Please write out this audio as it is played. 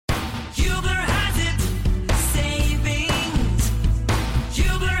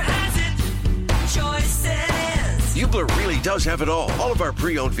does have it all. All of our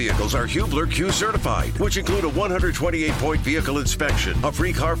pre-owned vehicles are Hubler Q certified, which include a 128-point vehicle inspection, a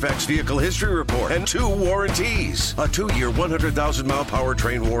free Carfax vehicle history report, and 2 warranties. A 2-year, 100,000-mile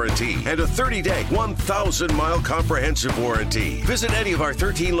powertrain warranty, and a 30-day, 1,000-mile comprehensive warranty. Visit any of our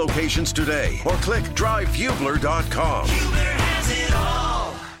 13 locations today, or click drivehubler.com. Hubler has it all.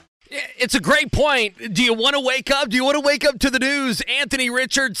 It's a great point. Do you want to wake up? Do you want to wake up to the news? Anthony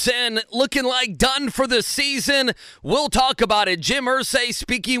Richardson looking like done for the season. We'll talk about it. Jim Irsay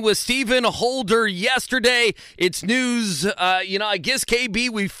speaking with Stephen Holder yesterday. It's news, I guess KB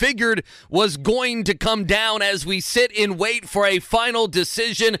we figured was going to come down as we sit and wait for a final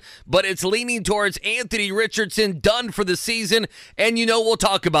decision, but it's leaning towards Anthony Richardson done for the season, and we'll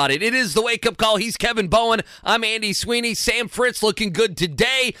talk about it. It is the wake-up call. He's Kevin Bowen. I'm Andy Sweeney. Sam Fritz looking good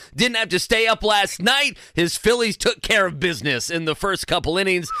today. Didn't have to stay up last night. His Phillies took care of business in the first couple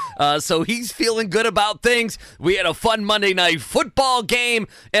innings, so he's feeling good about things. We had a fun Monday night football game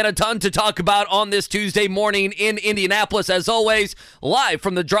and a ton to talk about on this Tuesday morning in Indianapolis. As always, live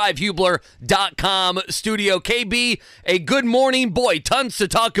from the drivehubler.com studio. KB, a good morning. Boy, tons to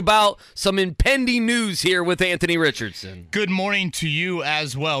talk about. Some impending news here with Anthony Richardson. Good morning to you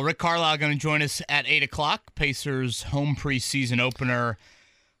as well. Rick Carlisle going to join us at 8 o'clock. Pacers home preseason opener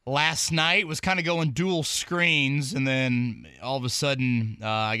last night was kind of going dual screens, and then all of a sudden,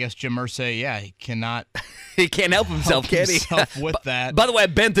 I guess Jim Irsay, he cannot. He can't help himself, can he? With that. By the way, I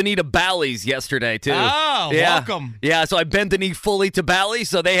bent the knee to Bally's yesterday, too. Oh, yeah. Welcome. Yeah, so I bent the knee fully to Bally's,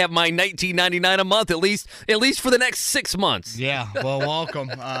 so they have my $19.99 a month, at least for the next 6 months. Yeah, well, welcome.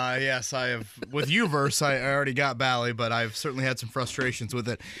 Yes, I have. With Uverse, I already got Bally, but I've certainly had some frustrations with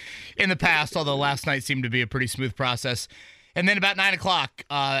it in the past, although last night seemed to be a pretty smooth process. And then about 9 o'clock,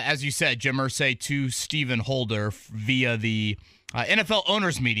 as you said, Jim Irsay to Stephen Holder via the NFL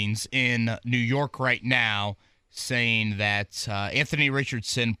owners meetings in New York right now, saying that Anthony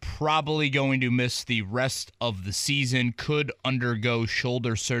Richardson probably going to miss the rest of the season, could undergo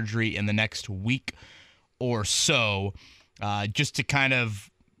shoulder surgery in the next week or so. Just to kind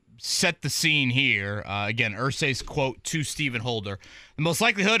of set the scene here, again, Irsay's quote to Stephen Holder, the most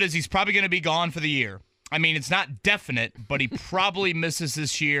likelihood is he's probably going to be gone for the year. I mean, it's not definite, but he probably misses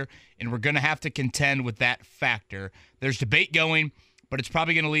this year, and we're going to have to contend with that factor. There's debate going, but it's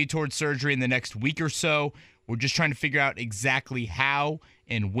probably going to lead towards surgery in the next week or so. We're just trying to figure out exactly how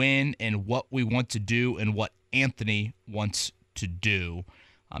and when and what we want to do and what Anthony wants to do.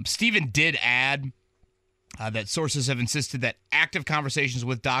 Stephen did add that sources have insisted that active conversations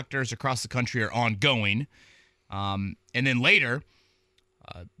with doctors across the country are ongoing. And then later,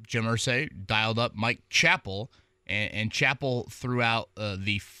 Jim Irsay dialed up Mike Chappell, and Chappell threw out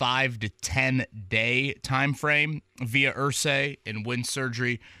the 5 to 10 day time frame via Irsay and when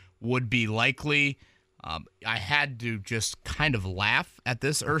surgery would be likely. I had to just kind of laugh at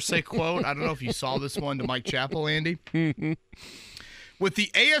this Irsay quote. I don't know if you saw this one to Mike Chappell, Andy. With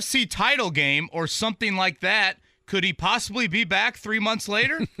the AFC title game or something like that, could he possibly be back 3 months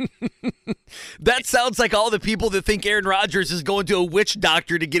later? That sounds like all the people that think Aaron Rodgers is going to a witch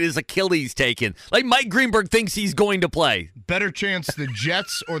doctor to get his Achilles taken. Like Mike Greenberg thinks he's going to play. Better chance the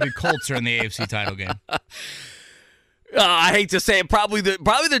Jets or the Colts are in the AFC title game. I hate to say it, probably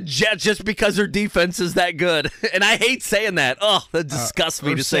the Jets, just because their defense is that good. And I hate saying that. Oh, that disgusts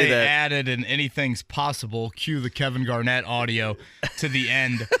me to say that. Added and anything's possible. Cue the Kevin Garnett audio to the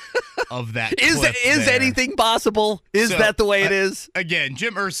end of that clip Is there. anything possible? Is that the way it is? Again,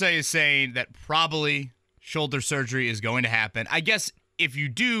 Jim Irsay is saying that probably shoulder surgery is going to happen. I guess if you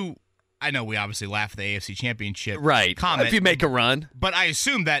do, I know we obviously laugh at the AFC Championship comment. If you make a run. But I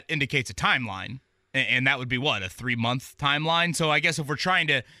assume that indicates a timeline. And that would be what, a 3-month timeline? So I guess if we're trying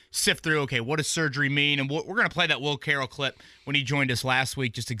to sift through, okay, what does surgery mean? And we're going to play that Will Carroll clip when he joined us last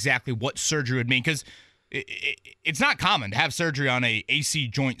week, just exactly what surgery would mean. Because it's not common to have surgery on a AC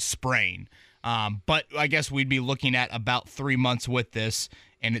joint sprain. But I guess we'd be looking at about 3 months with this.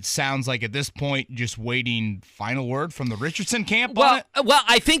 And it sounds like at this point, just waiting final word from the Richardson camp on it? Well,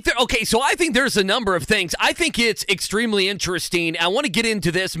 I think I think there's a number of things. I think it's extremely interesting. I want to get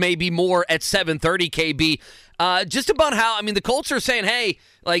into this maybe more at 7:30, KB. Just about how, the Colts are saying, hey,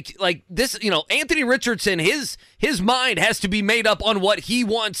 like this, Anthony Richardson, his mind has to be made up on what he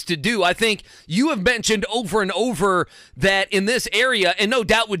wants to do. I think you have mentioned over and over that in this area, and no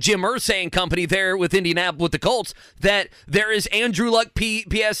doubt with Jim Irsay and company there with Indianapolis, with the Colts, that there is Andrew Luck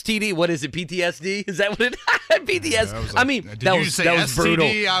PSTD. What is it? PTSD? Is that what it? PTSD. I mean, that was brutal.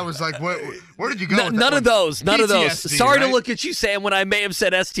 I was like, where did you go? None of those. None of those. PTSD, Sorry right? to look at you, Sam, when I may have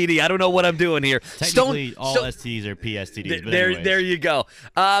said STD. I don't know what I'm doing here. Technically, all STDs are PSTDs. But there you go.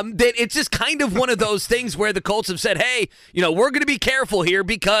 It's just kind of one of those things where the Colts have said, hey, we're going to be careful here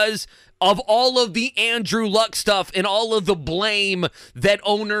because of all of the Andrew Luck stuff and all of the blame that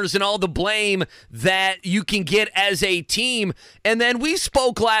owners and all the blame that you can get as a team. And then we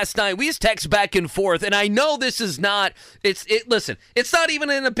spoke last night. We just text back and forth. And I know this is not, listen, it's not even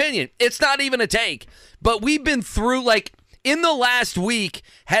an opinion. It's not even a take. But we've been through, in the last week,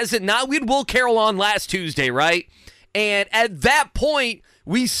 has it not? We had Will Carroll on last Tuesday, right? And at that point,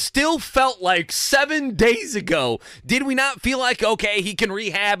 we still felt like 7 days ago, did we not feel like, okay, he can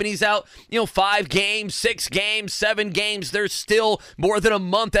rehab and he's out, 5 games, 6 games, 7 games. There's still more than a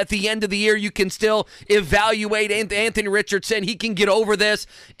month at the end of the year. You can still evaluate Anthony Richardson. He can get over this.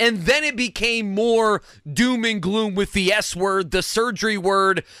 And then it became more doom and gloom with the S word, the surgery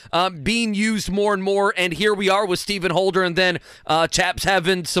word being used more and more. And here we are with Stephen Holder and then Chaps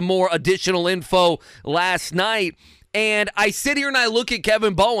having some more additional info last night. And I sit here and I look at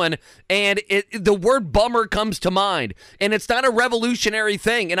Kevin Bowen, and the word bummer comes to mind. And it's not a revolutionary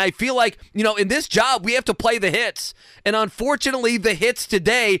thing. And I feel like, in this job, we have to play the hits. And unfortunately, the hits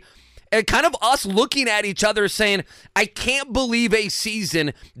today, and kind of us looking at each other saying, I can't believe a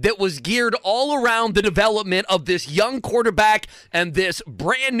season that was geared all around the development of this young quarterback and this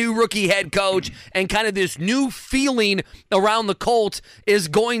brand new rookie head coach and kind of this new feeling around the Colts is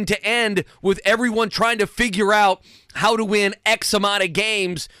going to end with everyone trying to figure out how to win X amount of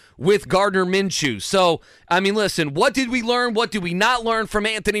games with Gardner Minshew. So, listen, what did we learn? What did we not learn from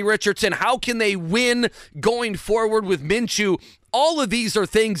Anthony Richardson? How can they win going forward with Minshew? All of these are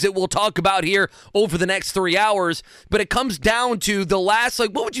things that we'll talk about here over the next 3 hours, but it comes down to the last,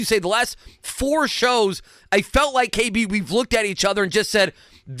 what would you say, the last 4 shows, I felt like, KB, we've looked at each other and just said,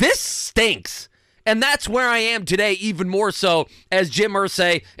 this stinks. And that's where I am today, even more so, as Jim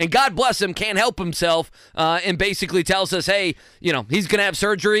Irsay, and God bless him, can't help himself, and basically tells us, hey, he's going to have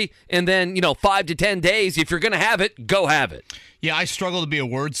surgery, and then, 5 to 10 days, if you're going to have it, go have it. Yeah, I struggle to be a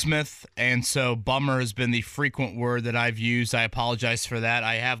wordsmith, and so bummer has been the frequent word that I've used. I apologize for that.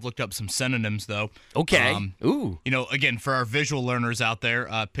 I have looked up some synonyms, though. Okay. Ooh. Again, for our visual learners out there,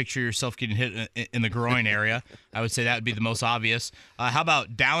 picture yourself getting hit in the groin area. I would say that would be the most obvious. How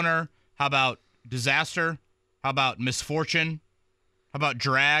about downer? How about disaster? How about misfortune? How about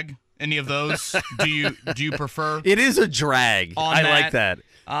drag? Any of those? Do you prefer? It is a drag. I like that.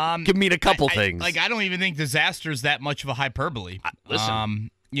 Could mean a couple things. I don't even think disaster is that much of a hyperbole.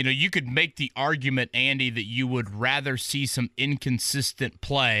 Listen. You could make the argument, Andy, that you would rather see some inconsistent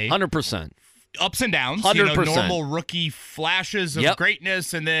play. 100%. Ups and downs. 100%. Normal rookie flashes of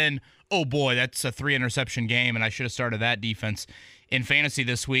greatness, and then, oh boy, that's a 3-interception game, and I should have started that defense in fantasy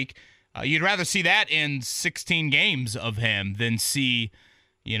this week. You'd rather see that in 16 games of him than see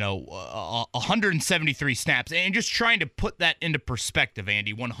 173 snaps. And just trying to put that into perspective,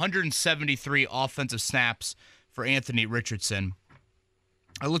 Andy, 173 offensive snaps for Anthony Richardson.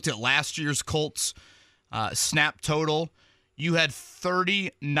 I looked at last year's Colts snap total. You had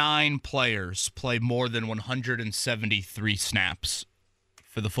 39 players play more than 173 snaps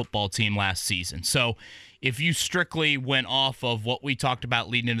for the football team last season. So if you strictly went off of what we talked about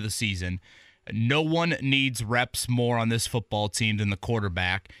leading into the season, no one needs reps more on this football team than the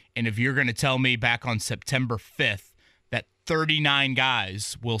quarterback. And if you're going to tell me back on September 5th that 39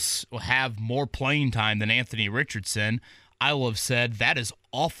 guys will have more playing time than Anthony Richardson, I will have said that is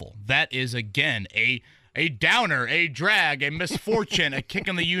awful. That is, again, a downer, a drag, a misfortune, a kick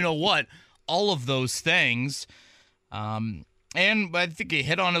in the you-know-what, all of those things. And I think you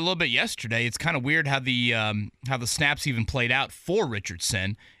hit on it a little bit yesterday. It's kind of weird how the snaps even played out for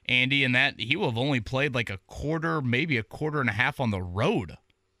Richardson, Andy, and that he will have only played like a quarter, maybe a quarter and a half on the road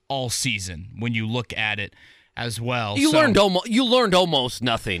all season when you look at it as well. You learned almost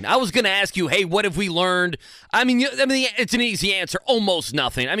nothing. I was going to ask you, hey, what have we learned? It's an easy answer. Almost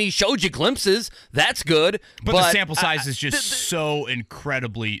nothing. He showed you glimpses. That's good. But the sample size is just so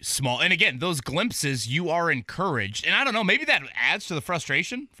incredibly small. And again, those glimpses, you are encouraged. And I don't know, maybe that adds to the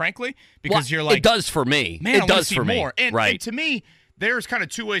frustration, frankly, because you're like, it does for me. Man, it does for me. More. And, right. And to me, there's kind of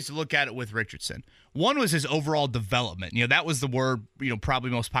 2 ways to look at it with Richardson. One was his overall development. That was the word,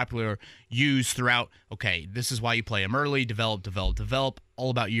 probably most popular used throughout. Okay, this is why you play him early, develop, all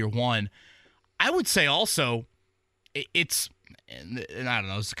about year one. I would say also it's, and I don't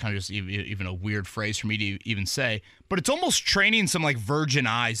know, it's kind of just even a weird phrase for me to even say, but it's almost training some like virgin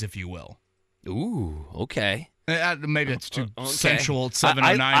eyes, if you will. Ooh, okay. Maybe it's too sensual at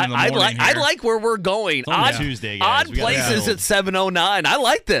 7:09 in the morning. I like where we're going. Odd Tuesday, guys. Odd places at 7:09. I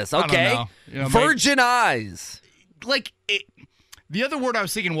like this. Okay. Virgin eyes. The other word I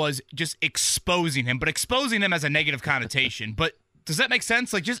was thinking was just exposing him, but exposing him as a negative connotation. But does that make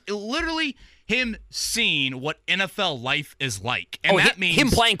sense? Just literally him seeing what NFL life is like. And that means him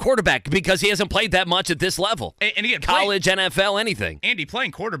playing quarterback because he hasn't played that much at this level. And again, college, NFL, anything. Andy,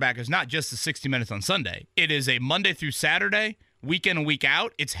 playing quarterback is not just the 60 minutes on Sunday. It is a Monday through Saturday, week in and week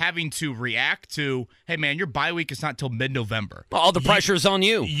out. It's having to react to, hey, man, your bye week is not till mid-November. All the pressure's on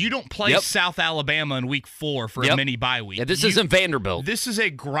you. You don't play South Alabama in week 4 for a mini bye week. Yeah, this isn't Vanderbilt. This is a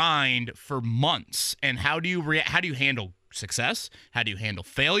grind for months. And how do you handle success? How do you handle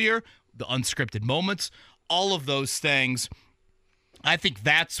failure? The unscripted moments? All of those things. I think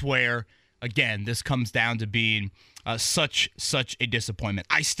that's where, again, this comes down to being such a disappointment.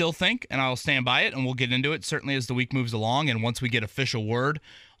 I still think, and I'll stand by it, and we'll get into it certainly as the week moves along, and once we get official word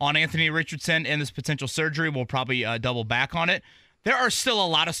on Anthony Richardson and this potential surgery, we'll probably double back on it. There are still a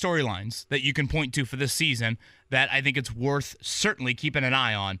lot of storylines that you can point to for this season that I think it's worth certainly keeping an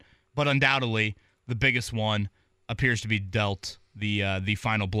eye on, but undoubtedly the biggest one appears to be dealt the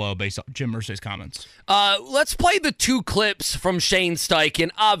final blow based on Jim Irsay's comments. Let's play the 2 clips from Shane Steichen.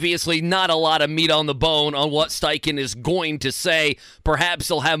 Obviously, not a lot of meat on the bone on what Steichen is going to say. Perhaps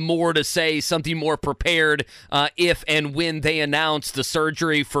he'll have more to say, something more prepared if and when they announce the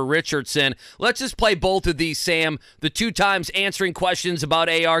surgery for Richardson. Let's just play both of these, Sam. The 2 times answering questions about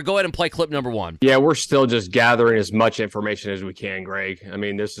AR. Go ahead and play clip number 1. Yeah, we're still just gathering as much information as we can, Greg. I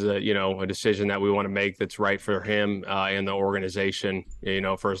mean, this is a decision that we want to make that's right for him and the organization,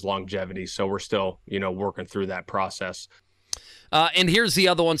 for his longevity. So we're still, working through that process. And here's the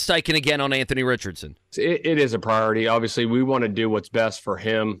other one, Steichen again on Anthony Richardson. It is a priority. Obviously, we want to do what's best for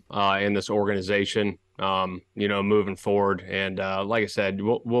him and this organization, moving forward. And like I said,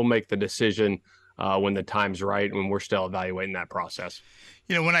 we'll make the decision when the time's right, when we're still evaluating that process.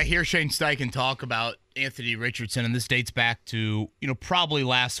 When I hear Shane Steichen talk about Anthony Richardson, and this dates back to, probably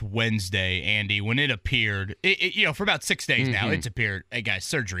last Wednesday, Andy, when it appeared, for about 6 days now, it's appeared, hey, guys,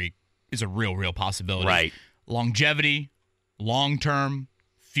 surgery is a real possibility. Right. Longevity, long-term,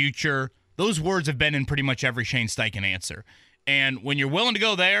 future, those words have been in pretty much every Shane Steichen answer. And when you're willing to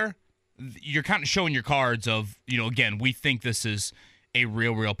go there, you're kind of showing your cards of, again, we think this is a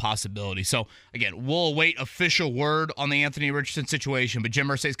real possibility. So, again, we'll await official word on the Anthony Richardson situation, but Jim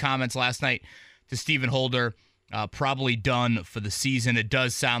Irsay's comments last night to Stephen Holder, probably done for the season. It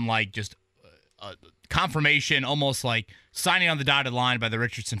does sound like just confirmation, almost like signing on the dotted line by the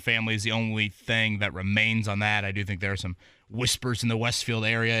Richardson family is the only thing that remains on that. I do think there are some whispers in the Westfield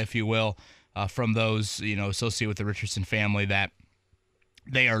area, if you will, from those, associated with the Richardson family that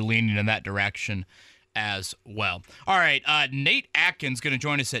they are leaning in that direction as well. All right, Nate Atkins going to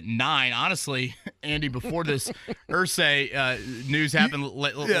join us at 9. Honestly, Andy, before this Irsay news happened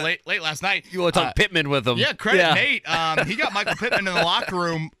late last night. You want to talk Pittman with him. Yeah, Nate. He got Michael Pittman in the locker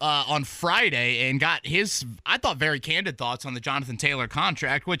room on Friday and got his, I thought, very candid thoughts on the Jonathan Taylor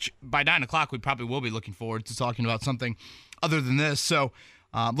contract, which by 9 o'clock we probably will be looking forward to talking about something other than this. So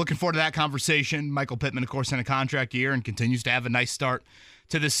looking forward to that conversation. Michael Pittman, of course, in a contract year and continues to have a nice start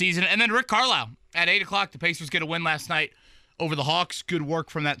to the season. And then Rick Carlisle at 8 o'clock. The Pacers get a win last night over the Hawks. Good work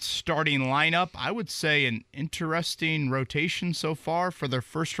from that starting lineup. I would say an interesting rotation so far for their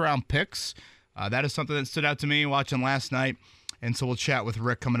first-round picks. That is something that stood out to me watching last night. And so we'll chat with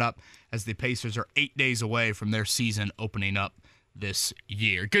Rick coming up as the Pacers are 8 days away from their season opening up this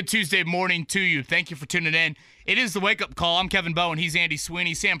year. Good Tuesday morning to you. Thank you for tuning in. It is the Wake Up Call. I'm Kevin Bowen. He's Andy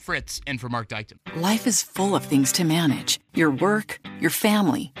Sweeney. Sam Fritz in for Mark Dykton. Life is full of things to manage. Your work, your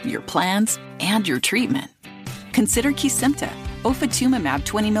family, your plans, and your treatment. Consider Kesimpta, ofatumumab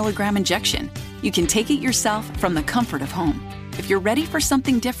 20 milligram injection. You can take it yourself from the comfort of home. If you're ready for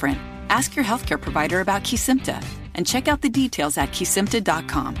something different, ask your healthcare provider about Kesimpta and check out the details at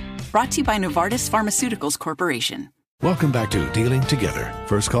kesimpta.com. Brought to you by Novartis Pharmaceuticals Corporation. Welcome back to Dealing Together.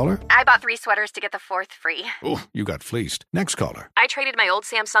 First caller? I bought 3 sweaters to get the 4th free. Oh, you got fleeced. Next caller? I traded my old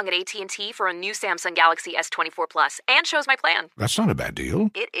Samsung at AT&T for a new Samsung Galaxy S24 Plus and chose my plan. That's not a bad deal.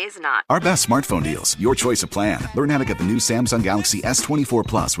 It is not. Our best smartphone deals. Your choice of plan. Learn how to get the new Samsung Galaxy S24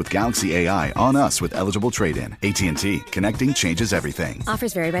 Plus with Galaxy AI on us with eligible trade-in. AT&T. Connecting changes everything.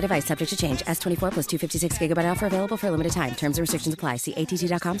 Offers vary by device. Subject to change. S24 plus 256 gigabyte offer available for a limited time. Terms and restrictions apply. See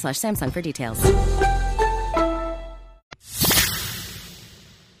att.com/Samsung for details.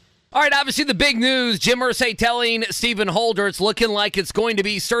 All right, obviously the big news, Jim Irsay telling Stephen Holder it's looking like it's going to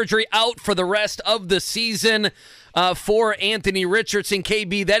be surgery out for the rest of the season for Anthony Richardson.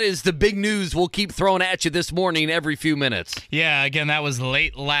 KB, that is the big news we'll keep throwing at you this morning every few minutes. Yeah, again, that was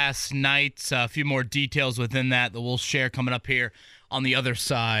late last night. A few more details within that we'll share coming up here on the other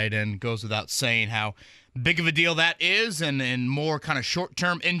side, and goes without saying how big of a deal that is. And more kind of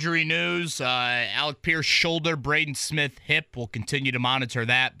short-term injury news, Alec Pierce shoulder, Braden Smith hip. We'll continue to monitor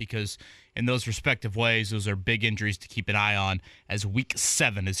that because in those respective ways, those are big injuries to keep an eye on as Week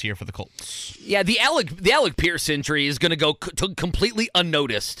 7 is here for the Colts. Yeah, the Alec Pierce injury is going to go completely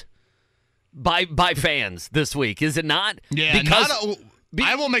unnoticed by fans this week, is it not? Yeah, because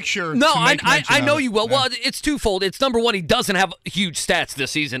I will make sure. No, to make I know you will. Yeah. Well, it's twofold. It's number one, he doesn't have huge stats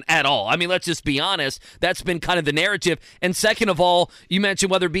this season at all. I mean, let's just be honest. That's been kind of the narrative. And second of all, you mentioned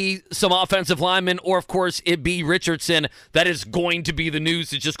whether it be some offensive lineman or, of course, it be Richardson. That is going to be the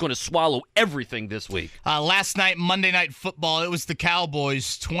news. It's just going to swallow everything this week. Last night, Monday Night Football, it was the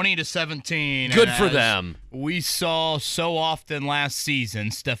Cowboys, 20-17. Good for them. We saw so often last season,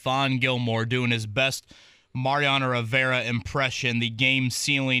 Stephon Gilmore doing his best Mariano Rivera impression, the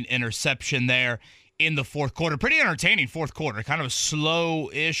game-sealing interception there in the fourth quarter. Pretty entertaining fourth quarter, kind of a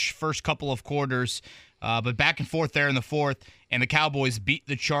slow-ish first couple of quarters, but back and forth there in the fourth, and the Cowboys beat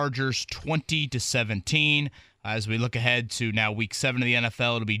the Chargers 20-17. As we look ahead to now Week 7 of the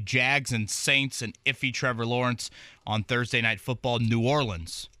NFL, it'll be Jags and Saints and iffy Trevor Lawrence on Thursday Night Football. New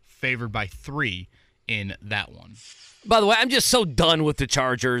Orleans favored by 3 in that one. By the way, I'm just so done with the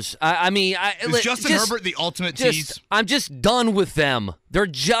Chargers. Is Justin Herbert the ultimate tease? I'm just done with them. They're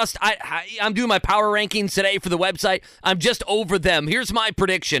just, I'm doing my power rankings today for the website. I'm just over them. Here's my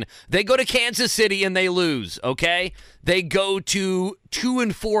prediction. They go to Kansas City and they lose, okay? They go to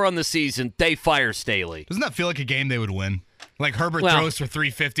 2-4 on the season. They fire Staley. Doesn't that feel like a game they would win? Like Herbert throws for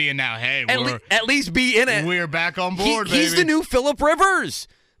 350 and now, hey, at least be in it. We're back on board, baby. He's the new Phillip Rivers.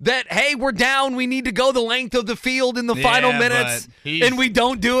 That, hey, we're down, we need to go the length of the field in the final minutes, and we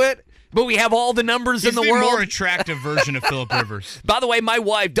don't do it, but we have all the numbers in the world. He's the more attractive version of Phillip Rivers. By the way, my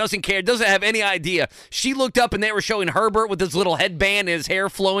wife doesn't care, doesn't have any idea. She looked up, and they were showing Herbert with his little headband, his hair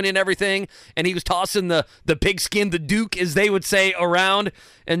flowing and everything, and he was tossing the pigskin, the Duke, as they would say, around,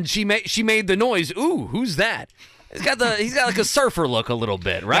 and she made the noise, ooh, who's that? He's got like a surfer look a little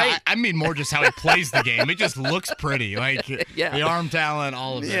bit, right? Yeah, I mean more just how he plays the game. It just looks pretty, like the arm talent,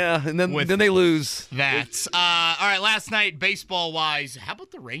 all of it. Yeah, and then they lose. That. All right, last night, baseball-wise, how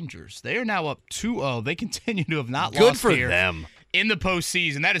about the Rangers? They are now up 2-0. They continue to have not Good lost for here them. In the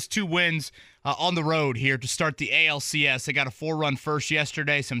postseason. That is 2 wins on the road here to start the ALCS. They got a 4-run first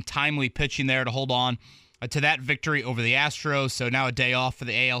yesterday, some timely pitching there to hold on to that victory over the Astros, so now a day off for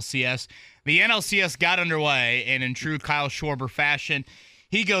the ALCS. The NLCS got underway, and in true Kyle Schwarber fashion,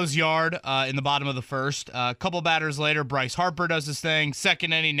 he goes yard in the bottom of the first. A couple batters later, Bryce Harper does his thing.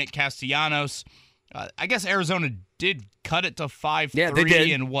 Second inning, Nick Castellanos. I guess Arizona did cut it to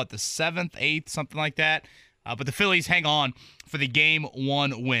 5-3 in the 7th, 8th, something like that. But the Phillies hang on for the Game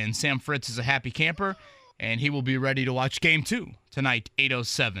 1 win. Sam Fritz is a happy camper, and he will be ready to watch Game 2 tonight,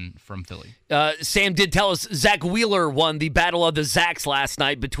 8:07 from Philly. Sam did tell us Zach Wheeler won the battle of the Zacks last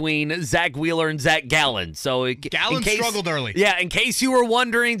night between Zach Wheeler and Zach Gallen. So Gallen struggled early. Yeah, in case you were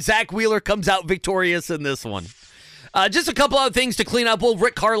wondering, Zach Wheeler comes out victorious in this one. Just a couple other things to clean up. Well,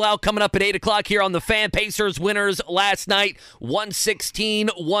 Rick Carlisle coming up at 8 o'clock here on the Fan. Pacers winners last night,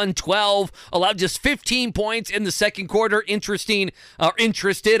 116-112. Allowed just 15 points in the second quarter. Interested,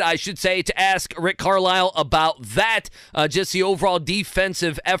 I should say, to ask Rick Carlisle about that. Just the overall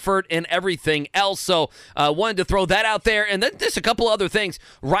defensive effort and everything else. So wanted to throw that out there. And then just a couple other things.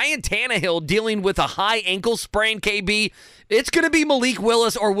 Ryan Tannehill dealing with a high ankle sprain, KB. It's going to be Malik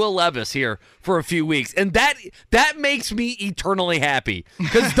Willis or Will Levis here for a few weeks. And that makes me eternally happy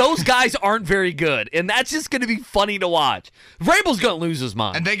because those guys aren't very good. And that's just going to be funny to watch. Vrabel's going to lose his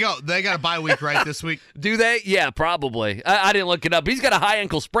mind. And they got a bye week, right, this week? Do they? Yeah, probably. I didn't look it up. He's got a high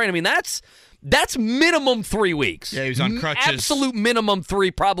ankle sprain. I mean, that's minimum 3 weeks. Yeah, he was on crutches. Absolute minimum 3,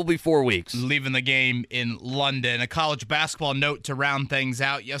 probably 4 weeks. Leaving the game in London. A college basketball note to round things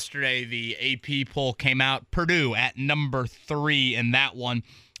out. Yesterday, the AP poll came out. Purdue at number 3 in that one.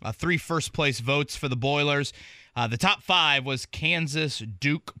 3 first-place votes for the Boilers. The top 5 was Kansas,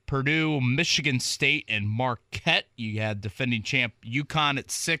 Duke, Purdue, Michigan State, and Marquette. You had defending champ UConn at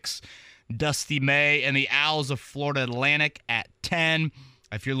 6, Dusty May, and the Owls of Florida Atlantic at 10.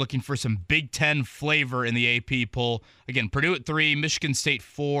 If you're looking for some Big Ten flavor in the AP poll, again, Purdue at 3, Michigan State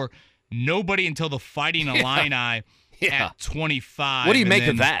 4, nobody until the Fighting Illini at 25. What do you make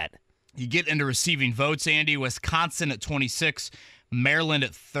of that? You get into receiving votes, Andy. Wisconsin at 26, Maryland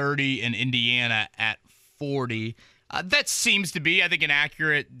at 30, and Indiana at 40. That seems to be, I think, an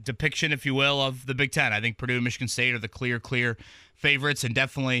accurate depiction, if you will, of the Big Ten. I think Purdue and Michigan State are the clear favorites and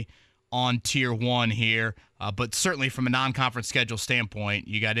definitely on Tier 1 here. But certainly from a non-conference schedule standpoint,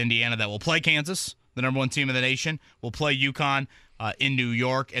 you got Indiana that will play Kansas, the number 1 team in the nation, will play UConn in New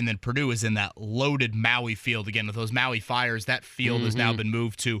York, and then Purdue is in that loaded Maui field. Again, with those Maui Fires, that field has now been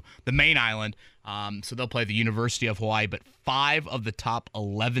moved to the main island. So they'll play the University of Hawaii, but 5 of the top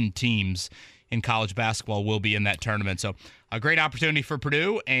 11 teams in college basketball will be in that tournament. So a great opportunity for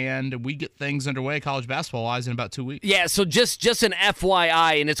Purdue, and we get things underway college basketball-wise in about 2 weeks. Yeah, so just an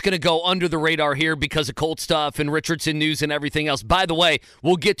FYI, and it's going to go under the radar here because of Colt stuff and Richardson news and everything else. By the way,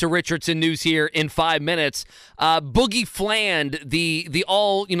 we'll get to Richardson news here in 5 minutes. Boogie Fland, the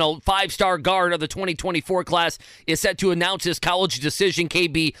all 5-star guard of the 2024 class, is set to announce his college decision,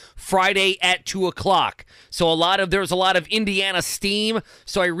 KB, Friday at 2:00. So there's a lot of Indiana steam.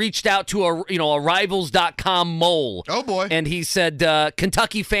 So I reached out to a Rivals.com mole. Oh boy. And he said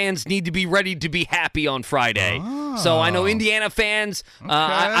Kentucky fans need to be ready to be happy on Friday. Oh. So I know Indiana fans. Okay.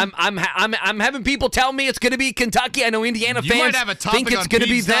 I'm having people tell me it's going to be Kentucky. I know Indiana fans might have a think it's going to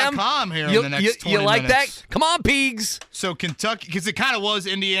be them. Here in the next 20 you like minutes. that? Come on, Pigs. So Kentucky, because it kind of was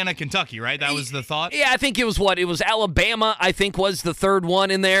Indiana, Kentucky, right? That was the thought. Yeah, I think it was It was Alabama. I think was the third one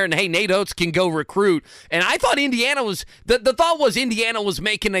in there. And hey, Nate Oates can go recruit. And I thought Indiana was the thought was Indiana was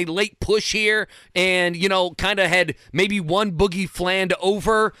making a late push here, and kind of had maybe one Boogie Fland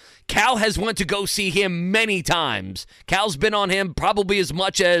over. Cal has went to go see him many times. Cal's been on him probably as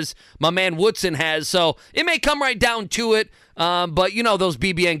much as my man Woodson has, so it may come right down to it. But those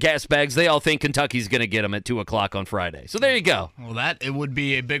BBN gas bags, they all think Kentucky's going to get them at 2:00 on Friday. So there you go. Well, it would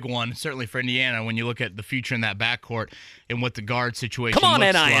be a big one, certainly for Indiana, when you look at the future in that backcourt and what the guard situation Come on,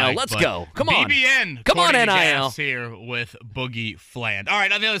 looks NIL. like. Let's go. Come on. BBN. Come on, NIL. Gas here with Boogie Fland. All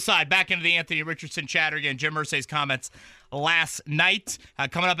right, on the other side, back into the Anthony Richardson chatter again. Jim Irsay's comments last night.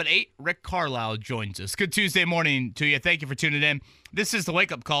 Coming up at 8, Rick Carlisle joins us. Good Tuesday morning to you. Thank you for tuning in. This is the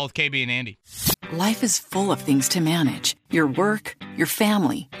Wake Up Call with KB and Andy. Life is full of things to manage. Your work, your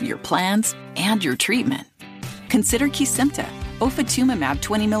family, your plans, and your treatment. Consider Kesimpta, ofatumumab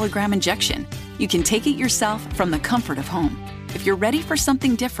 20 milligram injection. You can take it yourself from the comfort of home. If you're ready for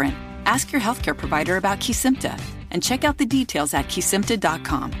something different, ask your healthcare provider about Kesimpta and check out the details at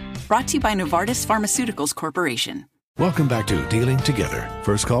kesimpta.com. Brought to you by Novartis Pharmaceuticals Corporation. Welcome back to Dealing Together.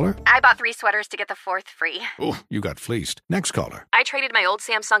 First caller? I bought 3 sweaters to get the 4th free. Oh, you got fleeced. Next caller? I traded my old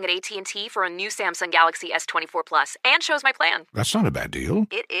Samsung at AT&T for a new Samsung Galaxy S24 Plus and shows my plan. That's not a bad deal.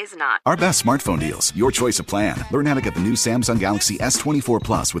 It is not. Our best smartphone deals. Your choice of plan. Learn how to get the new Samsung Galaxy S24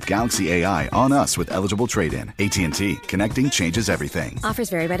 Plus with Galaxy AI on us with eligible trade-in. AT&T. Connecting changes everything. Offers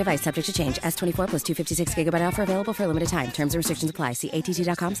vary by device. Subject to change. S24 plus 256 gigabyte offer available for a limited time. Terms and restrictions apply. See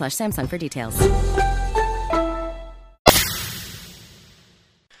att.com/Samsung for details.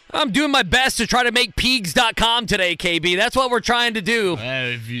 I'm doing my best to try to make Peegs.com today, KB. That's what we're trying to do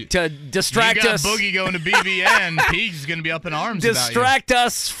to distract us. You got Boogie going to BBN. Peegs is going to be up in arms distract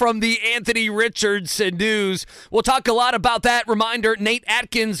us from the Anthony Richardson news. We'll talk a lot about that. Reminder, Nate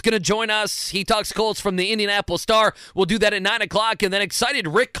Atkins going to join us. He talks Colts from the Indianapolis Star. We'll do that at 9 o'clock. And then excited,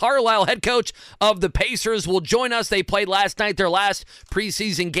 Rick Carlisle, head coach of the Pacers, will join us. They played last night. Their last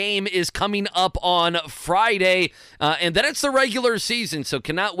preseason game is coming up on Friday. And then it's the regular season, so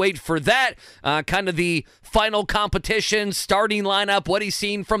cannot wait for that. Kind of the final competition, starting lineup, what he's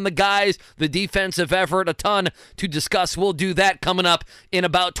seen from the guys, the defensive effort, a ton to discuss. We'll do that coming up in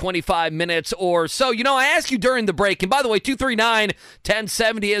about 25 minutes or so. I asked you during the break, and by the way,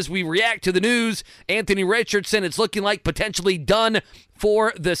 239-1070 as we react to the news. Anthony Richardson, it's looking like potentially done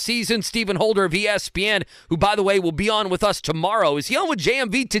for the season. Stephen Holder of ESPN, who, by the way, will be on with us tomorrow. Is he on with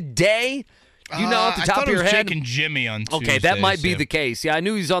JMV today? You know off the top of your head? I thought it was Jake and Jimmy on Tuesdays. Okay, that might be the case. Yeah, I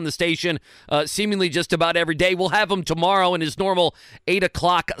knew he's on the station seemingly just about every day. We'll have him tomorrow in his normal 8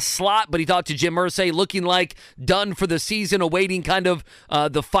 o'clock slot, but he talked to Jim Irsay, looking like done for the season, awaiting kind of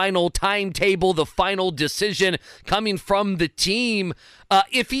the final timetable, the final decision coming from the team.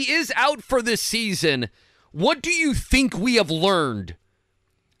 If he is out for this season, what do you think we have learned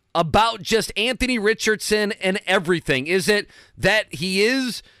about just Anthony Richardson and everything? Is it that he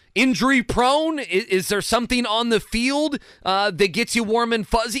is injury prone? Is there something on the field that gets you warm and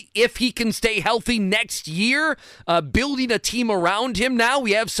fuzzy? If he can stay healthy next year, building a team around him now,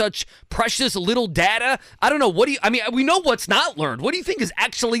 we have such precious little data. I don't know. We know what's not learned. What do you think is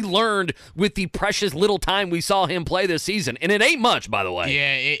actually learned with the precious little time we saw him play this season? And it ain't much, by the way.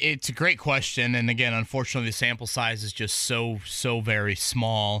 Yeah, it's a great question. And again, unfortunately, the sample size is just so very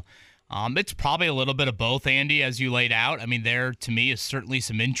small. It's probably a little bit of both, Andy, as you laid out. I mean, there, to me, is certainly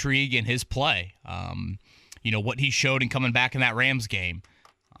some intrigue in his play. What he showed in coming back in that Rams game.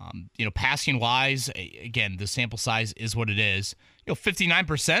 Passing-wise, again, the sample size is what it is.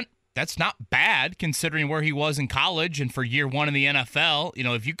 59%, that's not bad considering where he was in college and for year one in the NFL.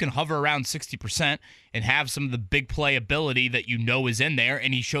 If you can hover around 60% and have some of the big play ability that is in there,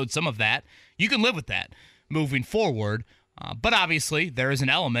 and he showed some of that, you can live with that moving forward. But obviously, there is an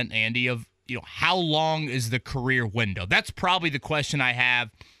element, Andy, of how long is the career window? That's probably the question I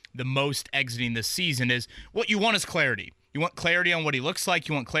have the most exiting this season. Is what you want is clarity. You want clarity on what he looks like.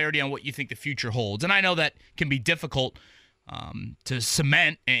 You want clarity on what you think the future holds. And I know that can be difficult to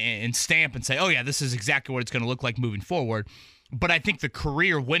cement and stamp and say, oh, yeah, this is exactly what it's going to look like moving forward. But I think the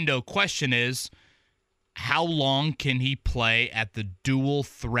career window question is, how long can he play at the dual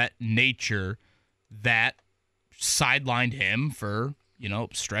threat nature that sidelined him for,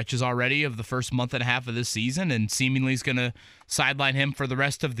 stretches already of the first month and a half of this season, and seemingly is going to sideline him for the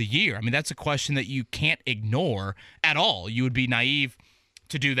rest of the year? I mean, that's a question that you can't ignore at all. You would be naive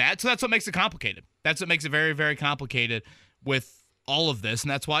to do that. So that's what makes it complicated. That's what makes it very, very complicated with all of this. And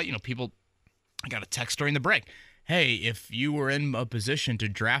that's why, I got a text during the break. Hey, if you were in a position to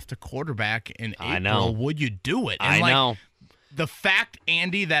draft a quarterback in April, would you do it? And I know. The fact,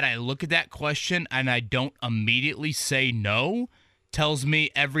 Andy, that I look at that question and I don't immediately say no tells me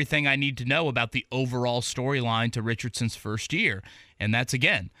everything I need to know about the overall storyline to Richardson's first year. And that's,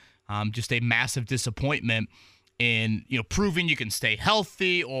 again, just a massive disappointment in, proving you can stay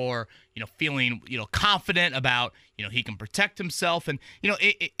healthy or, feeling, confident about, he can protect himself. And,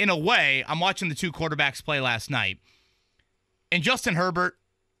 in a way, I'm watching the two quarterbacks play last night. And Justin Herbert,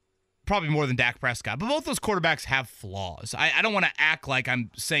 probably more than Dak Prescott, but both those quarterbacks have flaws. I don't want to act like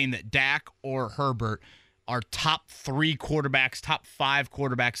I'm saying that Dak or Herbert are top 3 quarterbacks, top 5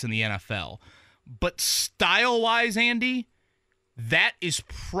 quarterbacks in the NFL. But style-wise, Andy, that is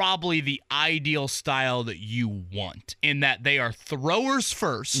probably the ideal style that you want, in that they are throwers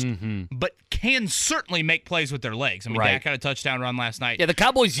first, but can certainly make plays with their legs. I mean, Dak had a touchdown run last night. Yeah, the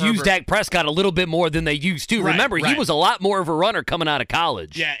Cowboys used Dak Prescott a little bit more than they used to. Remember, he was a lot more of a runner coming out of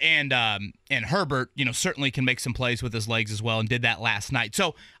college. Yeah, and Herbert, certainly can make some plays with his legs as well, and did that last night.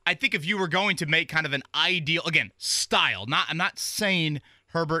 So I think if you were going to make kind of an ideal, again, style, I'm not saying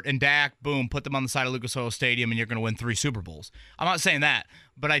Herbert and Dak, boom, put them on the side of Lucas Oil Stadium and you're going to win 3 Super Bowls. I'm not saying that,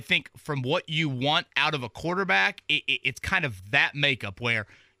 but I think from what you want out of a quarterback, it's kind of that makeup where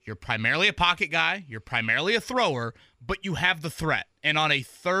you're primarily a pocket guy, you're primarily a thrower, but you have the threat. And on a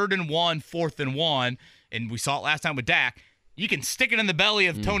 3rd and 1, 4th and 1, and we saw it last time with Dak, you can stick it in the belly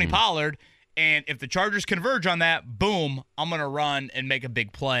of Tony Pollard, and if the Chargers converge on that, boom, I'm going to run and make a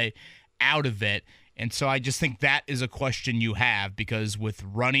big play out of it. And so I just think that is a question you have, because with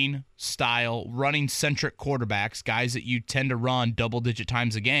running style, running-centric quarterbacks, guys that you tend to run double-digit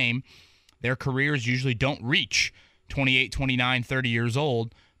times a game, their careers usually don't reach 28, 29, 30 years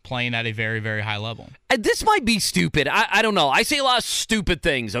old playing at a very, very high level. This might be stupid. I don't know. I say a lot of stupid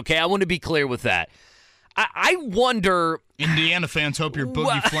things, okay? I want to be clear with that. I wonder... Indiana fans hope your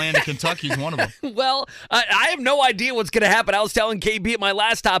Boogie Flan to Kentucky is one of them. Well, I have no idea what's going to happen. I was telling KB at my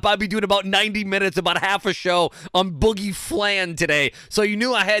last stop I'd be doing about 90 minutes, about half a show on Boogie Flan today. So you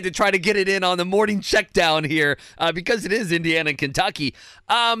knew I had to try to get it in on the morning check down here because it is Indiana and Kentucky.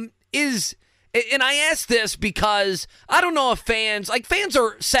 And I ask this because I don't know if fans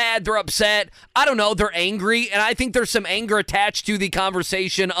are sad, they're upset. I don't know, they're angry. And I think there's some anger attached to the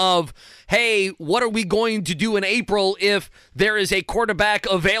conversation of, hey, what are we going to do in April if there is a quarterback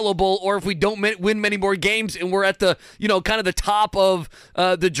available, or if we don't win many more games and we're at the, kind of the top of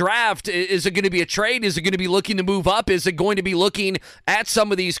the draft? Is it going to be a trade? Is it going to be looking to move up? Is it going to be looking at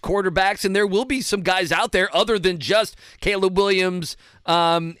some of these quarterbacks? And there will be some guys out there other than just Caleb Williams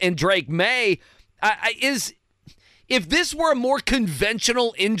and Drake May. If this were a more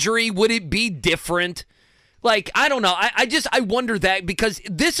conventional injury, would it be different? I don't know. I wonder that, because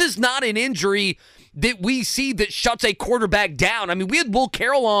this is not an injury that we see that shuts a quarterback down. I mean, we had Will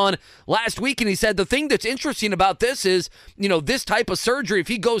Carroll on last week, and he said the thing that's interesting about this is, this type of surgery, if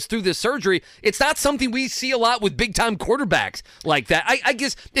he goes through this surgery, it's not something we see a lot with big-time quarterbacks like that. I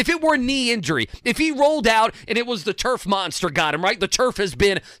guess if it were a knee injury, if he rolled out and it was the turf monster got him, right? The turf has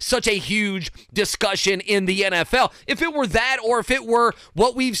been such a huge discussion in the NFL. If it were that, or if it were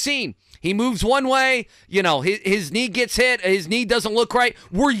what we've seen, he moves one way, his knee gets hit, his knee doesn't look right.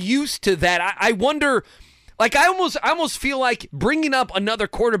 We're used to that. I wonder, I almost feel like bringing up another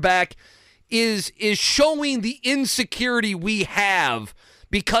quarterback is showing the insecurity we have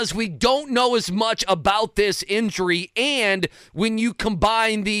because we don't know as much about this injury. And when you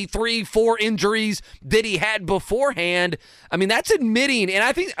combine the 3-4 injuries that he had beforehand, I mean, that's admitting. And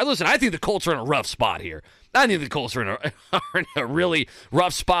I think the Colts are in a rough spot here. I think the Colts are in a really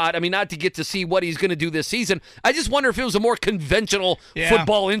rough spot. I mean, not to get to see what he's going to do this season. I just wonder if it was a more conventional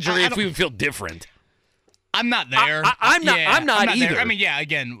football injury, if we would feel different. I'm not there. I'm not either. There. I mean,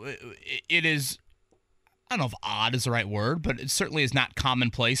 again, it is, I don't know if odd is the right word, but it certainly is not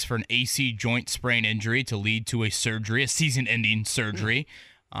commonplace for an AC joint sprain injury to lead to a surgery, a season-ending surgery.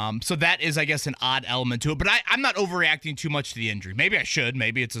 So that is, I guess, an odd element to it. But I'm not overreacting too much to the injury. Maybe I should.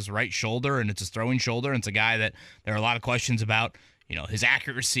 Maybe it's his right shoulder and it's his throwing shoulder. And it's a guy that there are a lot of questions about, his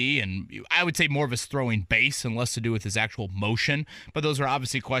accuracy. And I would say more of his throwing base and less to do with his actual motion. But those are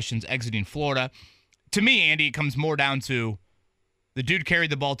obviously questions exiting Florida. To me, Andy, it comes more down to the dude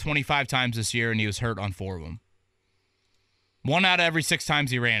carried the ball 25 times this year and he was hurt on 4 of them. 1 out of every 6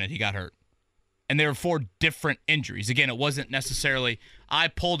 times he ran it, he got hurt. And there were 4 different injuries. Again, it wasn't necessarily I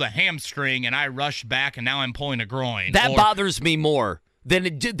pulled a hamstring and I rushed back and now I'm pulling a groin. That bothers me more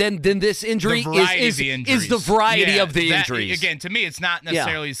than this injury is the variety of the injuries. Again, to me, it's not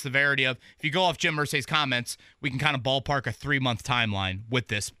necessarily the severity of. If you go off Jim Irsay's comments, we can kind of ballpark a 3-month timeline with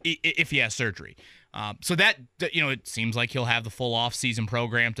this if he has surgery. So that, it seems like he'll have the full off-season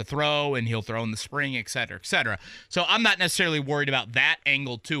program to throw and he'll throw in the spring, et cetera, et cetera. So I'm not necessarily worried about that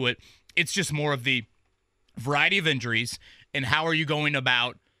angle to it. It's just more of the variety of injuries and how are you going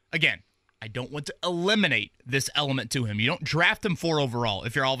about, again, I don't want to eliminate this element to him. You don't draft him 4 overall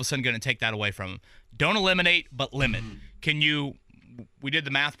if you're all of a sudden going to take that away from him. Don't eliminate, but limit. We did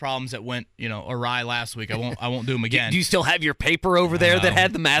the math problems that went, awry last week. I won't do them again. Do you still have your paper over there that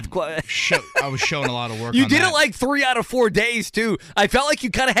had the math? I was showing a lot of work. You did it like 3 out of 4 days too. I felt like you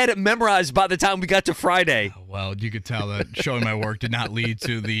kind of had it memorized by the time we got to Friday. Well, you could tell that showing my work did not lead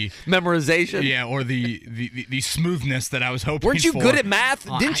to the memorization. Yeah, or the smoothness that I was hoping for. Weren't you good at math?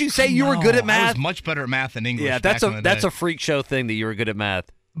 Didn't you say you were good at math? I was much better at math than English. Yeah, that's a freak show thing that you were good at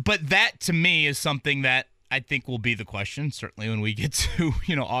math. But that to me is something that I think will be the question, certainly when we get to,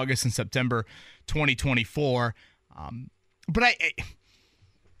 August and September 2024. But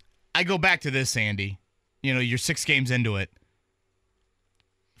I go back to this, Andy. You're 6 games into it.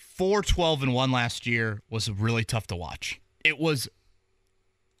 4-12-1 last year was really tough to watch. It was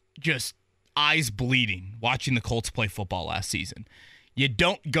just eyes bleeding watching the Colts play football last season. You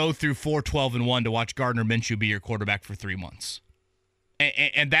don't go through 4-12-1 to watch Gardner Minshew be your quarterback for 3 months.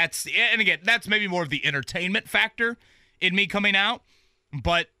 And again, that's maybe more of the entertainment factor in me coming out.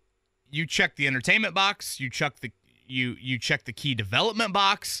 But you check the entertainment box, you check the key development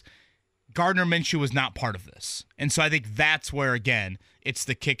box. Gardner Minshew was not part of this. And so I think that's where, again, it's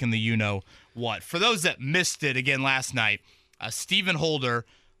the kick in the you-know-what. For those that missed it, again, last night, Stephen Holder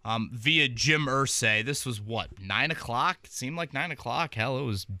via Jim Irsay. This was 9 o'clock? It seemed like 9 o'clock. Hell, it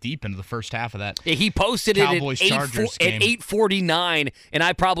was deep into the first half of that. Yeah, he posted Cowboys it at 8:49, and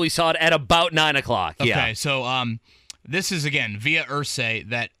I probably saw it at about 9 o'clock. Okay, so this is, again, via Irsay,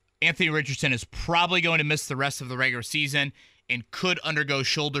 that Anthony Richardson is probably going to miss the rest of the regular season and could undergo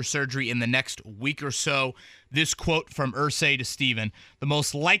shoulder surgery in the next week or so. This quote from Irsay to Steven: the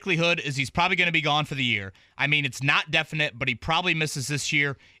most likelihood is he's probably going to be gone for the year. I mean, it's not definite, but he probably misses this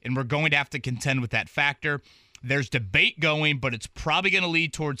year, and we're going to have to contend with that factor. There's debate going, but it's probably going to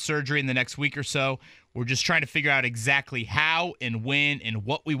lead towards surgery in the next week or so. We're just trying to figure out exactly how and when and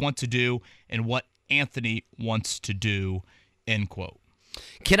what we want to do and what Anthony wants to do, end quote.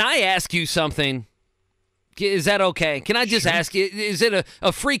 Can I ask you something? Is that okay? Can I just ask you, is it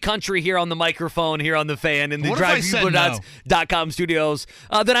a free country here on the microphone, here on the Fan, in the DriveUber.com studios?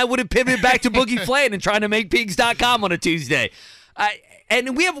 Then I would have pivoted back to Boogie Flan and trying to make pigs.com on a Tuesday.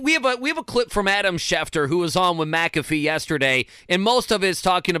 And we have a clip from Adam Schefter, who was on with McAfee yesterday, and most of it's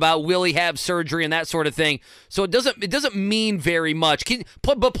talking about will he have surgery and that sort of thing. So it doesn't mean very much.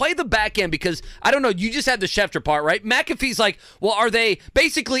 But play the back end, because I don't know. You just had the Schefter part, right? McAfee's like, well, are they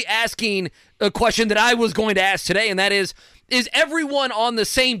basically asking a question that I was going to ask today, and that is everyone on the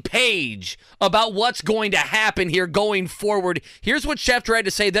same page about what's going to happen here going forward? Here's what Schefter had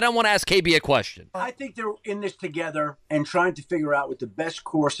to say. Then I want to ask KB a question. I think they're in this together and trying to figure out what the best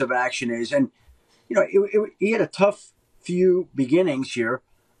course of action is. And, he had a tough few beginnings here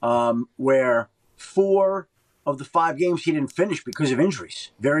where 4 of the 5 games he didn't finish because of injuries,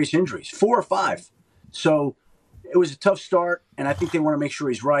 various injuries, 4 or 5. So it was a tough start, and I think they want to make sure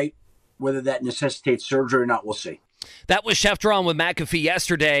he's right. Whether that necessitates surgery or not, we'll see. That was Schefter on with McAfee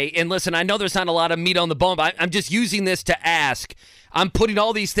yesterday. And listen, I know there's not a lot of meat on the bone, but I'm just using this to ask. I'm putting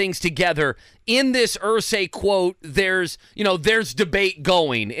all these things together. In this Irsay quote, there's debate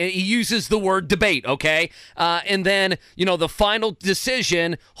going. He uses the word debate, okay? And then, the final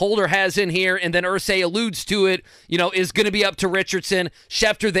decision Holder has in here, and then Irsay alludes to it, is going to be up to Richardson.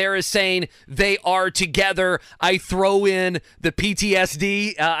 Schefter there is saying they are together. I throw in the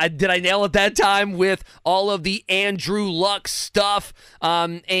PTSD. Did I nail it that time with all of the Andrew Luck stuff?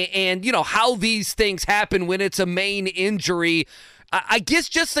 And how these things happen when it's a main injury. I guess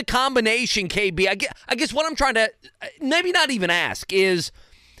just the combination, KB. I guess what I'm trying to maybe not even ask is,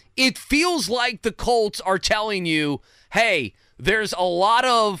 it feels like the Colts are telling you, hey, there's a lot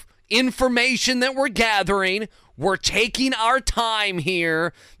of information that we're gathering. We're taking our time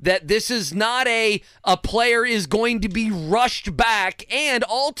here, that this is not a player is going to be rushed back, and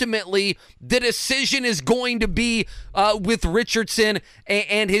ultimately the decision is going to be with Richardson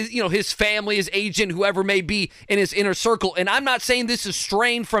and his family, his agent, whoever may be in his inner circle. And I'm not saying this is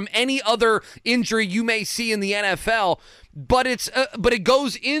strained from any other injury you may see in the NFL, but it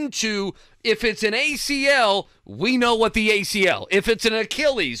goes into, if it's an ACL, we know what the ACL. If it's an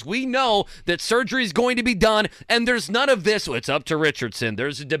Achilles, we know that surgery is going to be done, and there's none of this. It's up to Richardson.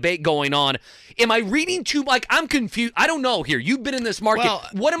 There's a debate going on. Am I reading too much? I'm confused. I don't know here. You've been in this market. Well,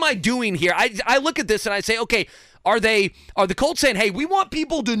 what am I doing here? I look at this and I say, okay, are the Colts saying, hey, we want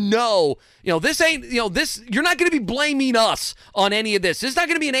people to know, this ain't, this, you're not going to be blaming us on any of this. This is not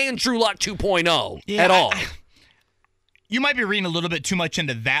going to be an Andrew Luck 2.0 at all. You might be reading a little bit too much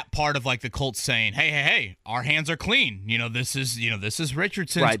into that part of like the Colts saying, hey, our hands are clean. This is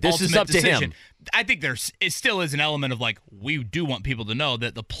Richardson's right. This is up decision. To him. I think it still is an element of like, we do want people to know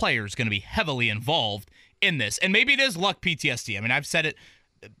that the player is going to be heavily involved in this. And maybe it is Luck PTSD. I mean, I've said it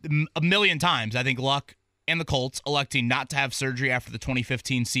a million times. I think Luck and the Colts electing not to have surgery after the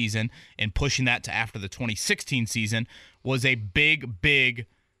 2015 season and pushing that to after the 2016 season was a big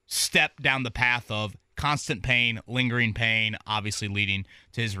step down the path of constant pain, lingering pain, obviously leading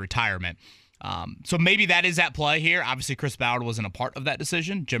to his retirement. So maybe that is at play here. Obviously, Chris Ballard wasn't a part of that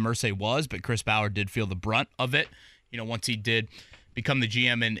decision. Jim Irsay was, but Chris Ballard did feel the brunt of it, once he did become the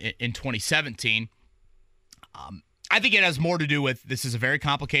GM in 2017. I think it has more to do with, this is a very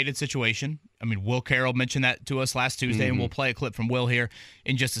complicated situation. I mean, Will Carroll mentioned that to us last Tuesday, and we'll play a clip from Will here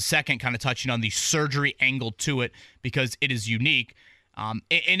in just a second, kind of touching on the surgery angle to it, because it is unique. And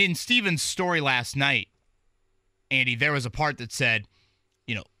in Steven's story last night, Andy, there was a part that said,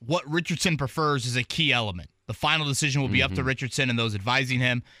 what Richardson prefers is a key element. The final decision will be up to Richardson and those advising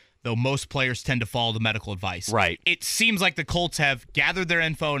him, though most players tend to follow the medical advice. Right. It seems like the Colts have gathered their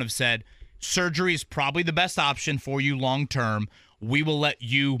info and have said, surgery is probably the best option for you long term. We will let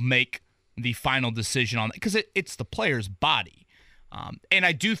you make the final decision on it, because it's the player's body. And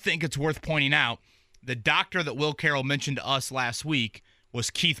I do think it's worth pointing out, the doctor that Will Carroll mentioned to us last week was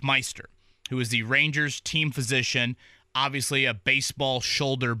Keith Meister, who is the Rangers team physician. Obviously, a baseball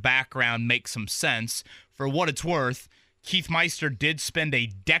shoulder background makes some sense. For what it's worth, Keith Meister did spend a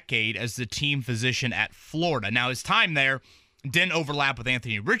decade as the team physician at Florida. Now, his time there didn't overlap with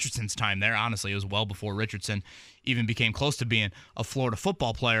Anthony Richardson's time there. Honestly, it was well before Richardson even became close to being a Florida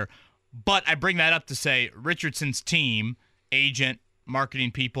football player. But I bring that up to say Richardson's team, agent,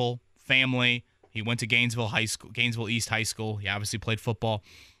 marketing people, family, he went to Gainesville East High School. He obviously played football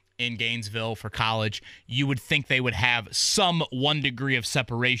in Gainesville for college. You would think they would have some one degree of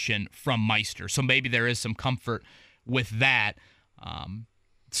separation from Meister. So maybe there is some comfort with that. I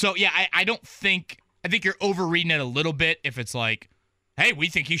think you're overreading it a little bit if it's like, hey, we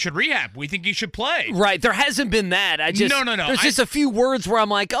think he should rehab. We think he should play. Right. There hasn't been that. No. There's just a few words where I'm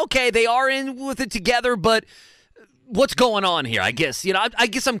like, okay, they are in with it together, but what's going on here? I guess, I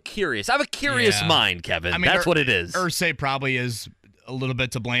guess I'm curious. I have a curious mind, Kevin. I mean, that's what it is. Irsay probably is a little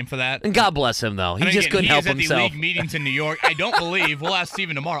bit to blame for that. And God bless him, though. He just couldn't help himself. He is at the league meetings in New York. I don't believe. We'll ask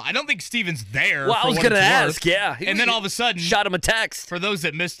Steven tomorrow. I don't think Steven's there. Well, I was going to ask, yeah. And then all of a sudden, shot him a text. For those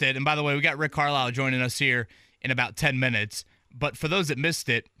that missed it, and by the way, we got Rick Carlisle joining us here in about 10 minutes. But for those that missed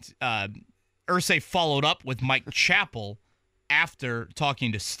it, Irsay followed up with Mike Chappell after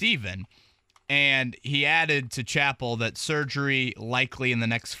talking to Steven. And he added to Chappell that surgery likely in the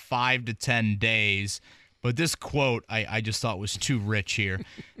next 5 to 10 days. But this quote I just thought was too rich here.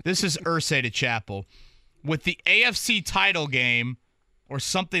 This is Irsay to Chappell. With the AFC title game or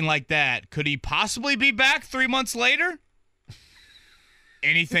something like that, could he possibly be back 3 months later?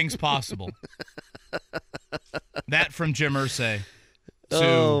 Anything's possible. That from Jim Irsay.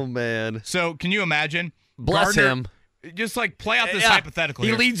 Oh, man. So can you imagine? Bless him. Just like play out this hypothetical. He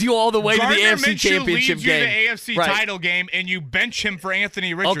here. leads you all the way Gardner to the AFC Minshew Championship leads game. You to the AFC title game, and you bench him for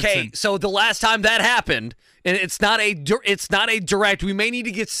Anthony Richardson. Okay, so the last time that happened, and it's not a direct. We may need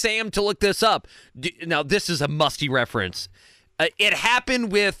to get Sam to look this up. Now, this is a musty reference. It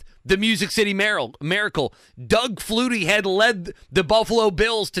happened with the Music City Miracle. Doug Flutie had led the Buffalo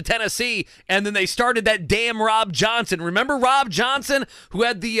Bills to Tennessee, and then they started that damn Rob Johnson. Remember Rob Johnson, who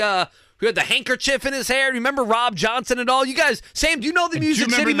had the handkerchief in his hair? Remember Rob Johnson and all? You guys, Sam, do you know the Music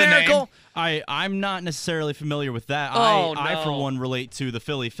City Miracle? I'm not necessarily familiar with that. I, for one, relate to the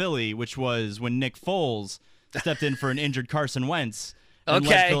Philly, which was when Nick Foles stepped in for an injured Carson Wentz and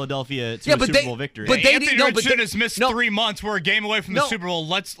led Philadelphia to a Super Bowl victory. But Anthony Richardson has missed 3 months. We're a game away from the Super Bowl.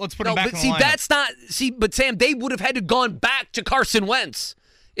 Let's put him back in the lineup. That's not – but Sam, they would have had to gone back to Carson Wentz.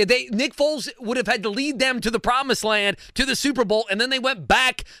 Nick Foles would have had to lead them to the promised land, to the Super Bowl, and then they went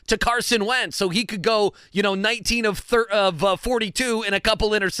back to Carson Wentz so he could go, 19 of 42 and a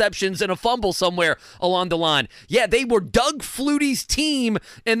couple interceptions and a fumble somewhere along the line. Yeah, they were Doug Flutie's team,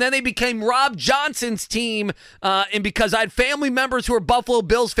 and then they became Rob Johnson's team. And because I had family members who are Buffalo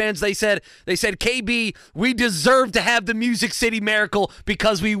Bills fans, they said, KB, we deserve to have the Music City Miracle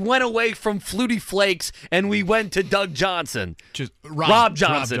because we went away from Flutie Flakes and we went to Doug Johnson. Just Rob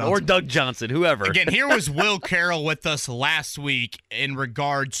Johnson. Or Doug Johnson, whoever. Again, here was Will Carroll with us last week in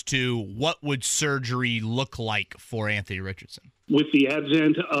regards to what would surgery look like for Anthony Richardson. With the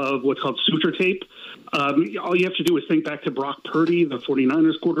advent of what's called suture tape, all you have to do is think back to Brock Purdy, the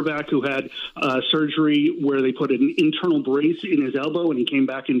 49ers quarterback, who had surgery where they put an internal brace in his elbow, and he came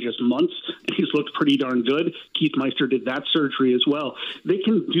back in just months, and he's looked pretty darn good. Keith Meister did that surgery as well. They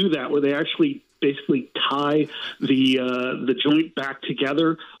can do that where they actually basically tie the joint back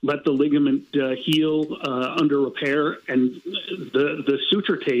together, let the ligament heal under repair, and the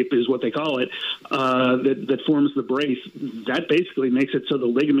suture tape is what they call it, that forms the brace. That basically makes it so the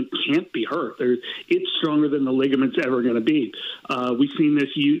ligament can't be hurt. It's stronger than the ligament's ever going to be. We've seen this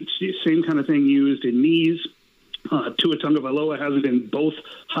same kind of thing used in knees. Tua Tagovailoa has it in both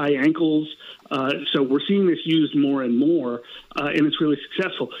high ankles. So we're seeing this used more and more, and it's really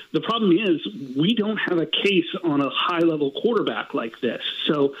successful. The problem is we don't have a case on a high-level quarterback like this.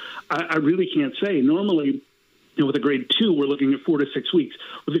 So I really can't say. Normally, with a grade 2, we're looking at 4 to 6 weeks.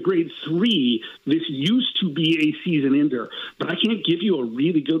 With a grade 3, this used to be a season ender. But I can't give you a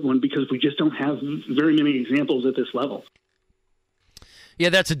really good one because we just don't have very many examples at this level. Yeah,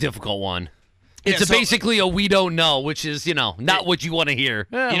 that's a difficult one. It's basically a we don't know, which is, not what you want to hear.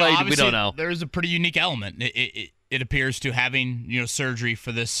 We don't know. There is a pretty unique element. It appears to having, surgery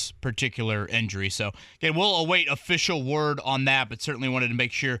for this particular injury. So, again, we'll await official word on that, but certainly wanted to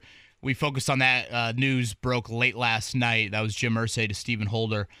make sure we focused on that. News broke late last night. That was Jim Irsay to Stephen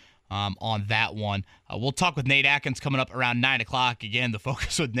Holder on that one. We'll talk with Nate Atkins coming up around 9 o'clock. Again, the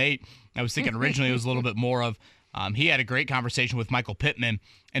focus with Nate, I was thinking originally it was a little bit more of he had a great conversation with Michael Pittman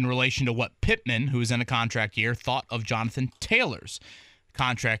in relation to what Pittman, who is in a contract year, thought of Jonathan Taylor's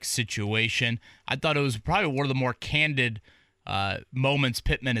contract situation. I thought it was probably one of the more candid moments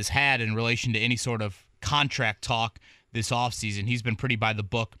Pittman has had in relation to any sort of contract talk this offseason. He's been pretty by the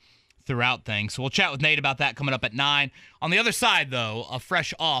book throughout things. So we'll chat with Nate about that coming up at 9. On the other side, though,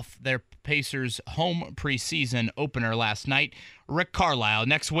 fresh off their Pacers home preseason opener last night, Rick Carlisle.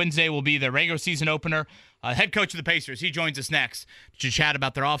 Next Wednesday will be their regular season opener. Head coach of the Pacers. He joins us next to chat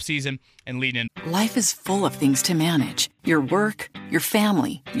about their offseason and lead in. Life is full of things to manage. Your work, your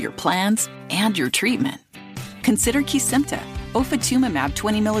family, your plans, and your treatment. Consider Kesimpta, ofatumumab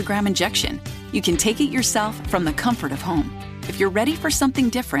 20 milligram injection. You can take it yourself from the comfort of home. If you're ready for something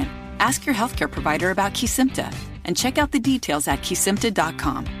different, ask your healthcare provider about Kesimpta and check out the details at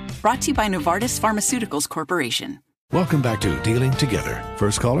Kesimpta.com. Brought to you by Novartis Pharmaceuticals Corporation. Welcome back to Dealing Together.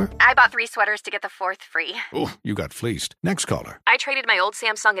 First caller? I bought 3 sweaters to get the 4th free. Oh, you got fleeced. Next caller. I traded my old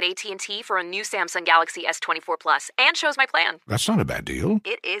Samsung at AT&T for a new Samsung Galaxy S24 Plus and chose my plan. That's not a bad deal.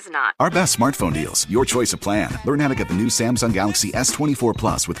 It is not. Our best smartphone deals. Your choice of plan. Learn how to get the new Samsung Galaxy S24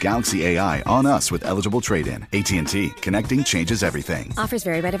 Plus with Galaxy AI on us with eligible trade-in. AT&T. Connecting changes everything. Offers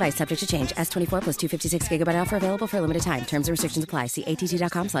vary by device. Subject to change. S24 plus 256 gigabyte offer available for a limited time. Terms and restrictions apply. See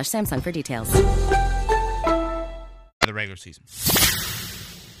att.com/Samsung for details. The regular season.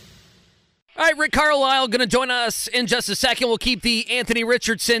 All right, Rick Carlisle going to join us in just a second. We'll keep the Anthony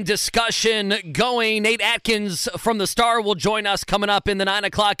Richardson discussion going. Nate Atkins from the Star will join us coming up in the 9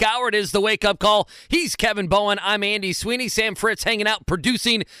 o'clock hour. It is the wake-up call. He's Kevin Bowen. I'm Andy Sweeney. Sam Fritz hanging out,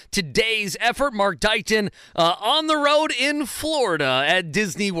 producing today's effort. Mark Dighton on the road in Florida at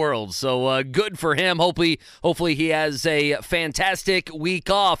Disney World. So good for him. Hopefully he has a fantastic week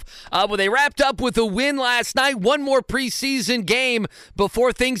off. Well, they wrapped up with a win last night. One more preseason game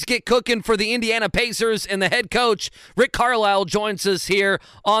before things get cooking for the Indiana Pacers, and the head coach, Rick Carlisle, joins us here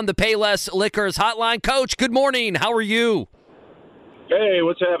on the Payless Liquors Hotline. Coach, good morning. How are you? Hey,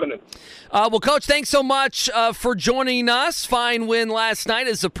 what's happening? Well, Coach, thanks so much for joining us. Fine win last night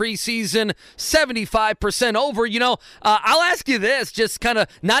as the preseason 75% over. I'll ask you this, just kind of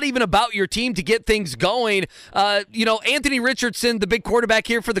not even about your team to get things going. Anthony Richardson, the big quarterback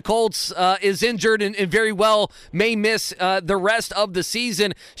here for the Colts, is injured and very well may miss the rest of the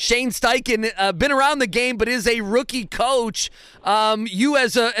season. Shane Steichen, been around the game, but is a rookie coach. You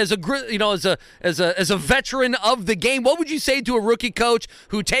as a veteran of the game, what would you say to a rookie coach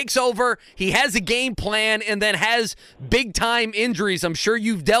who takes over? He has a game plan and then has big-time injuries. I'm sure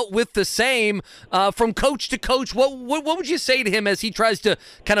you've dealt with the same from coach to coach. What would you say to him as he tries to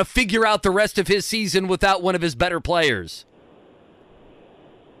kind of figure out the rest of his season without one of his better players?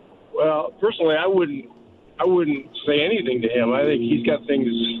 Well, personally, I wouldn't say anything to him. I think he's got things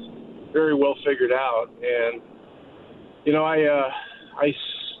very well figured out. And,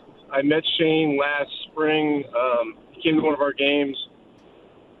 I met Shane last spring. He came to one of our games.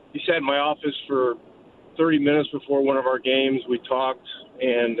 He sat in my office for 30 minutes before one of our games. We talked,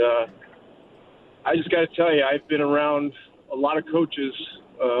 and I just got to tell you, I've been around a lot of coaches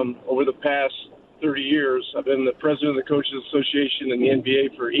over the past 30 years. I've been the president of the Coaches Association in the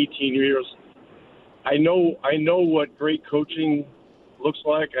NBA for 18 years. I know what great coaching looks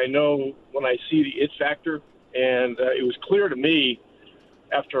like. I know when I see the it factor, and it was clear to me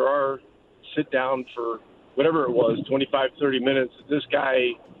after our sit down for whatever it was, 25, 30 minutes, that this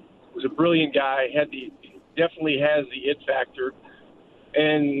guy was a brilliant guy, definitely has the it factor.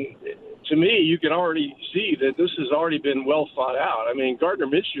 And to me, you can already see that this has already been well thought out. I mean, Gardner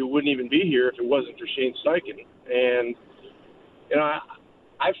Minshew wouldn't even be here if it wasn't for Shane Steichen. And,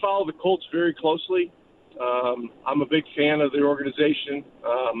 I follow the Colts very closely. I'm a big fan of the organization.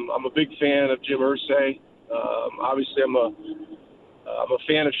 I'm a big fan of Jim Irsay. Obviously, I'm a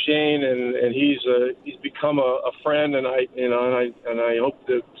fan of Shane, and he's become a friend, and I hope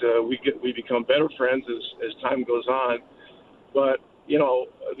that we become better friends as time goes on. But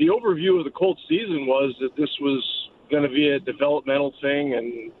the overview of the Colts season was that this was going to be a developmental thing,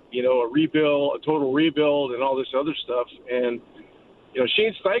 and a rebuild, a total rebuild, and all this other stuff. And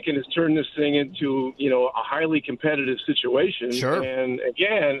Shane Steichen has turned this thing into a highly competitive situation. Sure. And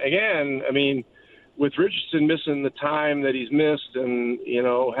again, I mean, with Richardson missing the time that he's missed and,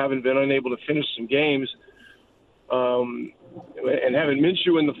 having been unable to finish some games, and having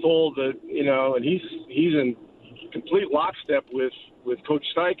Minshew in the fold, and he's in complete lockstep with Coach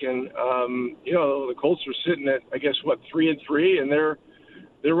Steichen, the Colts are sitting at, 3-3, and they're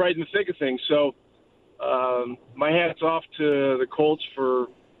right in the thick of things. So my hat's off to the Colts for,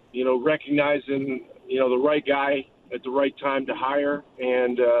 recognizing, the right guy at the right time to hire,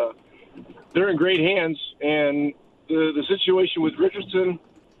 and they're in great hands. And the situation with Richardson,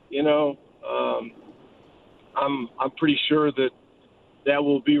 I'm pretty sure that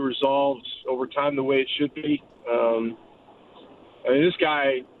will be resolved over time the way it should be.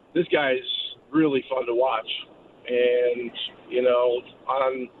 This guy's really fun to watch. And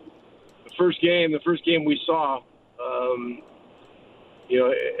on the first game we saw,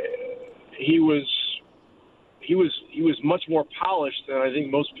 he was much more polished than I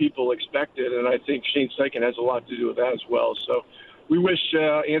think most people expected, and I think Shane Steichen has a lot to do with that as well. So we wish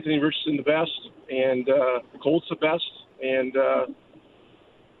Anthony Richardson the best, and the Colts the best, and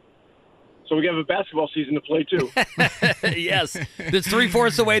so we have a basketball season to play too. Yes, it's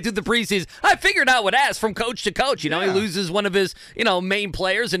 3/4 away through the preseason. I figured out what ask from coach to coach. He loses one of his main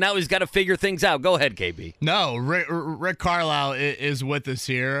players, and now he's got to figure things out. Go ahead, KB. No, Rick Carlisle is with us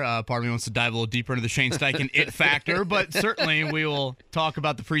here. Part of me wants to dive a little deeper into the Shane Steichen it factor, but certainly we will talk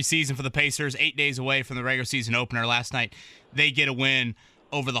about the preseason for the Pacers. 8 days away from the regular season opener. Last night, they get a win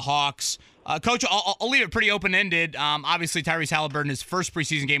over the Hawks. Coach, I'll leave it pretty open-ended. Obviously, Tyrese Halliburton, his first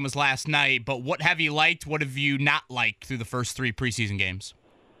preseason game was last night, but what have you liked? What have you not liked through the first 3 preseason games?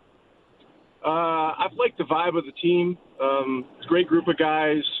 I've liked the vibe of the team. It's a great group of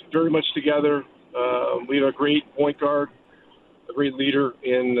guys, very much together. We have a great point guard, a great leader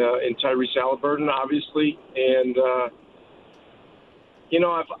in Tyrese Halliburton, obviously. And,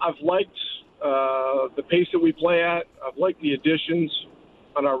 I've liked the pace that we play at. I've liked the additions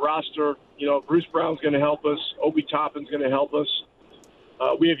on our roster. Bruce Brown's going to help us. Obi Toppin's going to help us.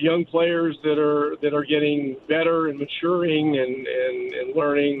 We have young players that are getting better and maturing and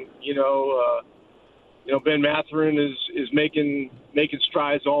learning. Ben Mathurin is making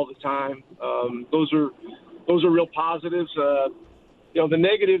strides all the time. Those are real positives. The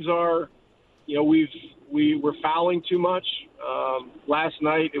negatives are, we're fouling too much. Last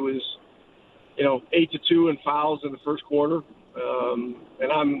night it was, 8-2 in fouls in the first quarter.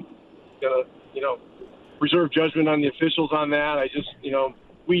 And I'm gonna, reserve judgment on the officials on that. I just,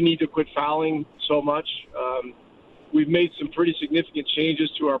 we need to quit fouling so much. We've made some pretty significant changes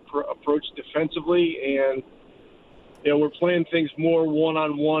to our approach defensively, and we're playing things more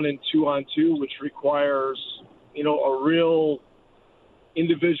one-on-one and two-on-two, which requires a real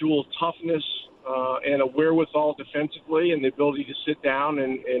individual toughness and a wherewithal defensively, and the ability to sit down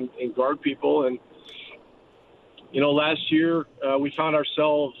and guard people. And last year we found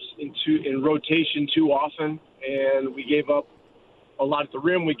ourselves in rotation too often, and we gave up a lot at the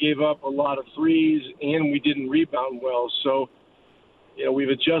rim. We gave up a lot of threes, and we didn't rebound well. So, we've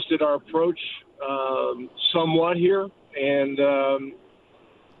adjusted our approach somewhat here, and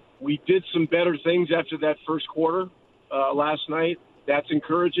we did some better things after that first quarter last night. That's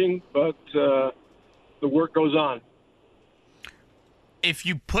encouraging, but the work goes on. If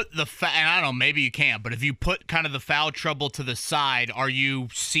you put and I don't know, maybe you can't, but if you put kind of the foul trouble to the side, are you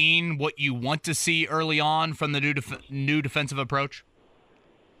seeing what you want to see early on from the new defensive approach?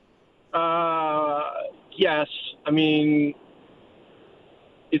 Yes. I mean,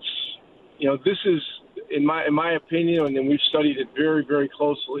 it's, this is, in my opinion, and we've studied it very, very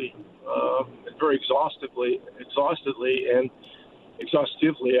closely, very exhaustively,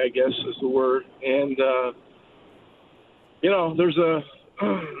 I guess is the word. And, there's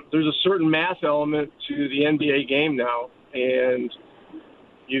a certain math element to the NBA game now, and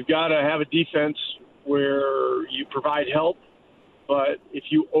you've got to have a defense where you provide help. But if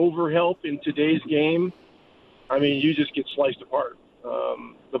you overhelp in today's game, I mean, you just get sliced apart.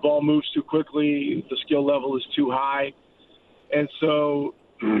 The ball moves too quickly. The skill level is too high. And so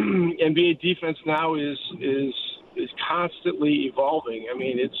NBA defense now is constantly evolving. I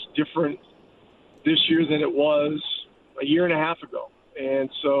mean, it's different this year than it was a year and a half ago. And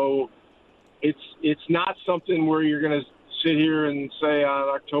so it's not something where you're going to sit here and say on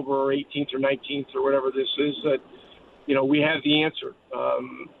October 18th or 19th or whatever this is that, we have the answer.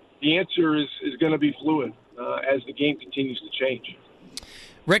 The answer is going to be fluid as the game continues to change.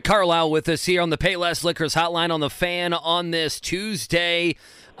 Rick Carlisle with us here on the Payless Liquors Hotline on the Fan on this Tuesday.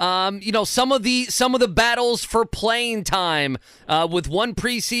 Some of the battles for playing time with one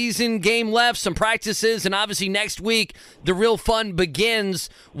preseason game left, some practices, and obviously next week the real fun begins.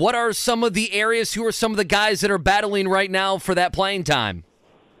 What are some of the areas? Who are some of the guys that are battling right now for that playing time?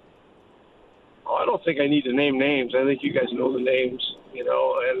 I don't think I need to name names. I think you guys know the names,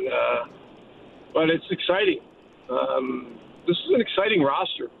 but it's exciting. This is an exciting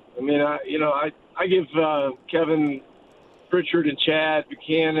roster. I mean, I give Kevin Pritchard and Chad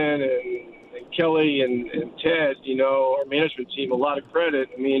Buchanan and Kelly and Ted, our management team, a lot of credit.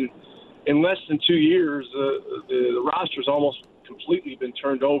 I mean, in less than 2 years, the roster's almost completely been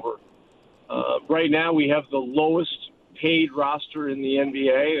turned over. Right now, we have the lowest paid roster in the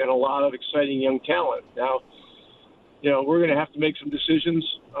NBA and a lot of exciting young talent. Now, we're going to have to make some decisions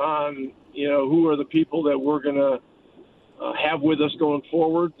on, who are the people that we're going to have with us going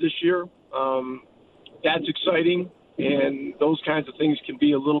forward this year. That's exciting, and those kinds of things can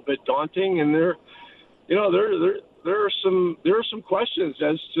be a little bit daunting. And there are some questions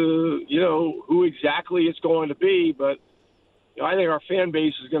as to who exactly it's going to be. But I think our fan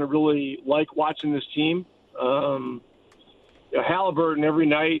base is going to really like watching this team. Halliburton every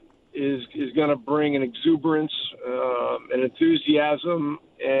night is going to bring an exuberance, an enthusiasm,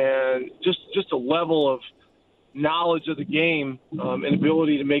 and just a level of knowledge of the game and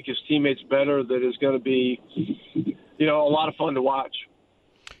ability to make his teammates better that is going to be, a lot of fun to watch.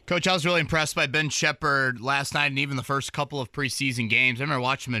 Coach, I was really impressed by Ben Shepherd last night and even the first couple of preseason games. I remember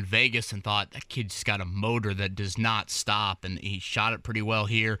watching him in Vegas and thought, that kid just got a motor that does not stop, and he shot it pretty well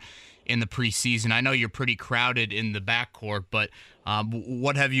here in the preseason. I know you're pretty crowded in the backcourt, but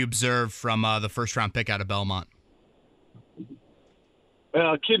what have you observed from the first-round pick out of Belmont?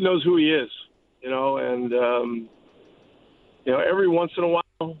 Well, kid knows who he is, and every once in a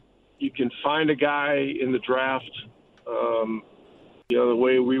while you can find a guy in the draft, the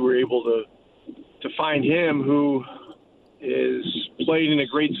way we were able to find him, who is played in a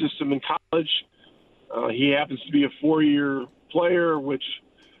great system in college. He happens to be a 4-year player, which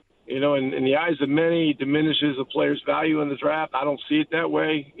in the eyes of many, diminishes a player's value in the draft. I don't see it that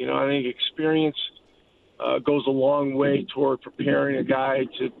way. I think experience goes a long way toward preparing a guy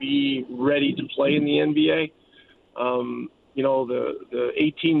to be ready to play in the NBA. The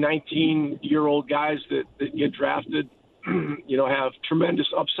 18, 19-year-old guys that get drafted, have tremendous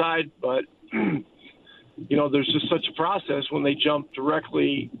upside, but there's just such a process when they jump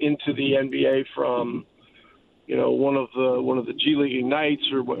directly into the NBA from one of the G League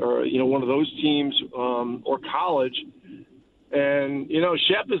Ignites or one of those teams or college. And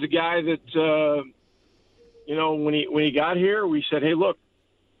Shep is a guy that when he got here, we said, hey, look,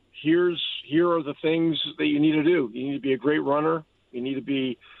 here are the things that you need to do. You need to be a great runner. You need to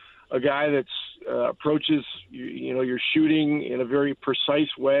be a guy that's approaches your shooting in a very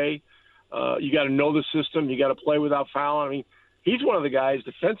precise way. You got to know the system. You got to play without fouling. I mean, he's one of the guys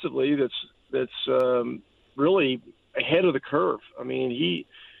defensively that's really ahead of the curve. I mean,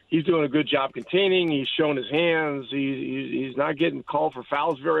 he's doing a good job containing. He's showing his hands. He's not getting called for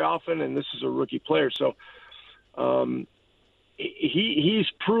fouls very often, and this is a rookie player. So he's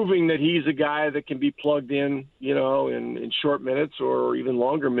proving that he's a guy that can be plugged in, in short minutes or even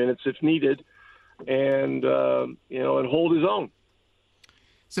longer minutes if needed, and hold his own.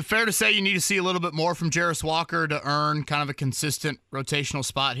 Is it fair to say you need to see a little bit more from Jarris Walker to earn kind of a consistent rotational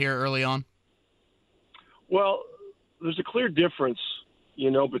spot here early on? Well, there's a clear difference,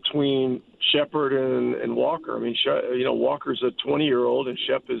 between Shepard and Walker. I mean, Walker's a 20-year-old and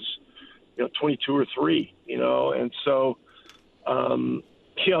Shep is, 22 or 3, and so,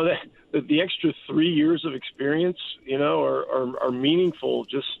 the extra 3 years of experience, are meaningful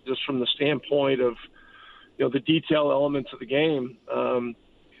just from the standpoint of, the detail elements of the game.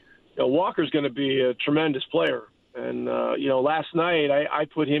 Walker's going to be a tremendous player. And, last night I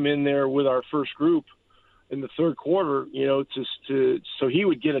put him in there with our first group in the third quarter, so he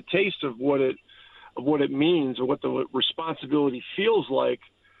would get a taste of what it means or what the responsibility feels like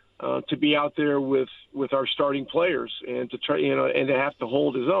to be out there with our starting players and to try, and to have to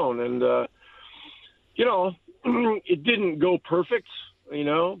hold his own. And, it didn't go perfect,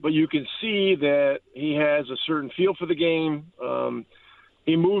 but you can see that he has a certain feel for the game.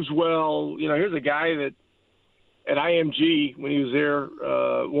 He moves well. Here's a guy that at IMG, when he was there,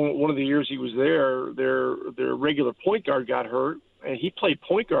 one of the years he was there, their regular point guard got hurt, and he played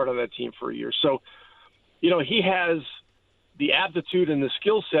point guard on that team for a year. So, he has the aptitude and the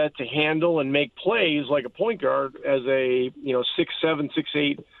skill set to handle and make plays like a point guard as a 6'7",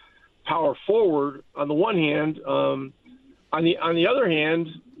 6'8" power forward on the one hand. On the other hand,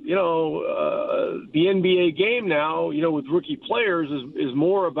 the NBA game now, with rookie players is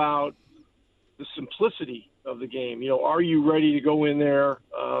more about the simplicity of the game. Are you ready to go in there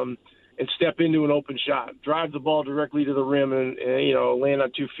and step into an open shot, drive the ball directly to the rim and land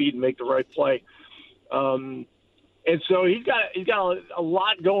on 2 feet and make the right play? And so he's got a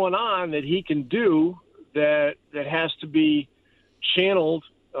lot going on that he can do that has to be channeled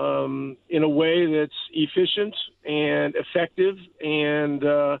in a way that's efficient and effective and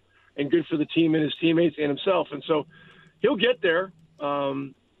good for the team and his teammates and himself. And so he'll get there.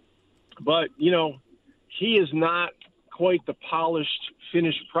 But, he is not quite the polished,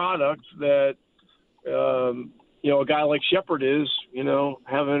 finished product that, a guy like Shepard is,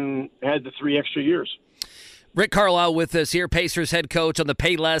 having had the 3 extra years. Rick Carlisle with us here, Pacers head coach on the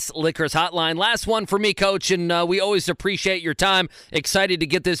Payless Liquors hotline. Last one for me, Coach, and we always appreciate your time. Excited to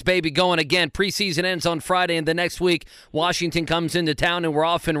get this baby going again. Preseason ends on Friday, and the next week, Washington comes into town, and we're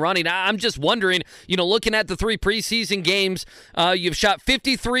off and running. I'm just wondering, looking at the 3 preseason games, you've shot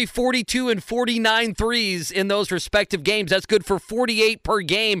 53, 42, and 49 threes in those respective games. That's good for 48 per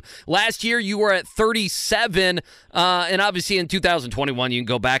game. Last year, you were at 37, and obviously in 2021, you can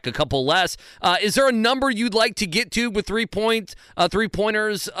go back a couple less. Is there a number you'd like to get to with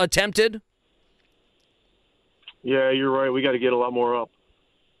 3-pointers attempted? Yeah, you're right. We got to get a lot more up.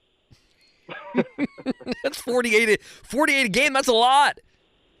 That's 48 a game. That's a lot.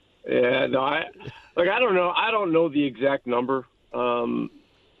 Yeah, no, I don't know. I don't know the exact number. And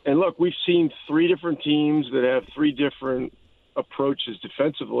look, we've seen 3 different teams that have 3 different approaches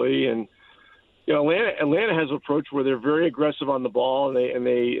defensively, and Atlanta has an approach where they're very aggressive on the ball and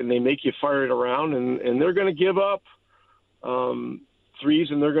they make you fire it around, and they're going to give up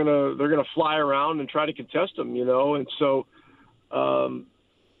threes, and they're going to fly around and try to contest them, And so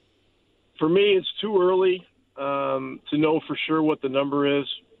for me, it's too early to know for sure what the number is.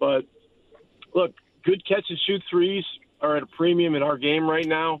 But look, good catch and shoot threes are at a premium in our game right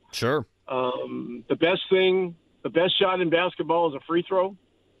now. Sure. The best shot in basketball is a free throw,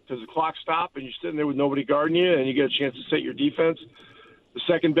 because the clock stops and you're sitting there with nobody guarding you and you get a chance to set your defense. The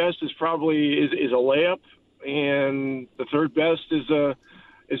second best is probably is a layup, and the third best is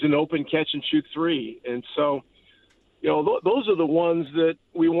an open catch and shoot three. And so, those are the ones that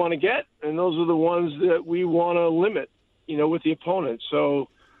we want to get, and those are the ones that we want to limit, with the opponent. So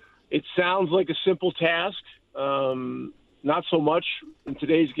it sounds like a simple task, not so much in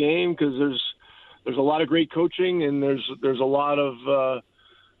today's game because there's a lot of great coaching, and there's a lot of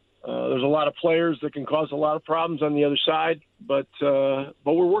players that can cause a lot of problems on the other side, but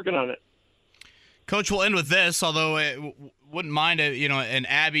we're working on it. Coach, we'll end with this, although it wouldn't mind an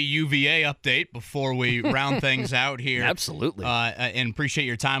Abby UVA update before we round things out here. Absolutely. And appreciate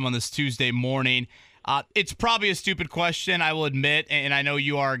your time on this Tuesday morning. It's probably a stupid question, I will admit, and I know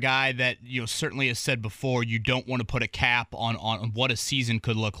you are a guy that certainly has said before you don't want to put a cap on what a season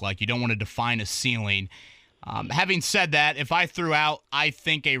could look like. You don't want to define a ceiling. Having said that, if I threw out, I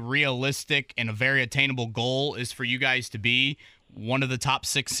think a realistic and a very attainable goal is for you guys to be one of the top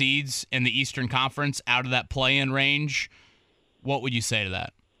 6 seeds in the Eastern Conference out of that play-in range, what would you say to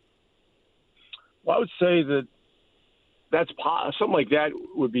that? Well, I would say that something like that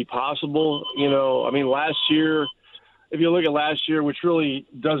would be possible. Last year, if you look at last year, which really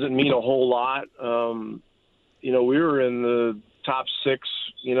doesn't mean a whole lot, we were in the top 6,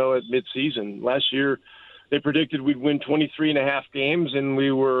 at midseason. Last year, they predicted we'd win 23.5 games, and we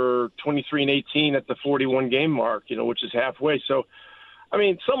were 23-18 at the 41-game mark, which is halfway. So,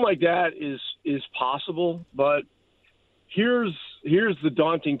 something like that is possible. But here's the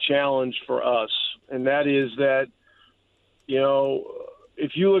daunting challenge for us, and that is that,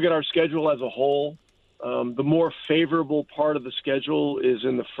 if you look at our schedule as a whole, the more favorable part of the schedule is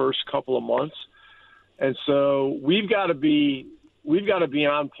in the first couple of months, and so we've got to be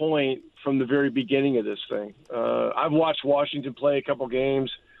on point from the very beginning of this thing. I've watched Washington play a couple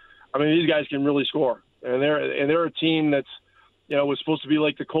games. These guys can really score, and they're a team that's was supposed to be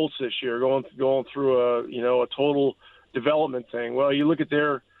like the Colts this year, going through a total development thing. Well, you look at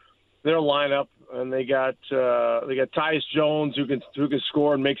their lineup, and they got Tyus Jones who can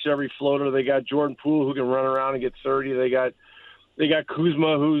score and makes every floater. They got Jordan Poole who can run around and get 30. They got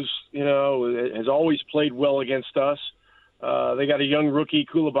Kuzma who's has always played well against us. They got a young rookie,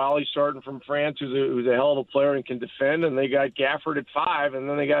 Koulibaly, starting from France, who's a hell of a player and can defend. And they got Gafford at 5, and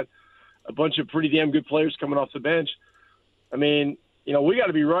then they got a bunch of pretty damn good players coming off the bench. We got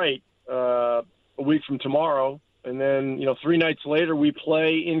to be right a week from tomorrow, and then 3 nights later we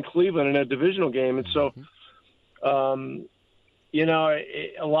play in Cleveland in a divisional game. And so, a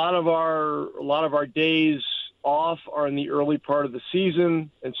lot of our days off are in the early part of the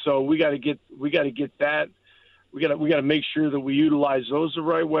season, and so we got to get that. We got to make sure that we utilize those the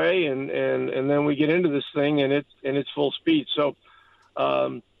right way, and then we get into this thing and it's full speed. So,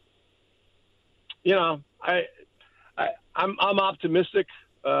 I'm optimistic.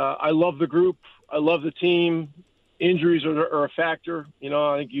 I love the group. I love the team. Injuries are a factor.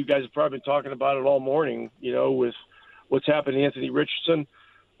 I think you guys have probably been talking about it all morning. With what's happened to Anthony Richardson.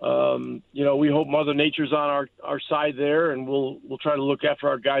 We hope Mother Nature's on our side there, and we'll try to look after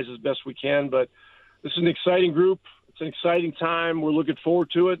our guys as best we can. But this is an exciting group. It's an exciting time. We're looking forward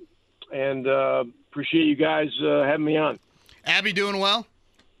to it, and appreciate you guys having me on. Abby doing well?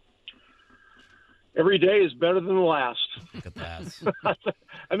 Every day is better than the last. Look at that.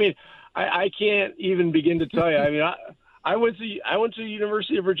 I can't even begin to tell you. I went to the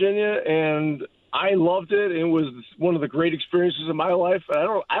University of Virginia, and I loved it. It was one of the great experiences of my life. I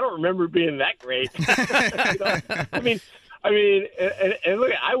don't remember it being that great. And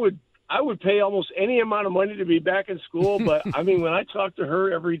look, I would pay almost any amount of money to be back in school, but when I talk to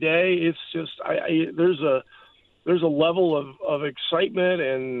her every day, it's just there's a level of excitement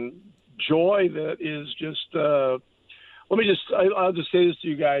and joy that is just. I'll just say this to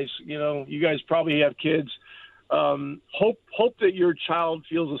you guys. You guys probably have kids. Hope that your child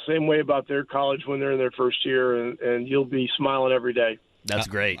feels the same way about their college when they're in their first year, and you'll be smiling every day. That's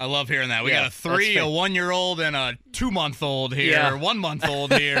great. I love hearing that. We got a 3, a 1-year-old, and a 2-month-old here,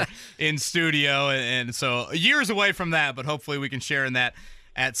 1-month-old here in studio, and so years away from that, but hopefully we can share in that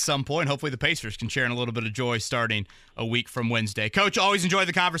at some point. Hopefully the Pacers can share in a little bit of joy starting a week from Wednesday. Coach, always enjoy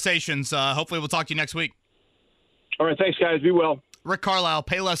the conversations. Hopefully we'll talk to you next week. All right, thanks, guys. Be well. Rick Carlisle,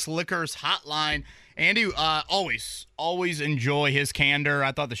 Payless Liquors Hotline. Andy, always enjoy his candor.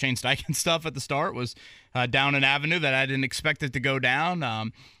 I thought the Shane Steichen stuff at the start was down an avenue that I didn't expect it to go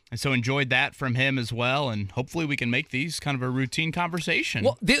down. And so enjoyed that from him as well, and hopefully we can make these kind of a routine conversation.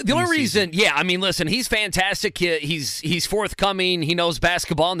 Well, the only reason, I mean, listen, he's fantastic. He's forthcoming. He knows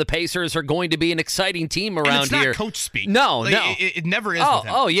basketball, and the Pacers are going to be an exciting team around and it's not here. Coach speak. No. It never is with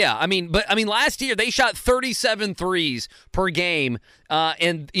him. Oh, yeah. I mean, last year they shot 37 threes per game.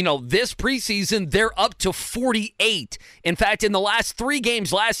 And, this preseason, they're up to 48. In fact, in the last 3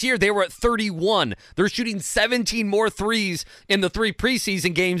 games last year, they were at 31. They're shooting 17 more threes in the 3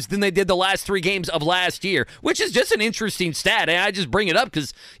 preseason games than they did the last 3 games of last year, which is just an interesting stat. And I just bring it up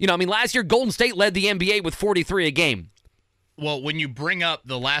because, last year Golden State led the NBA with 43 a game. Well, when you bring up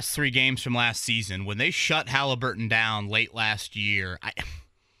the last 3 games from last season, when they shut Halliburton down late last year,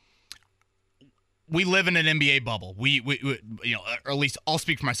 we live in an NBA bubble. We or at least I'll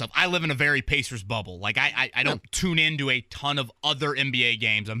speak for myself. I live in a very Pacers bubble. Like I don't tune into a ton of other NBA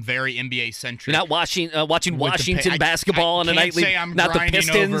games. I'm very NBA centric. You're not watching Washington basketball on a nightly. I can't say I'm not grinding the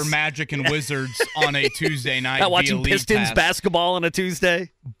Pistons over Magic and Wizards on a Tuesday night. Not watching via Pistons League Pass. basketball on a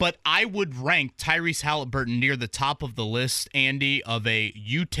Tuesday. But I would rank Tyrese Halliburton near the top of the list, Andy, of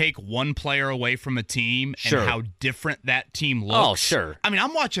you take one player away from a team and how different that team looks. Oh, sure. I mean,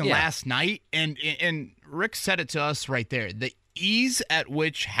 I'm watching last night, and Rick said it to us right there. The ease at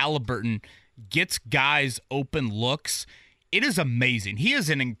which Halliburton gets guys open looks, it is amazing. He is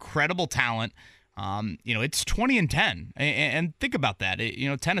an incredible talent. It's 20 and 10, and think about that.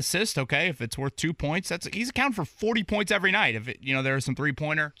 10 assists. Okay, if it's worth 2 points, he's accounting for 40 points every night. If there are some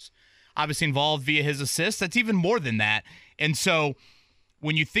 3-pointers obviously involved via his assists, that's even more than that. And so,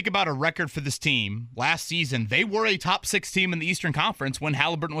 when you think about a record for this team, last season they were a top 6 team in the Eastern Conference when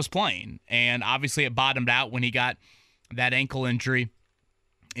Halliburton was playing, and obviously it bottomed out when he got that ankle injury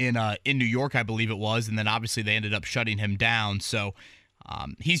in New York, I believe it was, and then obviously they ended up shutting him down. So.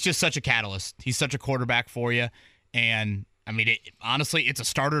 He's just such a catalyst. He's such a quarterback for you. And, I mean, honestly, it's a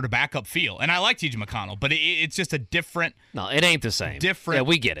starter to backup feel. And I like T.J. McConnell, but it's just a different. No, it ain't the same. Different. Yeah,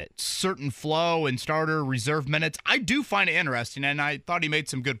 we get it. Certain flow and starter reserve minutes. I do find it interesting, and I thought he made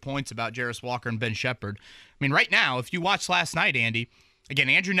some good points about Jarris Walker and Ben Shepherd. I mean, right now, if you watch last night, Andy, again,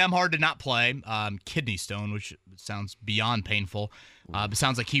 Andrew Nembhard did not play. Kidney stone, which sounds beyond painful. It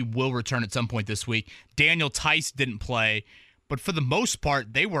sounds like he will return at some point this week. Daniel Tice didn't play. But for the most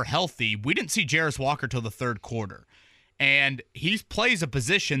part, they were healthy. We didn't see Jarris Walker till the 3rd quarter. And he plays a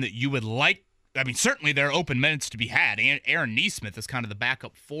position that you would like. I mean, certainly there are open minutes to be had. Aaron Nesmith is kind of the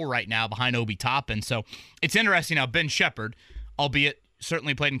backup 4 right now behind Obi Toppin. So it's interesting how Ben Shepherd, albeit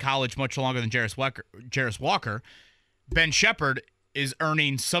certainly played in college much longer than Jarris Walker, Ben Shepherd is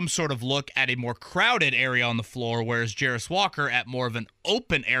earning some sort of look at a more crowded area on the floor, whereas Jarris Walker at more of an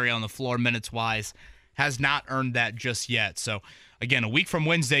open area on the floor minutes-wise has not earned that just yet. So, again, a week from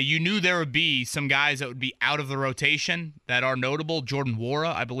Wednesday, you knew there would be some guys that would be out of the rotation that are notable. Jordan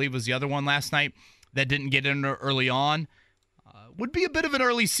Nwora, I believe, was the other one last night that didn't get in early on. Would be a bit of an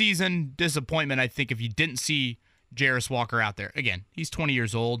early season disappointment, I think, if you didn't see Jarris Walker out there. Again, he's 20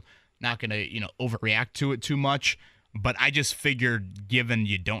 years old, not going to, overreact to it too much. But I just figured, given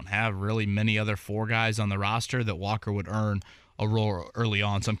you don't have really many other 4 guys on the roster, that Walker would earn a role early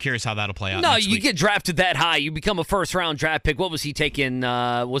on. So I'm curious how that'll play out. No, next you week. get drafted that high, you become a first-round draft pick. What was he taking?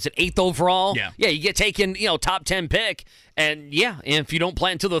 Was it 8th overall? Yeah, you get taken, top 10 pick. And, if you don't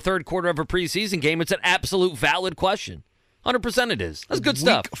play until the 3rd quarter of a preseason game, it's an absolute valid question. 100% it is. That's good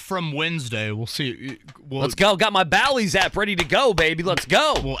stuff. Week from Wednesday, we'll see. Let's go. Got my Bally's app ready to go, baby. Let's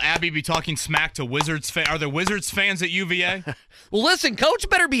go. Will Abby be talking smack to Wizards fans? Are there Wizards fans at UVA? Well, listen, Coach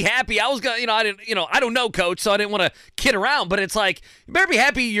better be happy. I was gonna, I don't know Coach, so I didn't want to kid around. But it's like, you better be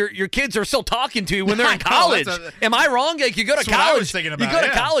happy your kids are still talking to you when they're in college. Am I wrong? Like you go to college, you go to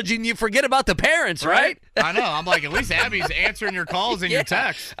college and you forget about the parents, right? I know. I'm like, at least Abby's answering your calls and your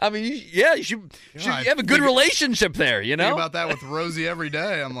texts. I mean, you should have a good relationship there. Think about that with Rosie every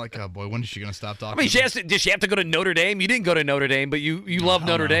day. I'm like, oh boy, when is she gonna stop talking? I mean, did she have to go to Notre Dame? You didn't go to Notre Dame, but you love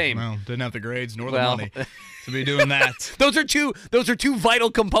Notre Dame. No, didn't have the grades nor the money to be doing that. Those are two vital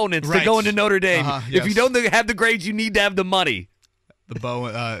components to going to Notre Dame. Yes. If you don't have the grades, you need to have the money.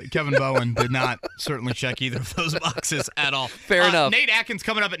 Kevin Bowen did not certainly check either of those boxes at all. Fair enough. Nate Atkins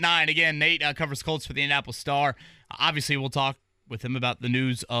coming up at 9. Again, Nate covers Colts for the Indianapolis Star. Obviously, we'll talk with him about the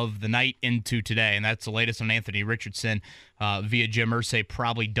news of the night into today, and that's the latest on Anthony Richardson via Jim Irsay,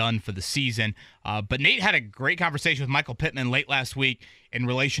 probably done for the season. But Nate had a great conversation with Michael Pittman late last week in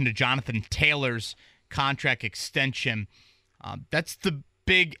relation to Jonathan Taylor's contract extension. That's the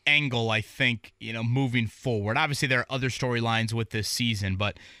big angle, I think, moving forward. Obviously, there are other storylines with this season,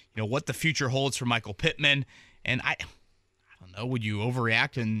 but, what the future holds for Michael Pittman. And don't know, would you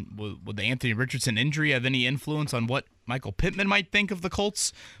overreact, and would the Anthony Richardson injury have any influence on what Michael Pittman might think of the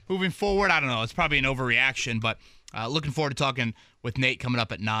Colts moving forward? I don't know. It's probably an overreaction, but looking forward to talking with Nate coming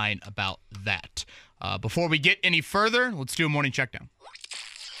up at 9 about that. Before we get any further, let's do a morning checkdown.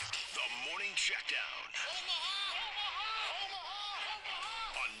 The Morning Checkdown.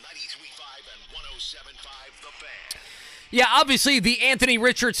 On 93.5 and 107.5 The Fan. Yeah, obviously the Anthony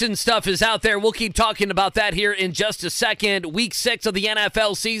Richardson stuff is out there. We'll keep talking about that here in just a second. Week 6 of the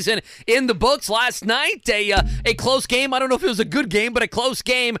NFL season in the books. Last night, a close game. I don't know if it was a good game, but a close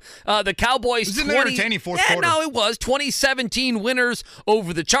game. The Cowboys. It was an entertaining fourth quarter. No, it was. 2017 winners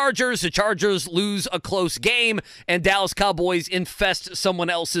over the Chargers. The Chargers lose a close game, and Dallas Cowboys infest someone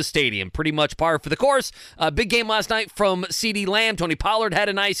else's stadium. Pretty much par for the course. Big game last night from CeeDee Lamb. Tony Pollard had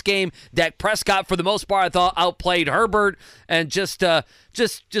a nice game. Dak Prescott, for the most part, I thought outplayed Herbert. And just a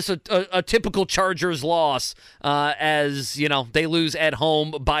typical Chargers loss, as you know, they lose at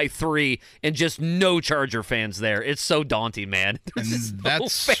home by 3, and just no Charger fans there. It's so daunting, man. There's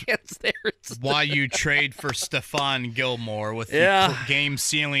that's no fans there. why you trade for Stephon Gilmore with the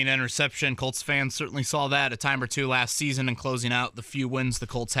game-sealing interception. Colts fans certainly saw that a time or two last season and closing out the few wins the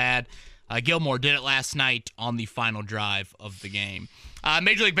Colts had. Gilmore did it last night on the final drive of the game.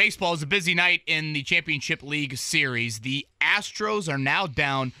 Major League Baseball is a busy night in the Championship League Series. The Astros are now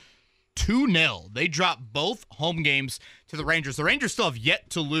down 2-0. They dropped both home games to the Rangers. The Rangers still have yet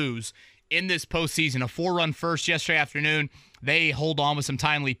to lose in this postseason. A 4-run first yesterday afternoon. They hold on with some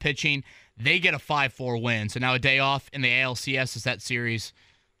timely pitching. They get a 5-4 win. So now a day off in the ALCS as that series,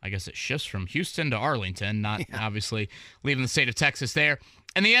 I guess it shifts from Houston to Arlington, not obviously leaving the state of Texas there.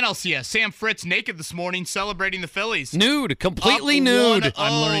 And the NLCS, Sam Fritz naked this morning celebrating the Phillies. Nude, completely nude.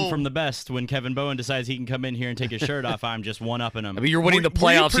 I'm learning from the best. When Kevin Bowen decides he can come in here and take his shirt off, I'm just one-upping him. I mean, you're winning the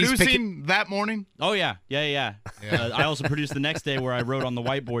playoffs. Were you producing that morning? Oh, yeah. I also produced the next day where I wrote on the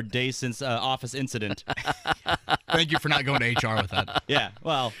whiteboard, "Day since office incident." Thank you for not going to HR with that. Yeah,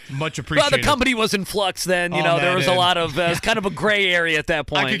 well. Much appreciated. Well, the company was in flux then. You know, there was a lot of, it was kind of a gray area at that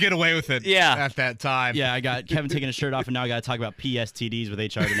point. I could get away with it at that time. Yeah, I got Kevin taking his shirt off, and now I got to talk about PSTDs with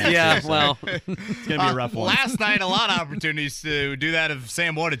HR tonight. Yeah, well. It's going to be a rough one. Last night, a lot of opportunities to do that if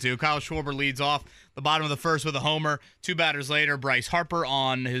Sam wanted to. Kyle Schwarber leads off the bottom of the first with a homer. 2 batters later, Bryce Harper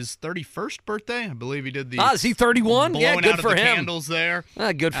on his 31st birthday. I believe he did the... is he 31? Yeah, good for him. Candles there.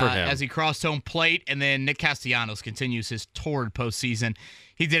 Good for him. As he crossed home plate, and then Nick Castellanos continues his torrid postseason.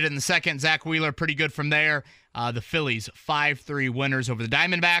 He did it in the second. Zach Wheeler, pretty good from there. The Phillies, 5-3 winners over the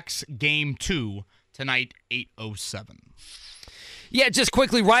Diamondbacks. Game 2 tonight, 8:07. Yeah, just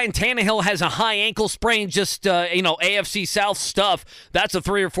quickly, Ryan Tannehill has a high ankle sprain, just, AFC South stuff. That's a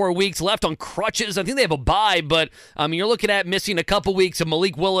 3 or 4 weeks left on crutches. I think they have a bye, but you're looking at missing a couple weeks of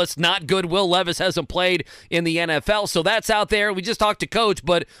Malik Willis, not good. Will Levis hasn't played in the NFL, so that's out there. We just talked to Coach,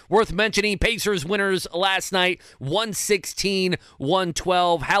 but worth mentioning, Pacers winners last night,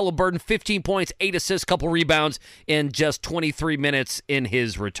 116-112. Halliburton, 15 points, 8 assists, couple rebounds in just 23 minutes in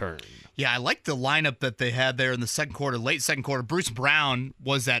his return. Yeah, I like the lineup that they had there in the second quarter, late second quarter. Bruce Brown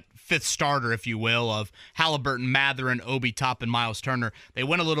was that fifth starter, if you will, of Halliburton, Matherin, Obi Toppin, Miles Turner. They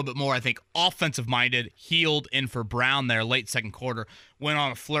went a little bit more, I think, offensive-minded, healed in for Brown there late second quarter. Went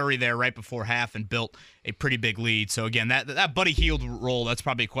on a flurry there right before half and built a pretty big lead. So, again, that Buddy Hield role, that's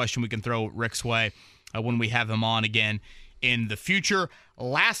probably a question we can throw Rick's way when we have him on again in the future.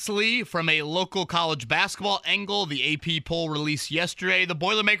 Lastly, from a local college basketball angle, the AP poll released yesterday. The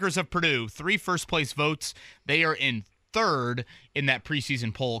Boilermakers of Purdue, 3 first-place votes. They are in third in that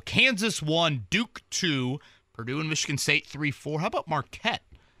preseason poll. Kansas 1, Duke 2, Purdue and Michigan State 3-4. How about Marquette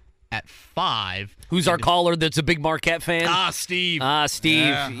at 5? Who's our caller that's a big Marquette fan? Steve. Steve.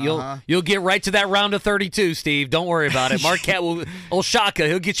 Yeah, You'll get right to that round of 32, Steve. Don't worry about it. Marquette will, old Shaka,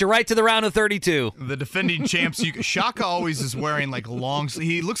 he'll get you right to the round of 32. The defending champs. Shaka always is wearing like long.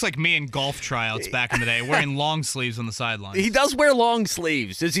 He looks like me in golf tryouts back in the day, wearing long sleeves on the sidelines. He does wear long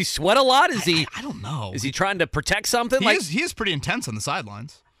sleeves. Does he sweat a lot? I don't know. Is he trying to protect something? He is pretty intense on the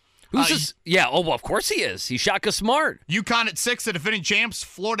sidelines. Who's this? Yeah, well, of course he is. He's Shaka Smart. UConn at 6, the defending champs.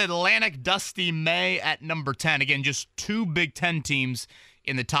 Florida Atlantic, Dusty May at number 10. Again, just 2 Big Ten teams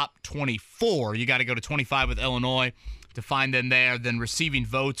in the top 24. You got to go to 25 with Illinois to find them there. Then receiving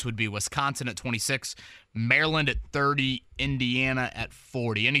votes would be Wisconsin at 26, Maryland at 30, Indiana at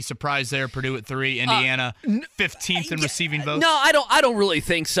 40. Any surprise there? Purdue at 3, Indiana 15th in receiving votes? No, I don't really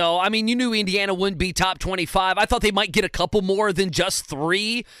think so. I mean, you knew Indiana wouldn't be top 25. I thought they might get a couple more than just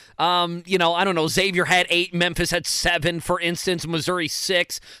 3. I don't know. Xavier had 8, Memphis had 7, for instance, Missouri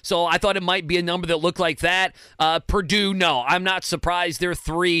 6. So I thought it might be a number that looked like that. Purdue, no, I'm not surprised. They're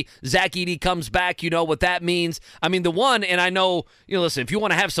 3. Zach Edey comes back. You know what that means. I mean, the one, and I know, listen, if you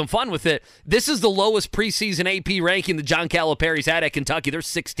want to have some fun with it, this is the lowest preseason AP ranking that John Calipari's had at Kentucky. They're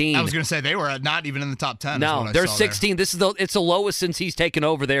 16. I was going to say they were not even in the top 10. No, they're 16. This is it's the lowest since he's taken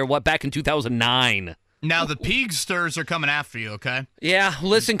over there. Back in 2009. Now the Pigsters are coming after you. Okay. Yeah.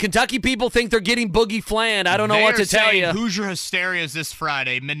 Listen, Kentucky people think they're getting Boogie Fland. I don't know what to tell you. Hoosier Hysteria is this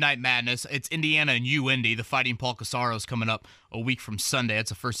Friday, Midnight Madness. It's Indiana and UIndy. The Fighting Paul Casaro's coming up a week from Sunday. It's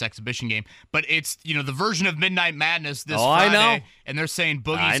the first exhibition game. But it's, the version of Midnight Madness this Friday. I know. And they're saying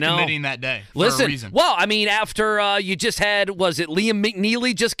Boogie's committing that day for Listen, a reason. Well, I mean, after you just had, was it Liam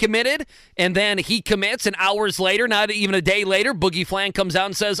McNeely just committed? And then he commits, and hours later, not even a day later, Boogie Fland comes out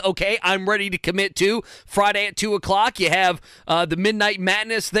and says, okay, I'm ready to commit to. Friday at 2 o'clock, you have the Midnight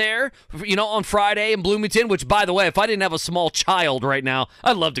Madness there, on Friday in Bloomington, which, by the way, if I didn't have a small child right now,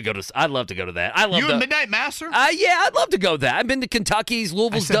 I'd love to go to that. You a Midnight Master? Yeah, I'd love to go to that. I've been to Kentucky's.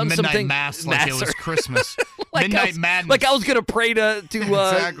 Louisville's done Midnight something. Mass like it was Christmas. Midnight Madness. Like I was going to pray to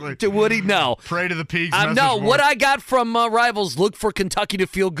Woody. No. Pray to the Pigs. No, what I got from Rivals, look for Kentucky to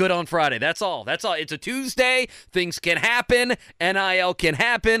feel good on Friday. That's all. It's a Tuesday. Things can happen. NIL can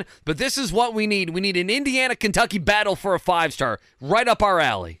happen. But this is what we need. We need an Indiana-Kentucky battle for a 5-star. Right up our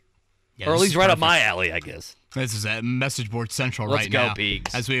alley. Yeah, or at least right up my alley, I guess. This is at Message Board Central Let's right go, now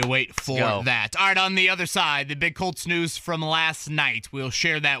Peaks. as we await for that. All right, on the other side, the big Colts news from last night. We'll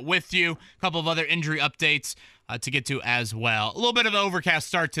share that with you. A couple of other injury updates to get to as well. A little bit of an overcast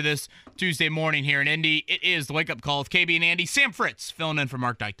start to this Tuesday morning here in Indy. It is the Wake Up Call with KB and Andy. Sam Fritz filling in for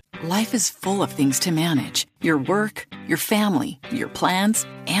Mark Dyke. Life is full of things to manage. Your work, your family, your plans,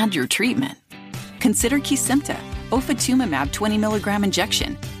 and your treatment. Consider Kesimpta, ofatumumab 20 milligram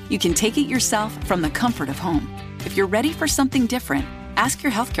injection. You can take it yourself from the comfort of home. If you're ready for something different, ask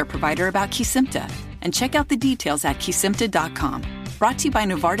your healthcare provider about Kesimpta and check out the details at kesimpta.com. Brought to you by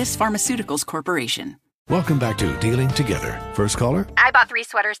Novartis Pharmaceuticals Corporation. Welcome back to Dealing Together. First caller? I bought 3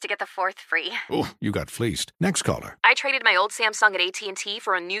 sweaters to get the 4th free. Oh, you got fleeced. Next caller? I traded my old Samsung at AT&T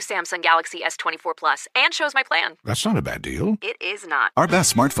for a new Samsung Galaxy S24 Plus and shows my plan. That's not a bad deal. It is not. Our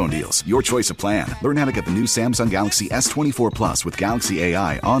best smartphone deals. Your choice of plan. Learn how to get the new Samsung Galaxy S24 Plus with Galaxy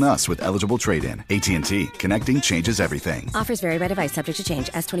AI on us with eligible trade-in. AT&T. Connecting changes everything. Offers vary by device. Subject to change.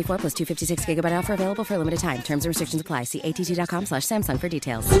 S24 plus 256 gigabyte offer available for a limited time. Terms and restrictions apply. See att.com/Samsung for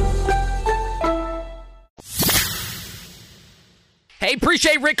details. Hey,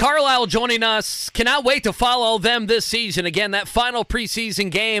 appreciate Rick Carlisle joining us. Cannot wait to follow them this season. Again, that final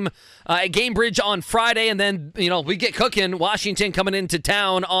preseason game at Gamebridge on Friday, and then, we get cooking. Washington coming into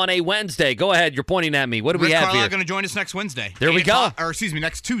town on a Wednesday. Go ahead. You're pointing at me. What do we have Carlisle here? going to join us next Wednesday. There we go.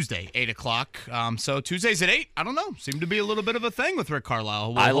 Next Tuesday, 8 o'clock. So Tuesdays at 8, I don't know. Seemed to be a little bit of a thing with Rick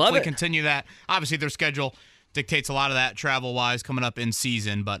Carlisle. I love it. Continue that. Obviously, their schedule dictates a lot of that travel-wise coming up in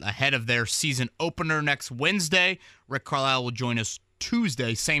season, but ahead of their season opener next Wednesday, Rick Carlisle will join us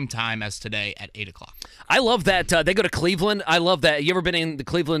Tuesday, same time as today at 8 o'clock. I love that. They go to Cleveland. I love that. You ever been in the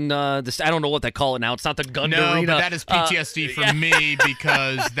Cleveland, I don't know what they call it now. It's not the Gund Arena. No, but that is PTSD for me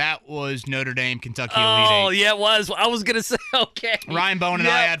because that was Notre Dame, Kentucky Elite Eight. Oh, yeah, it was. I was going to say, okay. Ryan Bone and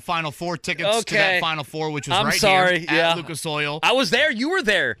I had Final Four tickets to that Final Four, which was here at Lucas Oil. I was there. You were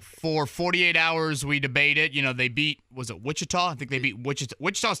there. For 48 hours, we debated. They beat, was it Wichita? I think they beat Wichita.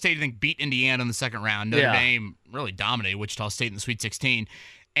 Wichita State, beat Indiana in the second round. Notre Dame really dominated Wichita State in the Sweet 16.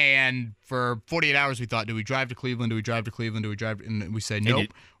 And for 48 hours, we thought, do we drive to Cleveland? Do we drive to Cleveland? And we said, nope.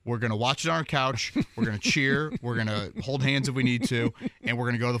 We're going to watch it on our couch. We're going to cheer. We're going to hold hands if we need to. And we're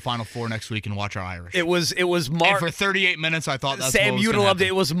going to go to the Final Four next week and watch our Irish. It was March. And for 38 minutes, I thought that's Sam, what was you'd gonna loved it.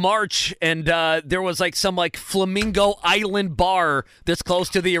 happen. It was March, and there was some Flamingo Island bar that's close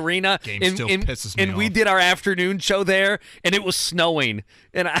to the arena. Game still pisses me and off. we did our afternoon show there, and it was snowing.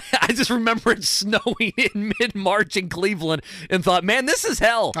 And I just remember it snowing in mid-March in Cleveland and thought, man, this is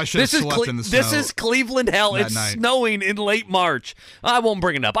hell. I should have slept in the snow. This is Cleveland hell. It's night. snowing in late March. I won't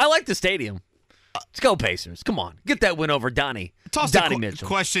bring it up. I like the stadium. Let's go, Pacers. Come on. Get that win over Donnie Mitchell.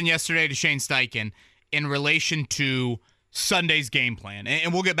 Question yesterday to Shane Steichen in relation to Sunday's game plan.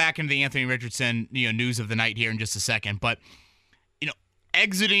 And we'll get back into the Anthony Richardson news of the night here in just a second. But,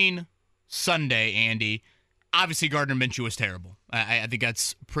 exiting Sunday, Andy, obviously Gardner Minshew was terrible. I think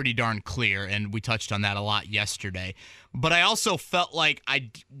that's pretty darn clear, and we touched on that a lot yesterday. But I also felt like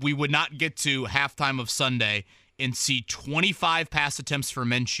we would not get to halftime of Sunday and see 25 pass attempts for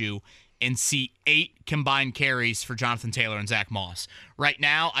Minshew and see 8 combined carries for Jonathan Taylor and Zach Moss. Right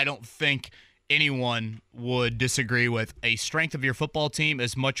now, I don't think anyone would disagree with a strength of your football team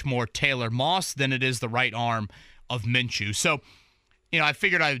is much more Taylor Moss than it is the right arm of Minshew. So, I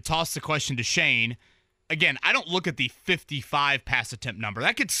figured I would toss the question to Shane. Again, I don't look at the 55 pass attempt number.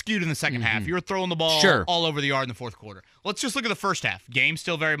 That gets skewed in the second half. You were throwing the ball all over the yard in the fourth quarter. Let's just look at the first half. Game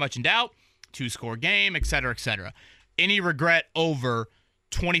still very much in doubt. 2-score game, et cetera, et cetera. Any regret over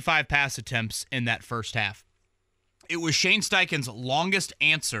 25 pass attempts in that first half? It was Shane Steichen's longest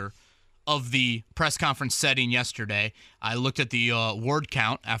answer of the press conference setting yesterday. I looked at the word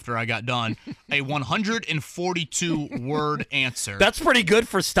count after I got done. A 142-word answer. That's pretty good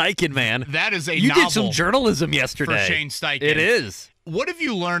for Steichen, man. That is a You novel did some journalism yesterday. For Shane Steichen. It is. What have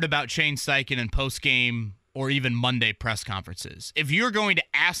you learned about Shane Steichen in post-game or even Monday press conferences? If you're going to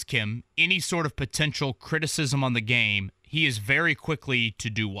ask him any sort of potential criticism on the game, he is very quickly to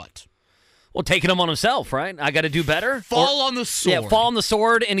do what? Well, taking him on himself, right? I got to do better. Fall on the sword. Yeah, fall on the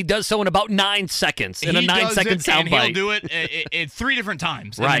sword, and he does so in about 9 seconds. In a 9-second soundbite. He'll do it at 3 different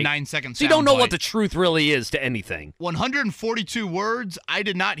times in a 9-second soundbite. So you don't know what the truth really is to anything. 142 words. I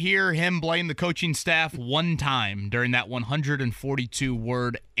did not hear him blame the coaching staff one time during that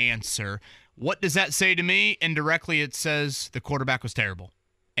 142-word answer. What does that say to me? Indirectly, it says the quarterback was terrible,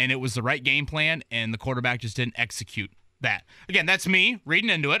 and it was the right game plan, and the quarterback just didn't execute that. Again, that's me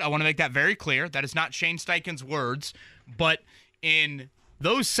reading into it. I want to make that very clear. That is not Shane Steichen's words. But in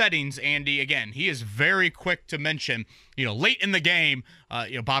those settings, Andy, again, he is very quick to mention, late in the game,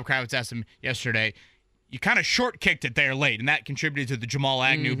 Bob Kravitz asked him yesterday, you kind of short-kicked it there late, and that contributed to the Jamal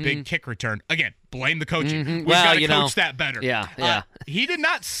Agnew big kick return. Again, blame the coaching. We've got to coach that better. Yeah. He did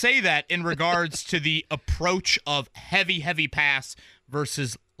not say that in regards to the approach of heavy pass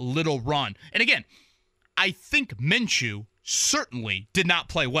versus little run. And again, I think Minshew certainly did not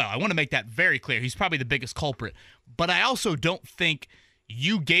play well. I want to make that very clear. He's probably the biggest culprit. But I also don't think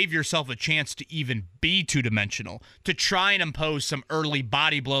you gave yourself a chance to even be two-dimensional, to try and impose some early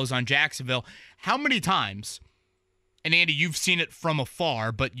body blows on Jacksonville. How many times, and Andy, you've seen it from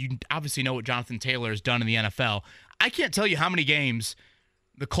afar, but you obviously know what Jonathan Taylor has done in the NFL. I can't tell you how many games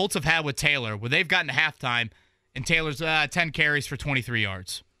the Colts have had with Taylor where they've gotten to halftime and Taylor's 10 carries for 23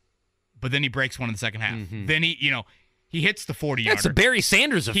 yards. But then he breaks one in the second half. Then he hits the 40-yarder. That's the Barry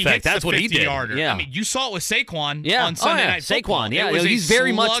Sanders effect. That's what he did. Yeah. I mean, you saw it with Saquon on Sunday Night Football. Saquon. Yeah, it was he's a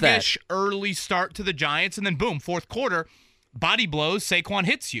very much that. sluggish early start to the Giants, and then boom, fourth quarter, body blows. Saquon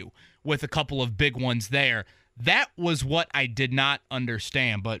hits you with a couple of big ones there. That was what I did not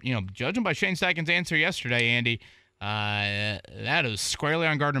understand. But judging by Shane Steichen's answer yesterday, Andy, that is squarely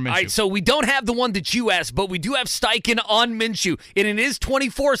on Gardner Minshew. All right, so we don't have the one that you asked, but we do have Steichen on Minshew, and it is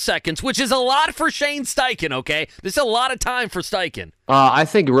 24 seconds, which is a lot for Shane Steichen, okay? This is a lot of time for Steichen. I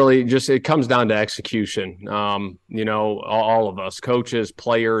think really just it comes down to execution. All of us, coaches,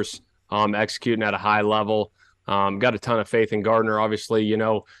 players, executing at a high level. Got a ton of faith in Gardner. Obviously,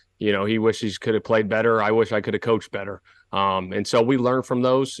 he wishes he could have played better. I wish I could have coached better. And so we learned from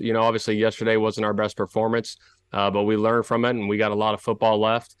those. Obviously yesterday wasn't our best performance. But we learned from it, and we got a lot of football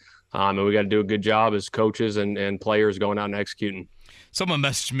left, and we got to do a good job as coaches and players going out and executing. Someone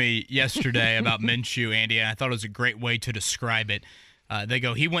messaged me yesterday about Minshew, Andy, and I thought it was a great way to describe it. They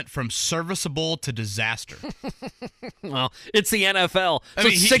go, he went from serviceable to disaster. Well, it's the NFL. So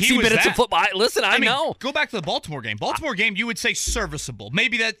 60 minutes of football. Listen, I know. Go back to the Baltimore game. Baltimore game, you would say serviceable.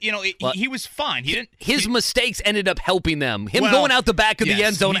 Maybe that, he was fine. His mistakes ended up helping them. Going out the back of the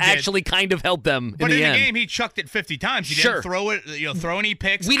end zone actually kind of helped them in the end. Game, he chucked it 50 times. He didn't throw it, throw any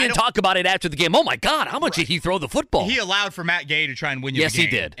picks. We didn't talk about it after the game. Oh, my God, how much did he throw the football? He allowed for Matt Gay to try and win you the game.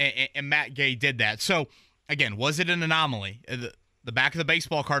 Yes, he did. And Matt Gay did that. So, again, was it an anomaly? The back of the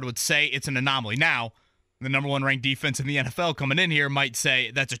baseball card would say it's an anomaly. Now, the number one ranked defense in the NFL coming in here might say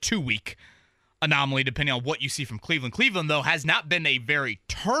that's a 2-week anomaly, depending on what you see from Cleveland. Cleveland, though, has not been a very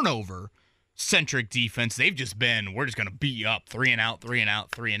turnover-centric defense. They've just been, we're just going to beat you up, 3 and out, 3 and out,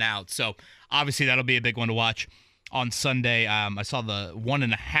 3 and out. So, obviously, that'll be a big one to watch on Sunday. I saw the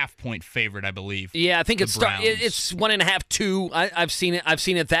 1.5-point favorite, I believe. Yeah, I think it's 1.5, 2. I've seen it. I've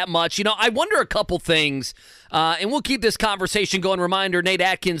seen it that much. I wonder a couple things, and we'll keep this conversation going. Reminder: Nate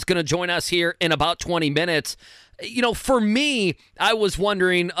Atkins going to join us here in about 20 minutes. For me, I was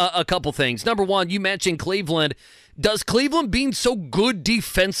wondering a couple things. Number one, you mentioned Cleveland. Does Cleveland being so good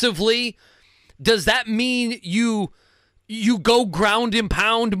defensively, does that mean you you go ground and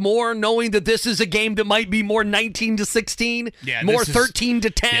pound more, knowing that this is a game that might be more 19-16, more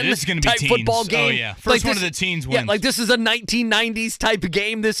 13-10 this is gonna be type teens. Football game. Oh, yeah. First one of the teens wins. Yeah, like this is a 1990s type of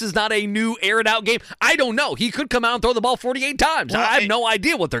game. This is not a new aired out game. I don't know. He could come out and throw the ball 48 times. Well, I have no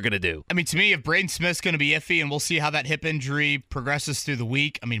idea what they're going to do. I mean, to me, if Braden Smith's going to be iffy, and we'll see how that hip injury progresses through the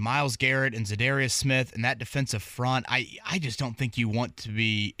week. I mean, Myles Garrett and Zadarius Smith and that defensive front, I just don't think you want to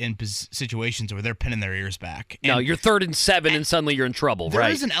be in situations where they're pinning their ears back. No, you're 3rd and 7, and suddenly you're in trouble, there right?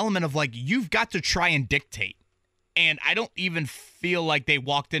 There is an element of, like, you've got to try and dictate. And I don't even feel like they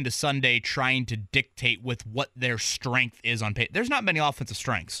walked into Sunday trying to dictate with what their strength is on paper. There's not many offensive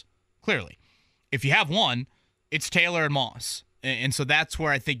strengths, clearly. If you have one, it's Taylor and Moss. And so that's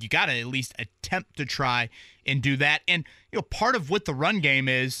where I think you got to at least attempt to try and do that. And, part of what the run game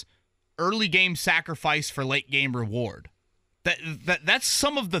is early game sacrifice for late game reward. That's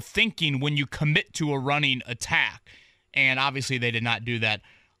some of the thinking when you commit to a running attack. And obviously they did not do that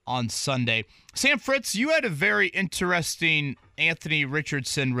on Sunday. Sam Fritz, you had a very interesting Anthony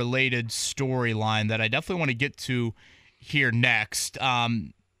Richardson related storyline that I definitely want to get to here next.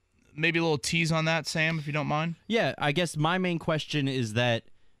 Maybe a little tease on that, Sam, if you don't mind. Yeah, I guess my main question is that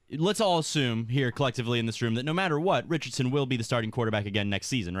let's all assume here collectively in this room that no matter what, Richardson will be the starting quarterback again next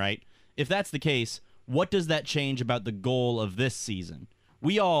season, right? If that's the case, what does that change about the goal of this season?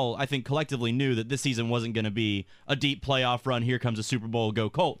 We all, I think, collectively knew that this season wasn't going to be a deep playoff run, here comes a Super Bowl, go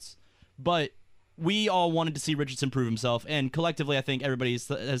Colts. But we all wanted to see Richardson prove himself, and collectively I think everybody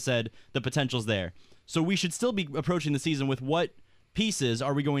has said the potential's there. So we should still be approaching the season with what pieces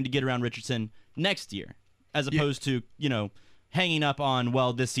are we going to get around Richardson next year, as opposed to, hanging up on,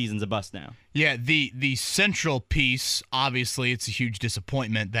 well, this season's a bust now. Yeah, the central piece, obviously, it's a huge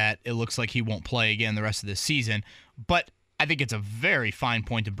disappointment that it looks like he won't play again the rest of this season, but I think it's a very fine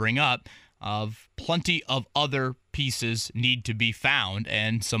point to bring up of plenty of other pieces need to be found,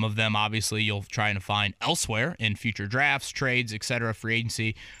 and some of them, obviously, you'll try to find elsewhere in future drafts, trades, etc., free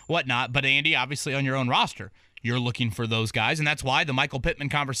agency, whatnot. But, Andy, obviously on your own roster, you're looking for those guys, and that's why the Michael Pittman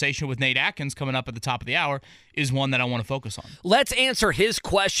conversation with Nate Atkins coming up at the top of the hour is one that I want to focus on. Let's answer his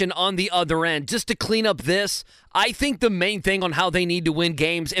question on the other end. Just to clean up this, I think the main thing on how they need to win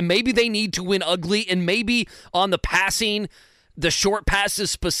games, and maybe they need to win ugly, and maybe on the passing, the short passes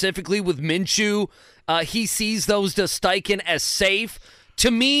specifically with Minshew, he sees those to Steichen as safe.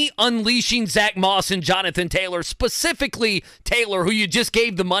 To me, unleashing Zach Moss and Jonathan Taylor, specifically Taylor, who you just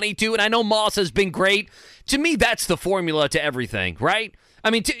gave the money to, and I know Moss has been great. To me, that's the formula to everything, right? I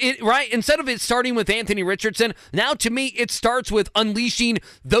mean, right? Instead of it starting with Anthony Richardson, now to me, it starts with unleashing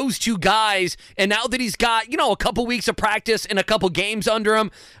those two guys. And now that he's got, a couple weeks of practice and a couple games under him,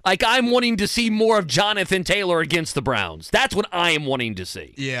 like I'm wanting to see more of Jonathan Taylor against the Browns. That's what I am wanting to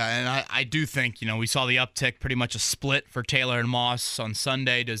see. Yeah, and I do think, we saw the uptick, pretty much a split for Taylor and Moss on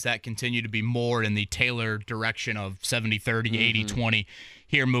Sunday. Does that continue to be more in the Taylor direction of 70-30, 80-20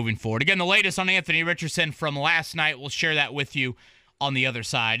 here moving forward? Again, the latest on Anthony Richardson from last night, we'll share that with you on the other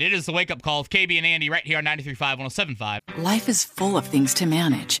side. It is the wake-up call of KB and Andy right here on 93.5, 107.5. Life is full of things to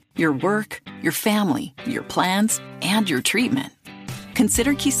manage. Your work, your family, your plans, and your treatment.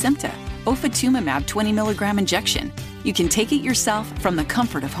 Consider Kesimpta, ofatumumab 20 milligram injection. You can take it yourself from the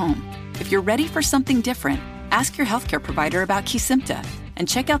comfort of home. If you're ready for something different, ask your healthcare provider about Kesimpta and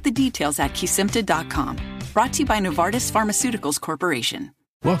check out the details at kesimpta.com. Brought to you by Novartis Pharmaceuticals Corporation.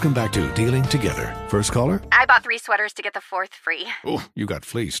 Welcome back to Dealing Together. First caller? I bought 3 sweaters to get the 4th free. Oh, you got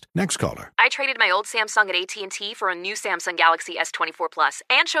fleeced. Next caller. I traded my old Samsung at AT&T for a new Samsung Galaxy S24 Plus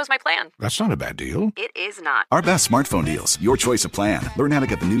and chose my plan. That's not a bad deal. It is not. Our best smartphone deals. Your choice of plan. Learn how to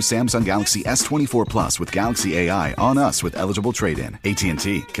get the new Samsung Galaxy S24 Plus with Galaxy AI on us with eligible trade-in.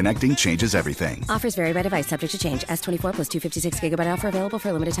 AT&T. Connecting changes everything. Offers vary by device. Subject to change. S24 plus 256 gigabyte offer available for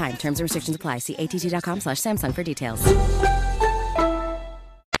a limited time. Terms and restrictions apply. See att.com/Samsung for details.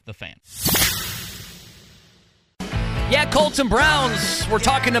 The Fan. Yeah, Colts and Browns, we're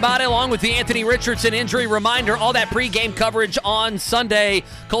talking about it along with the Anthony Richardson injury reminder, all that pregame coverage on Sunday.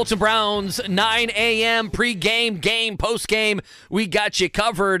 Colts and Browns, 9 a.m. pregame, game, postgame. We got you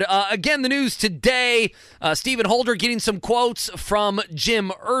covered. Again, the news today, Stephen Holder getting some quotes from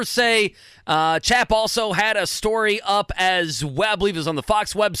Jim Irsay. Chap also had a story up as well, I believe it was on the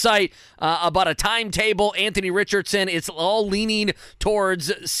Fox website, about a timetable. Anthony Richardson, it's all leaning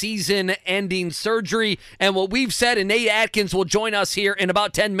towards season-ending surgery. And what we've said, and Nate Wade Atkins will join us here in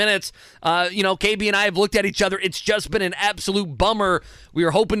about 10 minutes. KB and I have looked at each other. It's just been an absolute bummer. We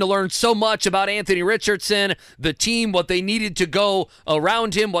were hoping to learn so much about Anthony Richardson, the team, what they needed to go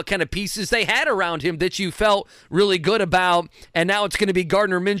around him, what kind of pieces they had around him that you felt really good about. And now it's going to be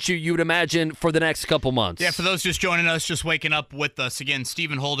Gardner Minshew, you would imagine, for the next couple months. Yeah, for those just joining us, just waking up with us, again,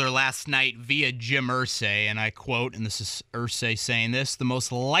 Stephen Holder last night via Jim Irsay, and I quote, and this is Irsay saying this, the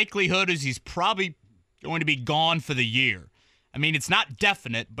most likelihood is he's probably going to be gone for the year. I mean, it's not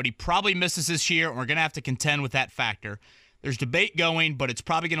definite, but he probably misses this year, and we're going to have to contend with that factor. There's debate going, but it's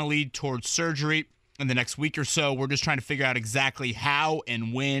probably going to lead towards surgery in the next week or so. We're just trying to figure out exactly how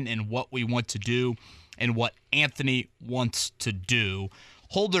and when and what we want to do and what Anthony wants to do.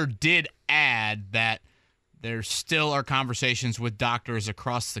 Holder did add that there still are conversations with doctors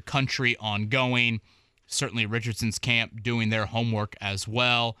across the country ongoing. Certainly Richardson's camp doing their homework as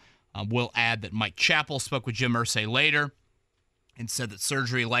well. We'll add that Mike Chappell spoke with Jim Irsay later and said that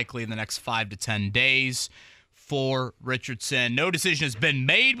surgery likely in the next 5 to 10 days for Richardson. No decision has been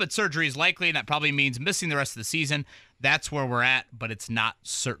made, but surgery is likely, and that probably means missing the rest of the season. That's where we're at, but it's not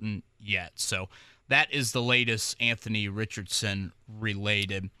certain yet. So that is the latest Anthony Richardson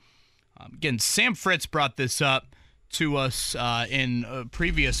related. Again, Sam Fritz brought this up to us in a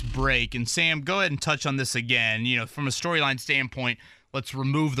previous break. And Sam, go ahead and touch on this again. From a storyline standpoint, let's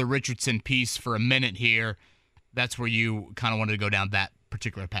remove the Richardson piece for a minute here. That's where you kind of wanted to go down that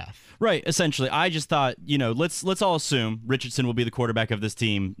particular path. Right. Essentially, I just thought, let's all assume Richardson will be the quarterback of this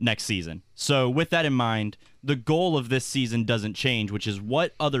team next season. So with that in mind, the goal of this season doesn't change, which is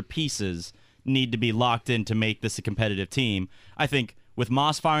what other pieces need to be locked in to make this a competitive team. I think with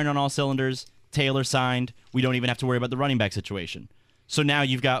Moss firing on all cylinders, Taylor signed, we don't even have to worry about the running back situation. So now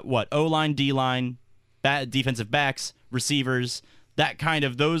you've got O-line, D-line, defensive backs, receivers, that kind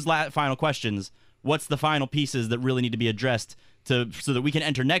of those final questions. What's the final pieces that really need to be addressed so that we can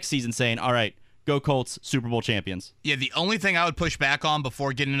enter next season saying, all right, go Colts, Super Bowl champions? Yeah, the only thing I would push back on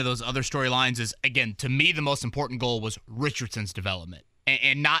before getting into those other storylines is, again, to me, the most important goal was Richardson's development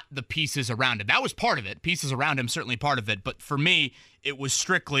and not the pieces around him. That was part of it. Pieces around him, certainly part of it. But for me, it was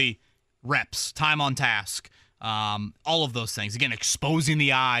strictly reps, time on task, all of those things. Again, exposing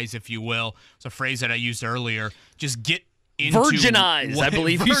the eyes, if you will. It's a phrase that I used earlier. Just get virgin eyes, I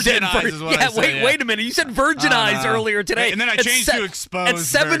believe you said. Wait a minute. You said virgin eyes earlier today. And then I changed to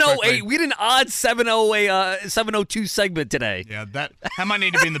expose. At 7:08, we did an odd 7:02 segment today. Yeah, that might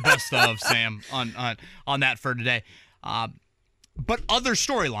need to be in the best of, Sam, on that for today. But other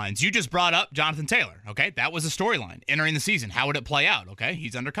storylines. You just brought up Jonathan Taylor, okay? That was a storyline entering the season. How would it play out, okay?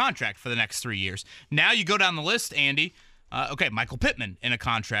 He's under contract for the next 3 years. Now you go down the list, Andy. Michael Pittman in a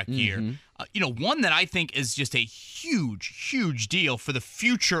contract year. One that I think is just a huge, huge deal for the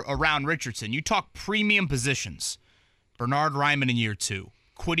future around Richardson. You talk premium positions. Bernard Ryman in year 2.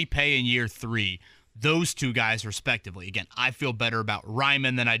 Kwity Paye in year 3. Those two guys respectively. Again, I feel better about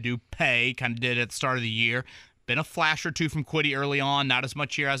Ryman than I do Paye. Kind of did at the start of the year. Been a flash or two from Kwity early on. Not as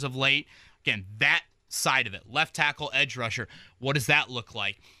much here as of late. Again, that side of it. Left tackle, edge rusher. What does that look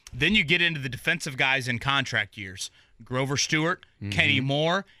like? Then you get into the defensive guys in contract years. Grover Stewart, Kenny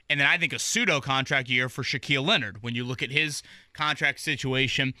Moore, and then I think a pseudo-contract year for Shaquille Leonard. When you look at his contract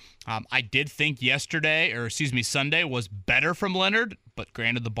situation, I did think Sunday was better from Leonard, but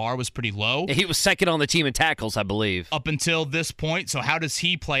granted the bar was pretty low. He was second on the team in tackles, I believe. Up until this point, so how does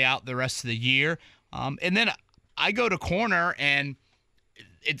he play out the rest of the year? And then I go to corner, and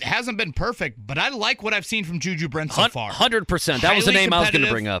it hasn't been perfect, but I like what I've seen from Juju Brent so far. 100%. That was the name I was going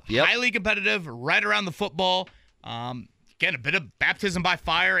to bring up. Yep. Highly competitive, right around the football. Again, a bit of baptism by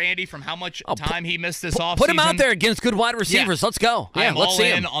fire, Andy, from how much time he missed this offseason. Put him out there against good wide receivers. Yeah. Let's go. Yeah, let's see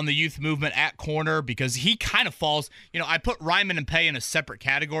him. I'm all in on the youth movement at corner because he kind of falls. I put Ryman and Paye in a separate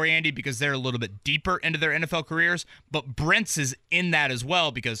category, Andy, because they're a little bit deeper into their NFL careers. But Brent's is in that as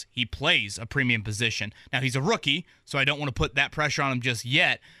well because he plays a premium position. Now, he's a rookie, so I don't want to put that pressure on him just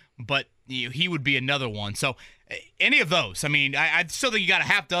yet. But he would be another one. So any of those. I mean, I still think you got a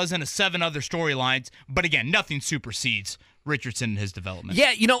half dozen of 7 other storylines. But again, nothing supersedes Richardson and his development.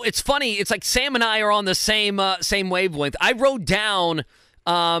 Yeah, it's funny. It's like Sam and I are on the same wavelength. I wrote down,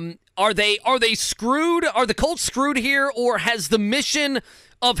 are they screwed? Are the Colts screwed here, or has the mission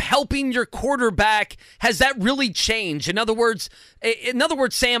of helping your quarterback, has that really changed? In other words,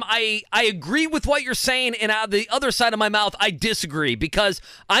 Sam, I agree with what you're saying, and out of the other side of my mouth, I disagree because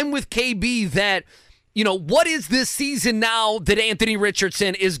I'm with KB that, what is this season now that Anthony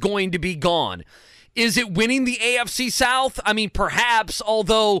Richardson is going to be gone? Is it winning the AFC South? I mean, perhaps,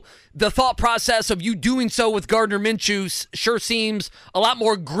 although the thought process of you doing so with Gardner Minshew sure seems a lot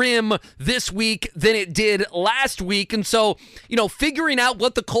more grim this week than it did last week. And so, figuring out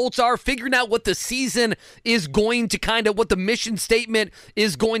what the Colts are, figuring out what the season is going to what the mission statement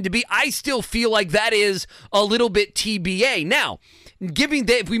is going to be, I still feel like that is a little bit TBA. Now, giving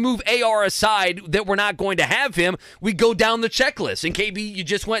that if we move AR aside that we're not going to have him, we go down the checklist. And KB, you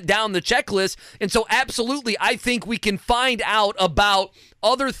just went down the checklist. And so absolutely, I think we can find out about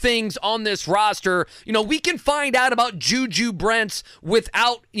other things on this roster. We can find out about Juju Brents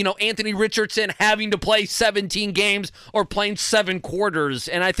without, Anthony Richardson having to play 17 games or playing 7 quarters.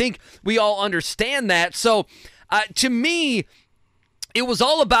 And I think we all understand that. So to me, it was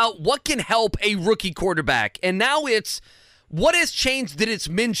all about what can help a rookie quarterback. And now it's, what has changed that it's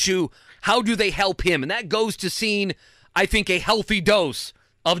Minshew? How do they help him? And that goes to seeing, I think, a healthy dose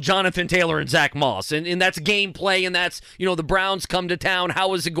of Jonathan Taylor and Zach Moss. And that's gameplay, and that's, the Browns come to town.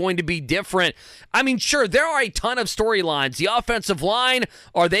 How is it going to be different? I mean, sure, there are a ton of storylines. The offensive line,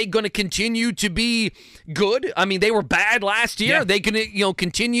 are they going to continue to be good? I mean, they were bad last year. Yeah. Are they going to,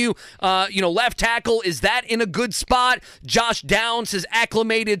 continue? Left tackle, is that in a good spot? Josh Downs has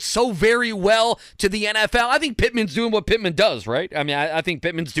acclimated so very well to the NFL. I think Pittman's doing what Pittman does, right? I mean, I think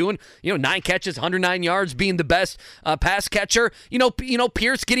Pittman's doing, 9 catches, 109 yards, being the best pass catcher.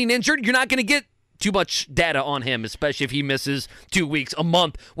 Pierce getting injured, you're not going to get too much data on him, especially if he misses 2 weeks, a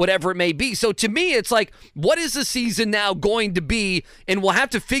month, whatever it may be. So to me, it's like, what is the season now going to be? And we'll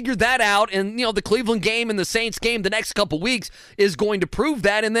have to figure that out. And, the Cleveland game and the Saints game the next couple weeks is going to prove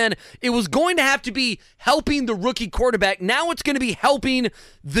that. And then it was going to have to be helping the rookie quarterback. Now it's going to be helping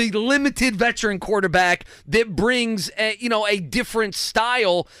the limited veteran quarterback that brings a different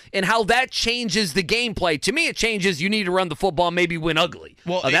style, and how that changes the gameplay. To me, it changes, you need to run the football, maybe win ugly.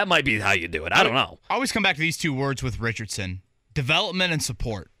 Well, that might be how you do it. I don't know. I always come back to these two words with Richardson: development and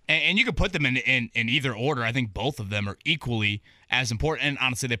support. And you could put them in either order. I think both of them are equally as important. And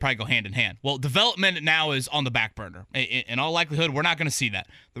honestly, they probably go hand in hand. Well, development now is on the back burner. In all likelihood, we're not going to see that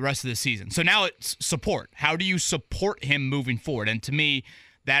the rest of the season. So now it's support. How do you support him moving forward? And to me,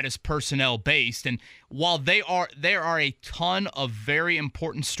 that is personnel based. And while there are a ton of very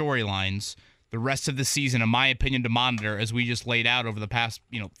important storylines the rest of the season, in my opinion, to monitor, as we just laid out over the past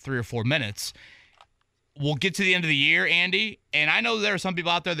 3 or 4 minutes, we'll get to the end of the year, Andy, and I know there are some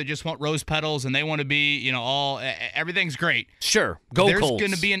people out there that just want rose petals and they want to be, everything's great. Sure, go Colts. There's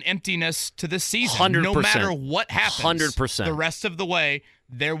going to be an emptiness to this season. 100%. No matter what happens. 100%. The rest of the way,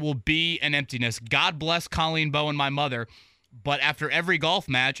 there will be an emptiness. God bless Colleen Bowe and my mother, but after every golf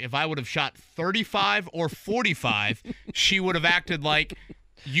match, if I would have shot 35 or 45, she would have acted like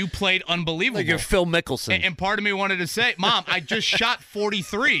you played unbelievable. Like you're Phil Mickelson. And part of me wanted to say, Mom, I just shot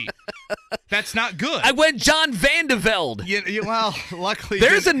 43. That's not good. I went John Vandevelde. Well, luckily.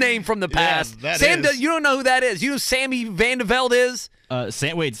 There's a name from the past. Yeah, Sam, you don't know who that is. You know who Sammy Vandevelde is?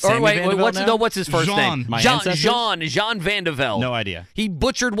 Sammy Vandevelde what's his first name? Jean Vandevelde. No idea. He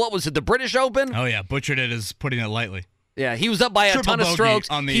butchered, what was it, the British Open? Oh, yeah. Butchered it is putting it lightly. Yeah, he was up by a ton of strokes.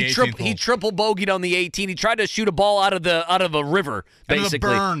 On the he triple bogeyed on the 18. He tried to shoot a ball out of a river,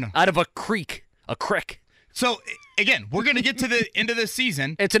 basically. Out of a creek. So, again, we're going to get to the end of the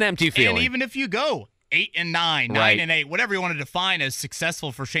season. It's an empty feeling. And even if you go 8-9, 9-8, whatever you want to define as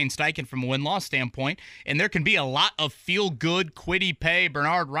successful for Shane Steichen from a win-loss standpoint, and there can be a lot of feel-good, Kwity Paye,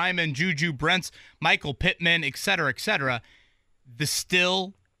 Bernard Ryman, Juju Brents, Michael Pittman, et cetera, the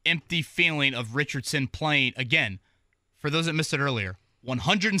still empty feeling of Richardson playing, again, for those that missed it earlier,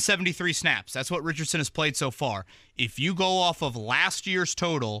 173 snaps. That's what Richardson has played so far. If you go off of last year's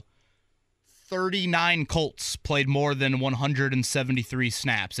total, 39 Colts played more than 173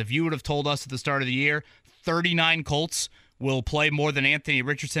 snaps. If you would have told us at the start of the year, 39 Colts will play more than Anthony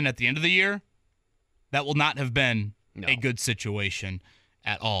Richardson at the end of the year, that will not have been a good situation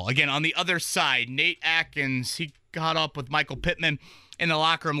at all. Again, on the other side, Nate Atkins, he caught up with Michael Pittman in the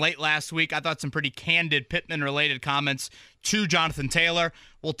locker room late last week. I thought some pretty candid Pittman-related comments to Jonathan Taylor.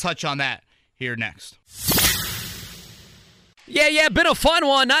 We'll touch on that here next. Yeah, been a fun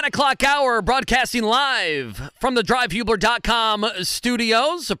one. 9 o'clock hour, broadcasting live from the DriveHubler.com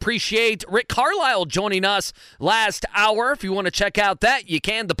studios. Appreciate Rick Carlisle joining us last hour. If you want to check out that, you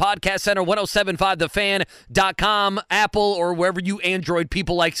can. The Podcast Center, 1075thefan.com, Apple, or wherever you Android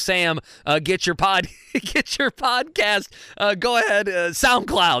people like Sam get your podcast. Go ahead,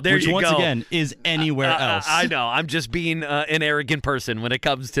 SoundCloud. There you go. Which, once again, is anywhere else. I know. I'm just being an arrogant person when it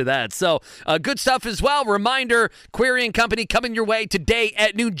comes to that. So, good stuff as well. Reminder, Query & Company coming coming your way today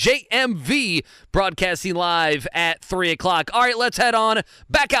at noon. JMV broadcasting live at 3 o'clock. All right, let's head on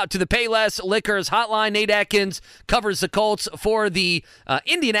back out to the Payless Liquors hotline. Nate Atkins covers the Colts for the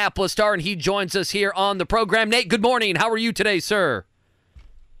Indianapolis Star, and he joins us here on the program. Nate, good morning. How are you today, sir?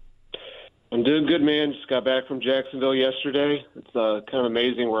 I'm doing good, man. Just got back from Jacksonville yesterday. It's kind of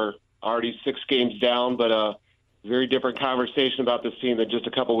amazing. We're already 6 games down, but very different conversation about this team than just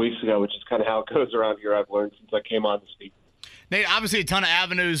a couple weeks ago, which is kind of how it goes around here. I've learned since I came on this week. Nate, obviously a ton of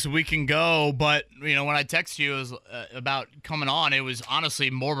avenues we can go, but when I text you about coming on, it was honestly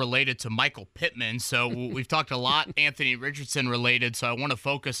more related to Michael Pittman. So we've talked a lot Anthony Richardson related, so I want to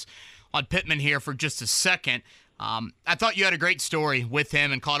focus on Pittman here for just a second. I thought you had a great story with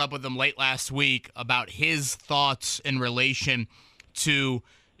him and caught up with him late last week about his thoughts in relation to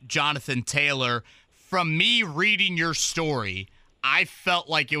Jonathan Taylor. From me reading your story, I felt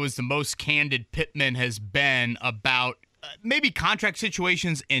like it was the most candid Pittman has been about maybe contract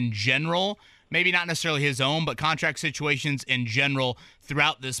situations in general, maybe not necessarily his own, but contract situations in general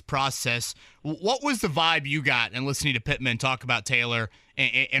throughout this process. What was the vibe you got in listening to Pittman talk about Taylor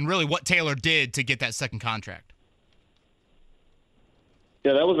and really what Taylor did to get that second contract?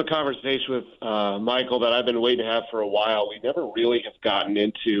 Yeah, that was a conversation with Michael that I've been waiting to have for a while. We never really have gotten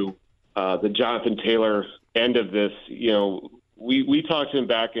into the Jonathan Taylor end of this. We talked to him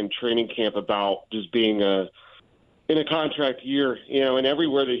back in training camp about just being in a contract year, and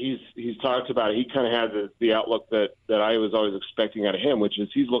everywhere that he's talked about it, he kind of had the outlook that I was always expecting out of him, which is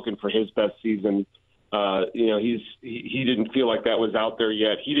he's looking for his best season. He didn't feel like that was out there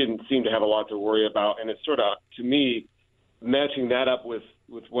yet. He didn't seem to have a lot to worry about, and it's sort of, to me, matching that up with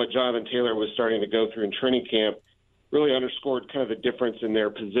what Jonathan Taylor was starting to go through in training camp really underscored kind of the difference in their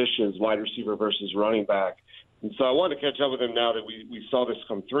positions, wide receiver versus running back. And so I wanted to catch up with him now that we saw this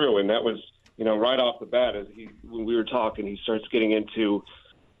come through, and that was, right off the bat, when we were talking, he starts getting into,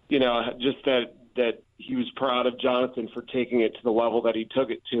 just that he was proud of Jonathan for taking it to the level that he took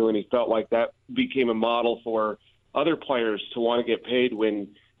it to, and he felt like that became a model for other players to want to get paid when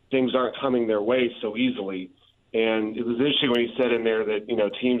things aren't coming their way so easily. And it was interesting when he said in there that,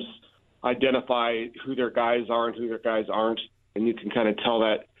 teams identify who their guys are and who their guys aren't, and you can kind of tell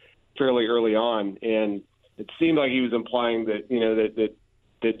that fairly early on. And it seemed like he was implying that,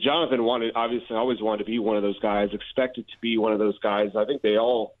 that Jonathan obviously always wanted to be one of those guys, expected to be one of those guys. I think they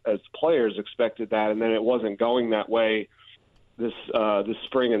all, as players, expected that, and then it wasn't going that way this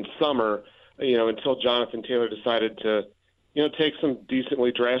spring and summer, until Jonathan Taylor decided to, take some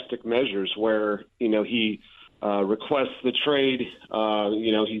decently drastic measures where, he requests the trade.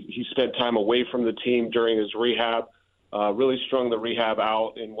 He spent time away from the team during his rehab, really strung the rehab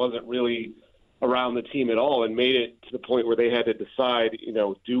out and wasn't really around the team at all, and made it to the point where they had to decide,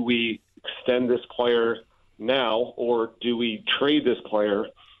 do we extend this player now, or do we trade this player,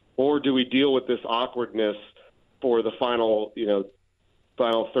 or do we deal with this awkwardness for the final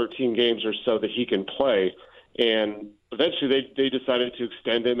 13 games or so that he can play? And eventually they decided to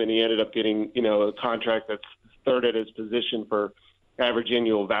extend him, and he ended up getting, a contract that's third at his position for average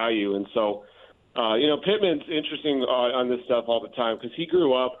annual value. And so, Pittman's interesting on this stuff all the time because he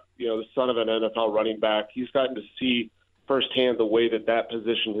grew up, the son of an NFL running back. He's gotten to see firsthand the way that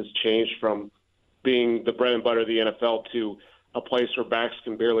position has changed from being the bread and butter of the NFL to a place where backs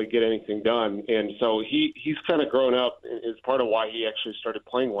can barely get anything done. And so he's kind of grown up is part of why he actually started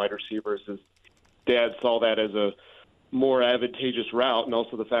playing wide receivers. His dad saw that as a more advantageous route, and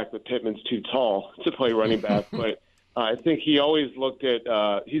also the fact that Pittman's too tall to play running back. But I think he's always looked at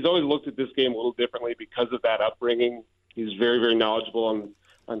this game a little differently because of that upbringing. He's very, very knowledgeable on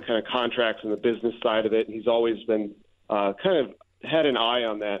kind of contracts and the business side of it. He's always been kind of had an eye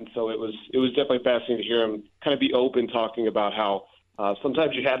on that, and so it was definitely fascinating to hear him kind of be open, talking about how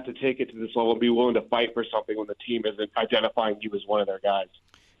sometimes you have to take it to this level and be willing to fight for something when the team isn't identifying you as one of their guys.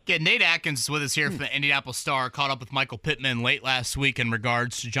 Yeah, Nate Atkins is with us here from the Indianapolis Star. Caught up with Michael Pittman late last week in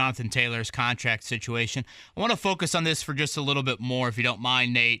regards to Jonathan Taylor's contract situation. I want to focus on this for just a little bit more, if you don't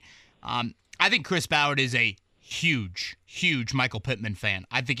mind, Nate. I think Chris Ballard is a huge, huge Michael Pittman fan.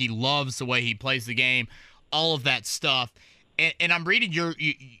 I think he loves the way he plays the game, all of that stuff. And I'm reading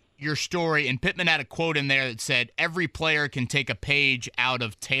your story, and Pittman had a quote in there that said, every player can take a page out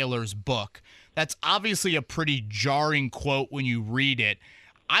of Taylor's book. That's obviously a pretty jarring quote when you read it.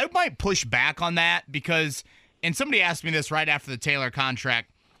 I might push back on that because, and somebody asked me this right after the Taylor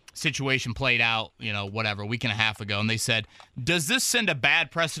contract situation played out, a week and a half ago, and they said, does this send a bad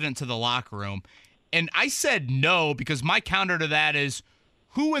precedent to the locker room? And I said no, because my counter to that is,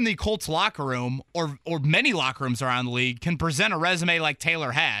 who in the Colts locker room, or many locker rooms around the league, can present a resume like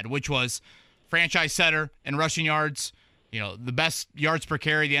Taylor had, which was franchise setter and rushing yards, the best yards per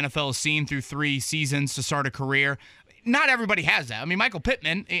carry the NFL has seen through 3 seasons to start a career. Not everybody has that. I mean, Michael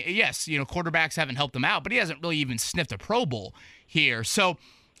Pittman, yes, quarterbacks haven't helped him out, but he hasn't really even sniffed a Pro Bowl here. So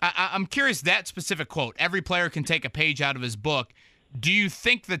I'm curious, that specific quote, every player can take a page out of his book. Do you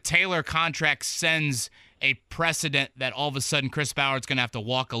think the Taylor contract sends a precedent that all of a sudden Chris Ballard's going to have to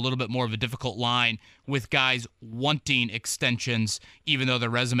walk a little bit more of a difficult line with guys wanting extensions, even though their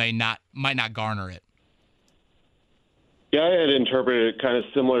resume might not garner it? Yeah, I had interpreted it kind of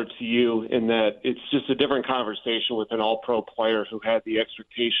similar to you in that it's just a different conversation with an all-pro player who had the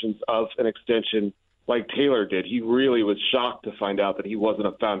expectations of an extension like Taylor did. He really was shocked to find out that he wasn't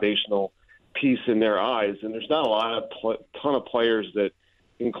a foundational piece in their eyes. And there's not a lot of ton of players that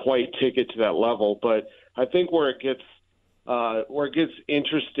can quite take it to that level. But I think where it gets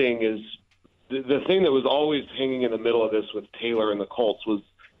interesting is the thing that was always hanging in the middle of this with Taylor and the Colts was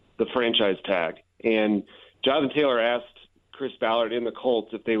the franchise tag. And Jonathan Taylor asked Chris Ballard in the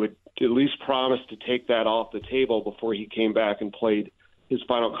Colts if they would at least promise to take that off the table before he came back and played his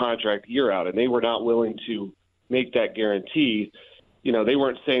final contract year out. And they were not willing to make that guarantee. They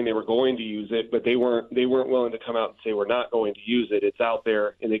weren't saying they were going to use it, but they weren't willing to come out and say we're not going to use it. It's out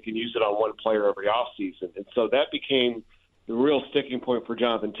there, and they can use it on one player every offseason. And so that became the real sticking point for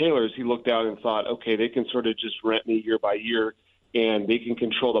Jonathan Taylor as he looked out and thought, okay, they can sort of just rent me year by year, and they can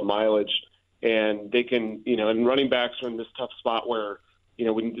control the mileage, and they can, and running backs are in this tough spot where,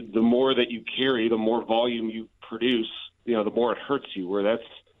 the more that you carry, the more volume you produce, the more it hurts you, where that's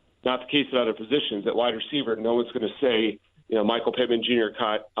not the case at other positions. At wide receiver, no one's going to say, Michael Pittman Jr.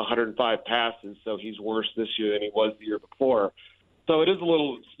 caught 105 passes, so he's worse this year than he was the year before. So it is a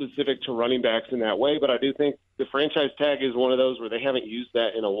little specific to running backs in that way, but I do think the franchise tag is one of those where they haven't used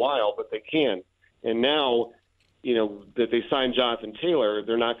that in a while, but they can. And now, that they signed Jonathan Taylor,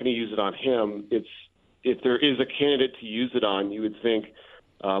 they're not going to use it on him. If there is a candidate to use it on, you would think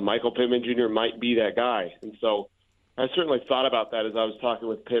Michael Pittman Jr. might be that guy. And so I certainly thought about that as I was talking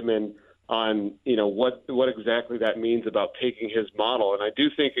with Pittman on, what exactly that means about taking his model. And I do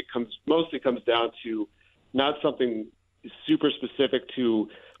think it mostly comes down to not something super specific to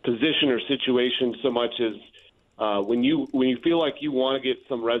position or situation so much as when you feel like you want to get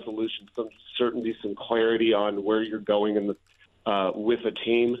some resolution, some certainty, some clarity on where you're going in the with a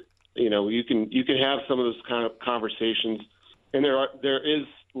team, you can have some of those kind of conversations, and there is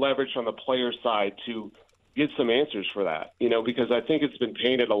leverage on the player side to get some answers for that, because I think it's been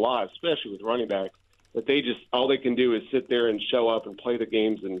painted a lot, especially with running backs, that all they can do is sit there and show up and play the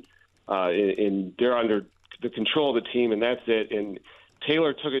games, and they're under the control of the team, and that's it. And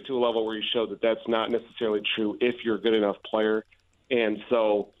Taylor took it to a level where he showed that that's not necessarily true if you're a good enough player. And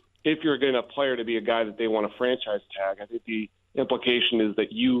so if you're a good enough player to be a guy that they want to franchise tag, I think the implication is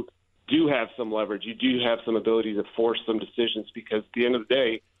that you do have some leverage. You do have some ability to force some decisions, because at the end of the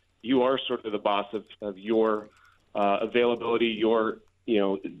day, you are sort of the boss of your availability, your,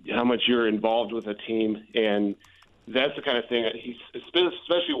 how much you're involved with a team. And that's the kind of thing that he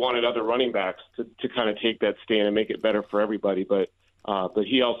especially wanted other running backs to kind of take that stand and make it better for everybody. But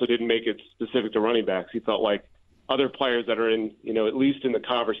he also didn't make it specific to running backs. He felt like other players that are in, at least in the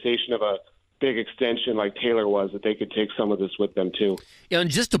conversation of a big extension like Taylor was, that they could take some of this with them too. And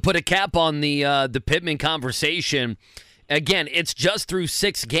just to put a cap on the Pittman conversation, again, it's just through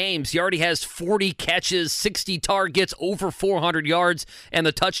 6 games. He already has 40 catches, 60 targets, over 400 yards, and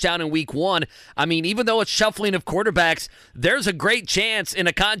the touchdown in week 1. I mean, even though it's shuffling of quarterbacks, there's a great chance in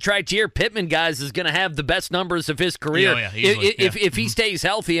a contract year, Pittman, guys, is going to have the best numbers of his career. If he stays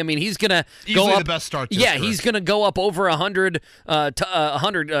healthy, I mean, he's going to go up. The best start. He's going to go up over 100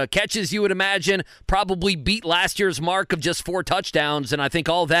 catches, you would imagine, probably beat last year's mark of just 4 touchdowns, and I think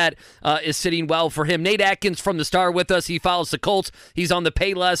all that is sitting well for him. Nate Atkins from the Star with us. He follows the Colts. He's on the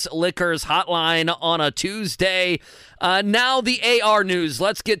Payless Liquors hotline on a Tuesday. Now the AR news.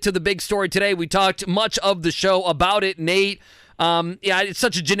 Let's get to the big story today. We talked much of the show about it, Nate. It's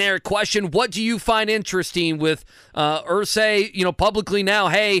such a generic question. What do you find interesting with Irsay, publicly now,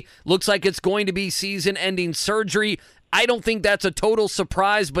 hey, looks like it's going to be season-ending surgery. I don't think that's a total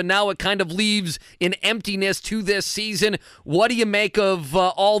surprise, but now it kind of leaves an emptiness to this season. What do you make of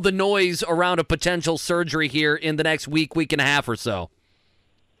all the noise around a potential surgery here in the next week and a half or so?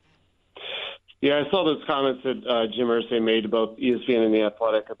 Yeah, I saw those comments that Jim Irsay made about ESPN and The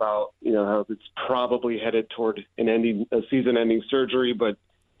Athletic about, how it's probably headed toward a season-ending surgery, but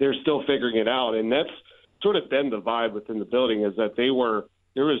they're still figuring it out. And that's sort of been the vibe within the building, is that there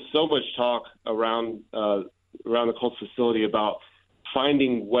was so much talk around the Colts facility about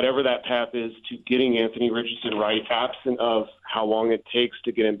finding whatever that path is to getting Anthony Richardson right, absent of how long it takes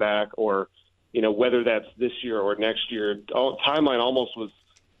to get him back, or whether that's this year or next year, timeline almost was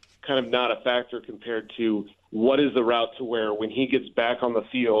kind of not a factor compared to what is the route to where when he gets back on the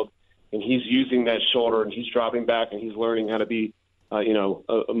field and he's using that shoulder and he's dropping back and he's learning how to be,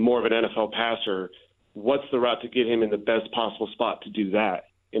 more of an NFL passer, what's the route to get him in the best possible spot to do that?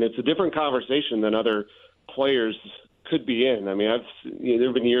 And it's a different conversation than other players could be in. I mean, there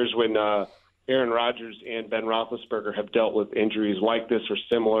have been years when Aaron Rodgers and Ben Roethlisberger have dealt with injuries like this or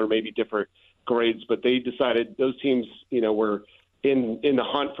similar, maybe different grades, but they decided those teams, were in the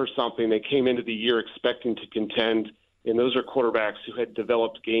hunt for something. They came into the year expecting to contend, and those are quarterbacks who had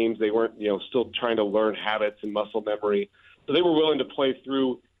developed games. They weren't, still trying to learn habits and muscle memory. So they were willing to play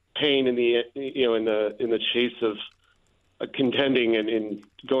through pain in the chase of contending and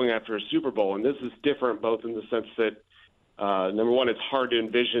going after a Super Bowl. And this is different, both in the sense that number one, it's hard to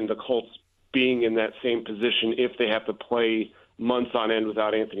envision the Colts being in that same position if they have to play months on end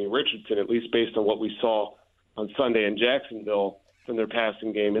without Anthony Richardson, at least based on what we saw on Sunday in Jacksonville from their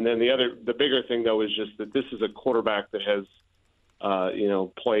passing game. And then the bigger thing, though, is just that this is a quarterback that has,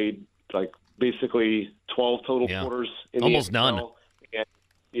 played like basically 12 total quarters in almost the NFL.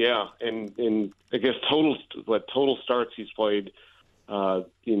 None. And I guess total starts he's played,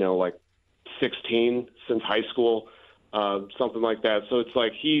 like 16 since high school, something like that. So it's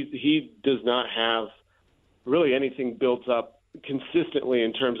like he does not have really anything built up consistently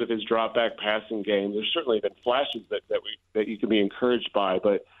in terms of his drop back passing game. There's certainly been flashes that you can be encouraged by,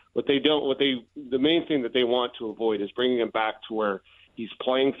 but the main thing that they want to avoid is bringing him back to where he's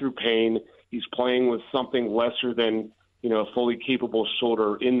playing through pain. He's playing with something lesser than, a fully capable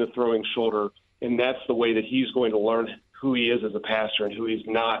shoulder in the throwing shoulder. And that's the way that he's going to learn who he is as a passer and who he's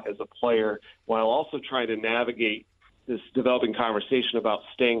not as a player, while also trying to navigate this developing conversation about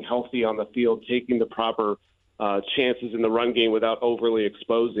staying healthy on the field, taking the proper chances in the run game without overly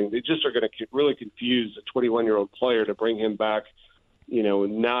exposing. They just are going to really confuse a 21-year-old player to bring him back,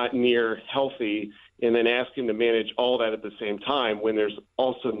 not near healthy, and then ask him to manage all that at the same time when there's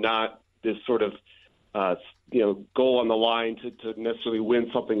also not this sort of goal on the line to necessarily win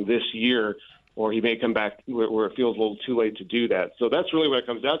something this year, or he may come back where it feels a little too late to do that. So that's really what it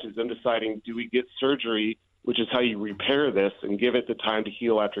comes down to, is them deciding, do we get surgery, which is how you repair this, and give it the time to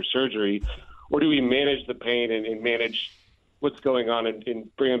heal after surgery, or do we manage the pain and manage what's going on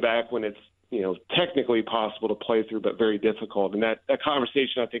and bring him back when it's, technically possible to play through, but very difficult. And that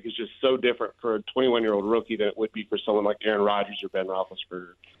conversation, I think, is just so different for a 21-year-old rookie than it would be for someone like Aaron Rodgers or Ben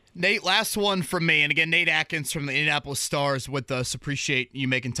Roethlisberger. Nate, last one from me. And again, Nate Atkins from the Indianapolis Stars with us. Appreciate you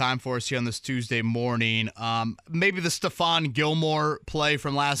making time for us here on this Tuesday morning. Maybe the Stephon Gilmore play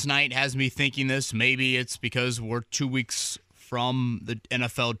from last night has me thinking this. Maybe it's because we're 2 weeks from the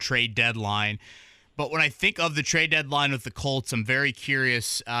NFL trade deadline. But when I think of the trade deadline with the Colts, I'm very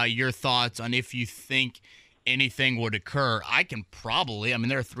curious your thoughts on if you think anything would occur. They're a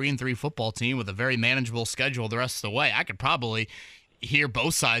 3-3 football team with a very manageable schedule the rest of the way. I could probably hear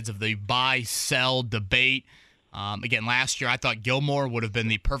both sides of the buy-sell debate. Again, last year I thought Gilmore would have been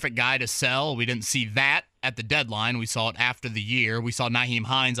the perfect guy to sell. We didn't see that at the deadline. We saw it after the year. We saw Nyheim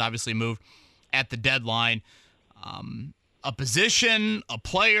Hines obviously move at the deadline. A position, a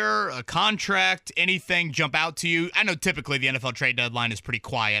player, a contract, anything jump out to you? I know typically the NFL trade deadline is pretty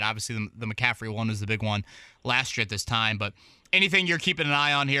quiet. Obviously, the McCaffrey one was the big one last year at this time. But anything you're keeping an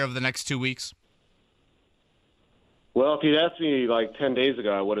eye on here over the next 2 weeks? Well, if you'd asked me like 10 days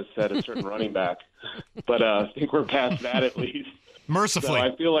ago, I would have said a certain running back. But I think we're past that at least. Mercifully. So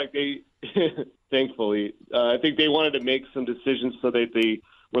I feel like thankfully, I think they wanted to make some decisions so that they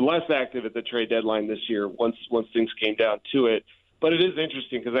were less active at the trade deadline this year once things came down to it. But it is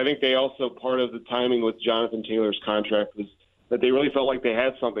interesting because I think they also, part of the timing with Jonathan Taylor's contract was that they really felt like they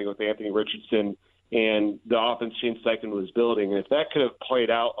had something with Anthony Richardson and the offense Shane Steichen was building. And if that could have played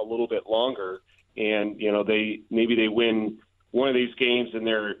out a little bit longer, and they win one of these games and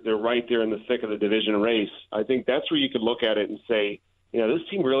they're right there in the thick of the division race, I think that's where you could look at it and say, this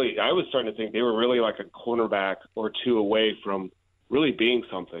team really, I was starting to think they were really like a cornerback or two away from really being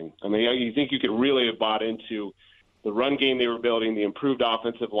something. I mean, you think you could really have bought into the run game they were building, the improved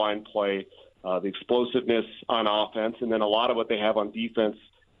offensive line play, the explosiveness on offense, and then a lot of what they have on defense,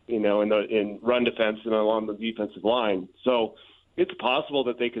 in run defense and along the defensive line. So it's possible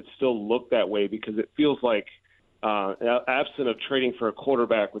that they could still look that way, because it feels like absent of trading for a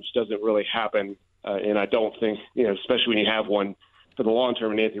quarterback, which doesn't really happen, and I don't think, especially when you have one for the long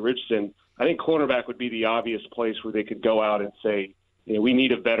term in Anthony Richardson, I think cornerback would be the obvious place where they could go out and say, we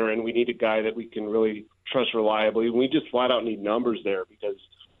need a veteran, we need a guy that we can really trust reliably. We just flat out need numbers there, because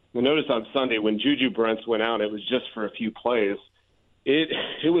we noticed on Sunday when Juju Brents went out, it was just for a few plays.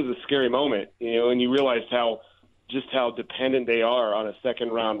 it was a scary moment, and you realized how dependent they are on a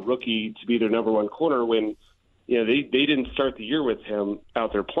second-round rookie to be their number one corner when, they didn't start the year with him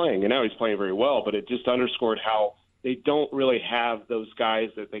out there playing, and now he's playing very well, but it just underscored how they don't really have those guys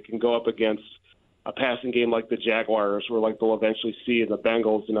that they can go up against a passing game like the Jaguars or like they'll eventually see in the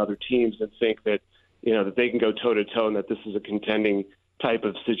Bengals and other teams and think that, that they can go toe-to-toe and that this is a contending type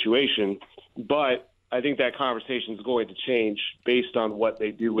of situation. But I think that conversation is going to change based on what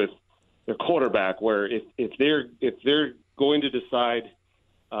they do with their quarterback, where if they're going to decide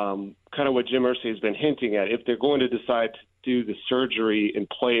kind of what Jim Irsay has been hinting at, if they're going to decide to do the surgery and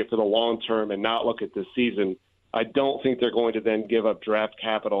play it for the long term and not look at this season, I don't think they're going to then give up draft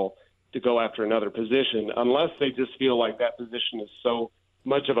capital to go after another position unless they just feel like that position is so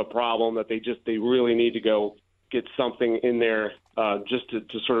much of a problem that they really need to go get something in there just to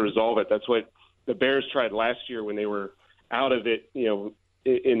sort of resolve it. That's what the Bears tried last year when they were out of it,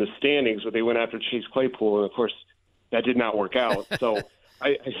 in the standings, where they went after Chase Claypool, and of course that did not work out. So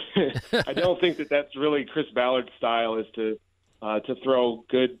I don't think that that's really Chris Ballard's style, is to throw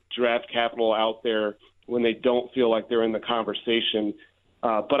good draft capital out there when they don't feel like they're in the conversation.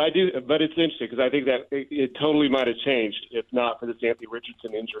 But it's interesting because I think that it totally might have changed if not for this Anthony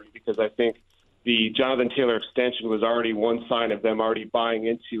Richardson injury, because I think the Jonathan Taylor extension was already one sign of them already buying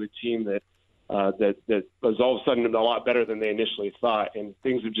into a team that was all of a sudden a lot better than they initially thought, and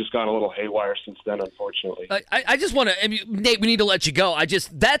things have just gone a little haywire since then, unfortunately. I just want to, Nate, we need to let you go.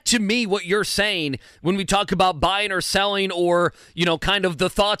 That to me, what you're saying when we talk about buying or selling, or kind of the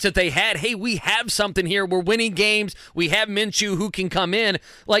thoughts that they had, hey, we have something here, we're winning games, we have Minshew who can come in.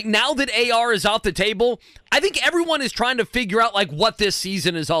 Like, now that AR is off the table, I think everyone is trying to figure out like what this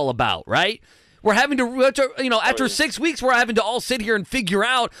season is all about, right? We're having to, after 6 weeks, we're having to all sit here and figure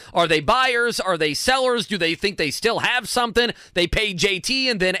out, are they buyers? Are they sellers? Do they think they still have something? They pay JT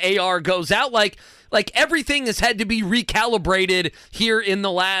and then AR goes out. Like everything has had to be recalibrated here in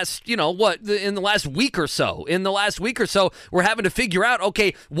the last, in the last week or so. In the last week or so, we're having to figure out,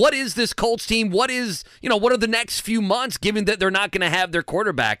 okay, what is this Colts team? What is, what are the next few months, given that they're not going to have their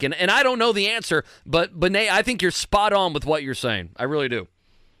quarterback? And I don't know the answer, but Nate, I think you're spot on with what you're saying. I really do.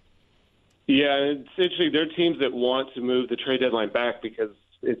 Yeah, it's interesting. There are teams that want to move the trade deadline back because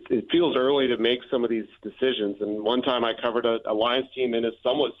it feels early to make some of these decisions. And one time I covered a Lions team in a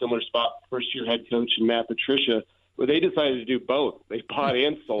somewhat similar spot, first-year head coach and Matt Patricia, where they decided to do both. They bought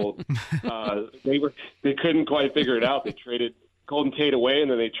and sold. They couldn't quite figure it out. They traded Golden Tate away,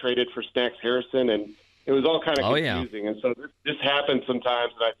 and then they traded for Snacks Harrison, and it was all kind of confusing. Yeah. And so this happens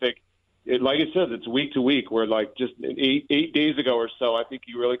sometimes, and I think, like I said, it's week to week, where like just eight days ago or so, I think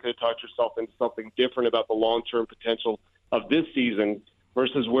you really could have talked yourself into something different about the long-term potential of this season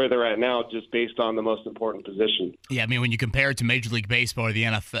versus where they're at now, just based on the most important position. Yeah, I mean, when you compare it to Major League Baseball or the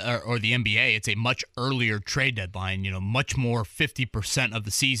NFL or the NBA, it's a much earlier trade deadline, much more 50% of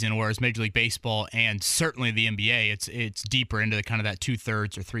the season, whereas Major League Baseball and certainly the NBA, it's deeper into the kind of that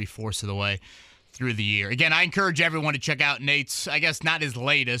 2/3 or 3/4 of the way through the year. Again, I encourage everyone to check out Nate's, I guess not his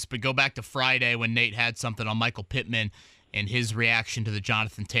latest, but go back to Friday when Nate had something on Michael Pittman and his reaction to the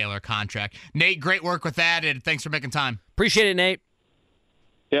Jonathan Taylor contract. Nate, great work with that, and thanks for making time. Appreciate it, Nate.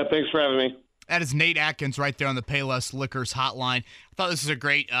 Yeah, thanks for having me. That is Nate Atkins right there on the Payless Liquors hotline. I thought this was a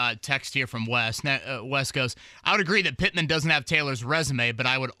great text here from Wes. Wes goes, I would agree that Pittman doesn't have Taylor's resume, but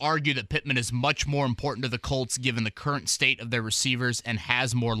I would argue that Pittman is much more important to the Colts given the current state of their receivers and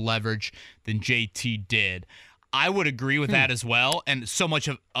has more leverage than JT did. I would agree with that as well, and so much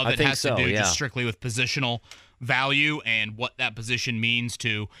of it has to do just strictly with positional value and what that position means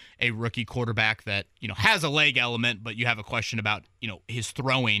to a rookie quarterback that, has a leg element, but you have a question about, his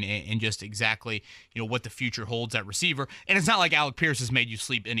throwing and just exactly, what the future holds at receiver. And it's not like Alec Pierce has made you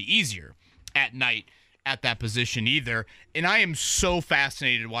sleep any easier at night at that position either. And I am so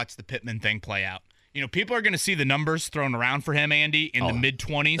fascinated to watch the Pittman thing play out. People are going to see the numbers thrown around for him, Andy, in the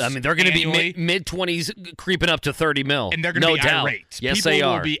mid-20s. I mean, they're going to be mid-20s creeping up to $30 million. And they're going to be irate. Yes, People they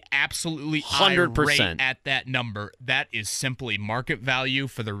are. will be absolutely 100% irate at that number. That is simply market value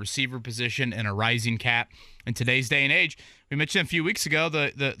for the receiver position and a rising cap in today's day and age. We mentioned a few weeks ago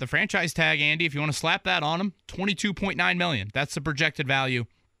the franchise tag, Andy, if you want to slap that on him, $22.9 million. That's the projected value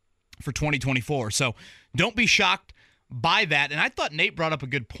for 2024. So don't be shocked by that. And I thought Nate brought up a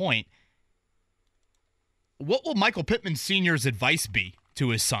good point. What will Michael Pittman Sr.'s advice be to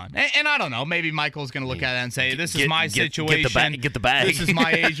his son. And I don't know, maybe Michael's going to look at it and say, this is my situation. Get the bag. This is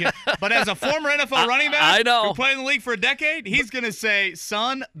my agent. But as a former NFL running back I know. who played in the league for a decade, he's going to say,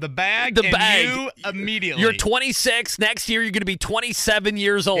 son, the bag, you immediately. You're 26. Next year, you're going to be 27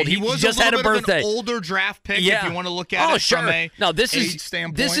 years old. He was just a had a little bit birthday. of an older draft pick if you want to look at it sure. from a this age is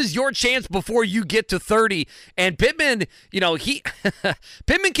standpoint. This is your chance before you get to 30. And Pittman, Pittman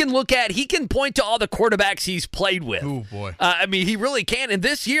he can point to all the quarterbacks he's played with. Oh, boy. I mean, he really can. And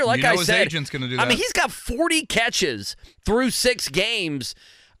this year, like his agent's going to do that. I mean, he's got 40 catches through 6 games.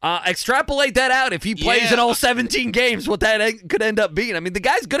 Extrapolate that out. If he plays in all 17 games, what that could end up being. I mean, the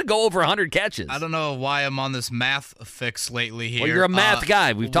guy's going to go over 100 catches. I don't know why I'm on this math fix lately here. Well, you're a math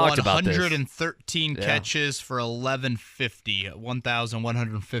guy. We've talked about this. 113 catches for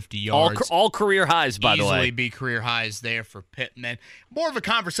 1,150 yards. All career highs, by the way. Easily be career highs there for Pittman. More of a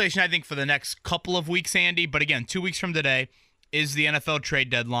conversation, I think, for the next couple of weeks, Andy. But again, 2 weeks from today is the NFL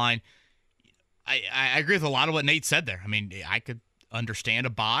trade deadline. I agree with a lot of what Nate said there. I mean, I could understand a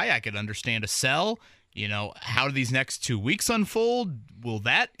buy. I could understand a sell. How do these next 2 weeks unfold? Will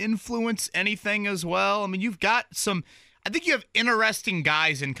that influence anything as well? I mean, you've got I think you have interesting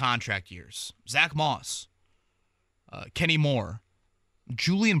guys in contract years. Zach Moss, Kenny Moore,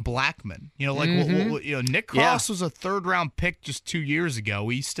 Julian Blackmon. Nick Cross was a 3rd-round pick just 2 years ago.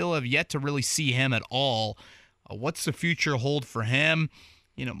 We still have yet to really see him at all. What's the future hold for him?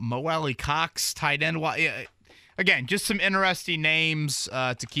 Mo Alley Cox, tight end. Again, just some interesting names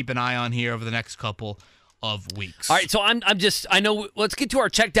to keep an eye on here over the next couple of weeks. All right, so I know. Let's get to our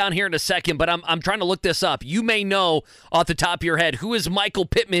check down here in a second, but I'm trying to look this up. You may know off the top of your head who is Michael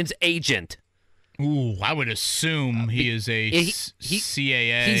Pittman's agent. Ooh, I would assume he is a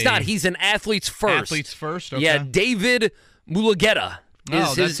CAA. He's not. He's an Athletes First. Athletes First. Okay. Yeah, David Mulugeta.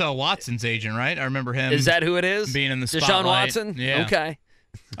 That's Watson's agent, right? I remember him. Is that who it is? Being in the spotlight. Deshaun Watson. Yeah. Okay.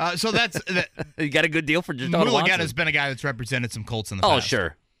 So that's you got a good deal for Deshaun Watson. Mulugeta's been a guy that's represented some Colts in the past. Oh,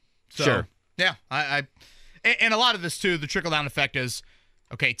 sure. So, yeah, and a lot of this too. The trickle down effect is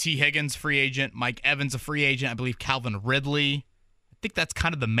okay. T. Higgins, free agent. Mike Evans, a free agent. I believe Calvin Ridley. I think that's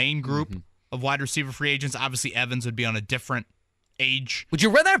kind of the main group of wide receiver free agents. Obviously, Evans would be on a different age. Would you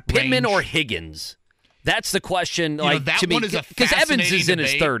rather have Pittman range. Or Higgins? That's the question. That to me, one is a because Evans is in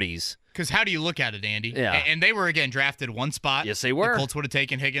his debate. 30s. Because how do you look at it, Andy? Yeah. And they were, again, drafted one spot. Yes, they were. The Colts would have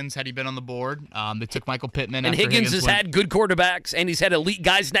taken Higgins had he been on the board. They took Michael Pittman. And Higgins has had good quarterbacks, and he's had elite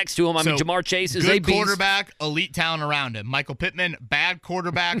guys next to him. I mean, Jamar Chase is a beast. Good quarterback, elite talent around him. Michael Pittman, bad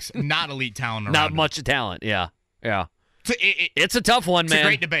quarterbacks, not elite talent around him. Not much talent, yeah. So it's a tough one, man. It's a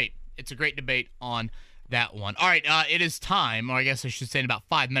great debate. It's a great debate on that one. All right, it is time, or I guess I should say in about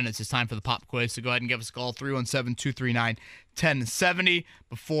 5 minutes, it's time for the pop quiz. So go ahead and give us a call, 317-239-1070.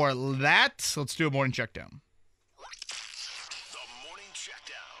 Before that, let's do a morning check down. The morning check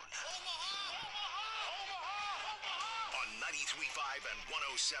down. On 93.5 and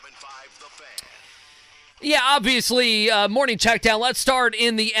 107.5 The Fan. Yeah, obviously, morning check down. Let's start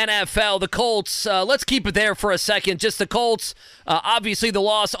in the NFL. The Colts, let's keep it there for a second. Just the Colts, obviously the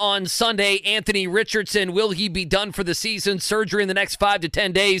loss on Sunday. Anthony Richardson, will he be done for the season? Surgery in the next 5 to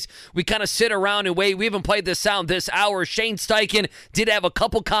 10 days. We kind of sit around and wait. We haven't played this sound this hour. Shane Steichen did have a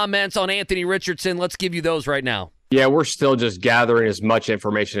couple comments on Anthony Richardson. Let's give you those right now. Yeah, we're still just gathering as much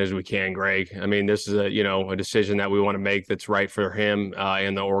information as we can, Greg. I mean, this is a decision that we want to make that's right for him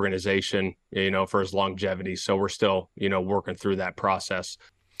and the organization, for his longevity. So we're still, working through that process.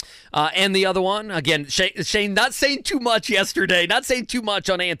 And the other one, again, Shane, not saying too much yesterday, not saying too much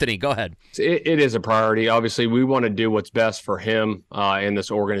on Anthony. Go ahead. It is a priority. Obviously, we want to do what's best for him and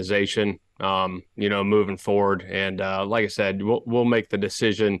this organization, moving forward. And like I said, we'll make the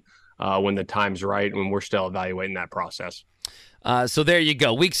decision when the time's right, when we're still evaluating that process. So there you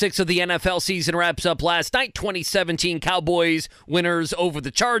go. Week 6 of the NFL season wraps up last night. 2017 Cowboys winners over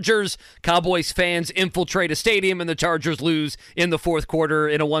the Chargers. Cowboys fans infiltrate a stadium, and the Chargers lose in the fourth quarter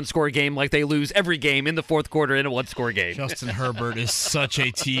in a one-score game like they lose every game in the fourth quarter in a one-score game. Justin Herbert is such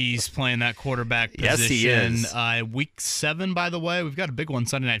a tease playing that quarterback position. Yes, he is. Week 7, by the way, we've got a big one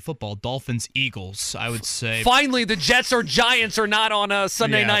Sunday Night Football. Dolphins-Eagles, I would say. Finally, the Jets or Giants are not on a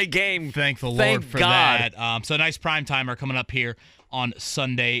Sunday night game. Thank the Lord for that. So a nice prime timer coming up here on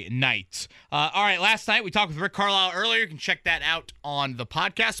Sunday night. All right, last night we talked with Rick Carlisle earlier. You can check that out on the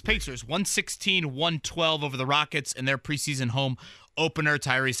podcast. Pacers 116-112 over the Rockets in their preseason home opener.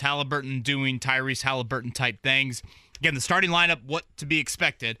 Tyrese Halliburton doing Tyrese Halliburton type things. Again, the starting lineup, what to be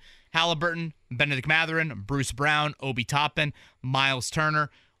expected. Halliburton, Benedict Mathurin, Bruce Brown, Obi Toppin, Miles Turner.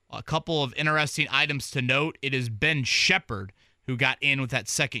 A couple of interesting items to note. It is Ben Shepherd who got in with that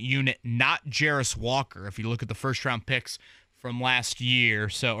second unit, not Jarris Walker. If you look at the first-round picks from last year,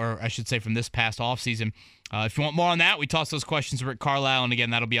 or I should say from this past offseason. If you want more on that, we toss those questions to Rick Carlisle, and again,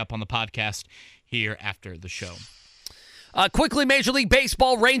 that'll be up on the podcast here after the show. Quickly, Major League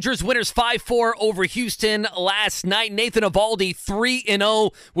Baseball, Rangers winners 5-4 over Houston last night. Nathan Eovaldi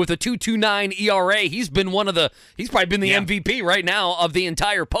 3-0 with a 2.29 ERA. He's probably been the MVP right now of the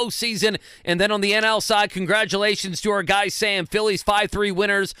entire postseason. And then on the NL side, congratulations to our guy Sam. Phillies 5-3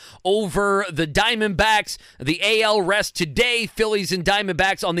 winners over the Diamondbacks. The AL rest today. Phillies and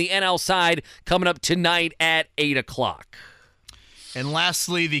Diamondbacks on the NL side coming up tonight at 8 o'clock. And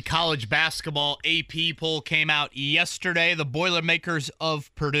lastly, the college basketball AP poll came out yesterday. The Boilermakers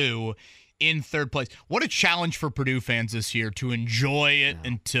of Purdue in third place. What a challenge for Purdue fans this year to enjoy it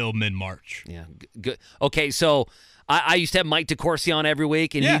until mid-March. Yeah, good. Okay, so I used to have Mike DeCourcy on every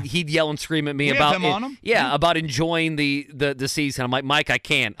week, and he'd yell and scream at me about about enjoying the season. I'm like, Mike, I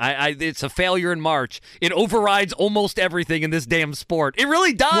can't. It's a failure in March. It overrides almost everything in this damn sport. It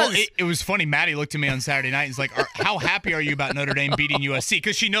really does. Well, it was funny. Maddie looked at me on Saturday night and was like, how happy are you about Notre Dame beating USC?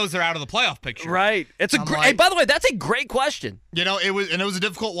 Because she knows they're out of the playoff picture. Right. It's hey, by the way, that's a great question. It was a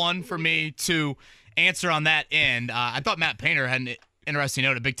difficult one for me to answer on that end. I thought Matt Painter had an interesting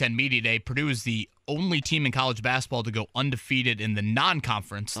note at Big Ten Media Day. Purdue is the only team in college basketball to go undefeated in the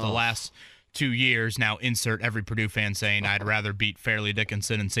non-conference the last 2 years. Now insert every Purdue fan saying I'd rather beat Fairleigh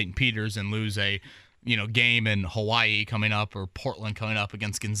Dickinson and St. Peter's and lose a game in Hawaii coming up or Portland coming up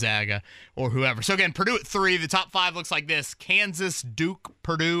against Gonzaga or whoever. So again, Purdue at 3. The top 5 looks like this: Kansas, Duke,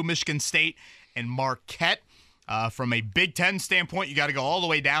 Purdue, Michigan State, and Marquette. From a Big Ten standpoint, you got to go all the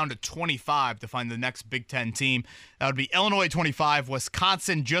way down to 25 to find the next Big Ten team. That would be Illinois 25.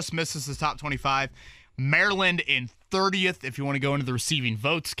 Wisconsin just misses the top 25. Maryland in 30th if you want to go into the receiving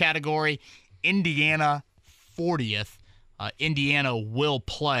votes category. Indiana 40th. Indiana will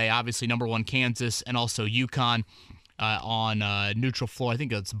play, obviously, number 1 Kansas and also UConn on neutral floor. I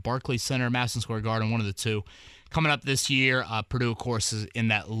think it's Barclays Center, Madison Square Garden, one of the two. Coming up this year, Purdue, of course, is in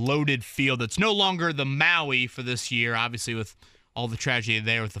that loaded field. It's no longer the Maui for this year, obviously, with all the tragedy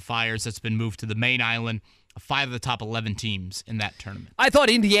there with the fires. That's been moved to the main island. 5 of the top 11 teams in that tournament. I thought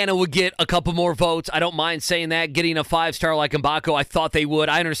Indiana would get a couple more votes. I don't mind saying that. Getting a 5-star like Mbako, I thought they would.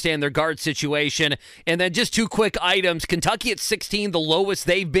 I understand their guard situation. And then just 2 quick items. Kentucky at 16, the lowest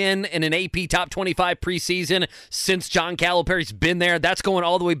they've been in an AP top 25 preseason since John Calipari's been there. That's going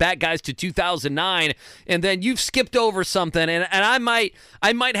all the way back, guys, to 2009. And then you've skipped over something, and I might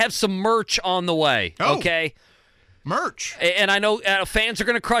have some merch on the way, okay? Merch. And I know fans are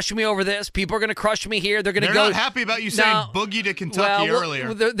going to crush me over this. People are going to crush me here. They're not happy about you saying boogie to Kentucky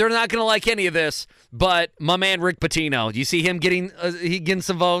earlier. They're not going to like any of this. But my man Rick Pitino, do you see him getting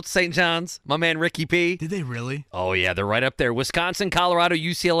some votes? St. John's, my man Ricky P. Did they really? Oh yeah, they're right up there. Wisconsin, Colorado,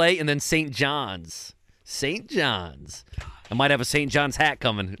 UCLA, and then St. John's. St. John's. I might have a St. John's hat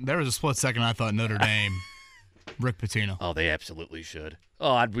coming. There was a split second I thought Notre Dame. Rick Pitino. Oh, they absolutely should.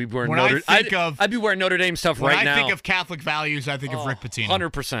 Oh, I'd be wearing I'd be wearing Notre Dame stuff right now. When I think of Catholic values, I think of Rick Pitino.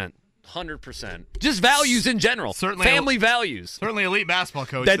 100%. Just values in general. Certainly family values. Certainly elite basketball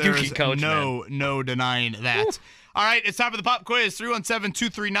coach. That Dookie coach, no denying that. Woo. All right, it's time for the pop quiz.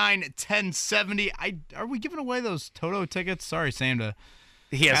 317-239-1070. Are we giving away those Toto tickets? Sorry, Sam,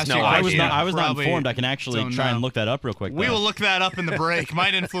 he has no idea. I was not informed. I can actually try and look that up real quick. We will look that up in the break.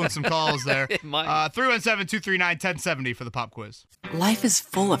 Might influence some calls there. 317-239-1070 for the pop quiz. Life is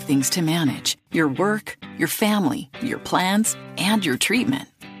full of things to manage. Your work, your family, your plans, and your treatment.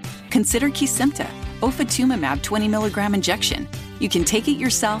 Consider Kesimpta, ofatumumab 20 milligram injection. You can take it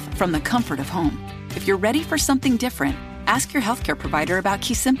yourself from the comfort of home. If you're ready for something different, ask your healthcare provider about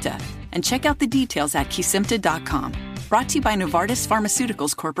Kesimpta and check out the details at kesimpta.com. Brought to you by Novartis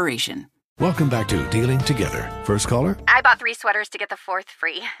Pharmaceuticals Corporation. Welcome back to Dealing Together. First caller? I bought 3 sweaters to get the 4th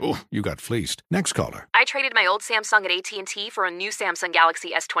free. Oh, you got fleeced. Next caller? I traded my old Samsung at AT&T for a new Samsung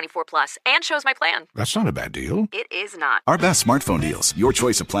Galaxy S24 Plus and chose my plan. That's not a bad deal. It is not. Our best smartphone deals. Your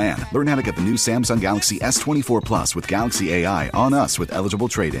choice of plan. Learn how to get the new Samsung Galaxy S24 Plus with Galaxy AI on us with eligible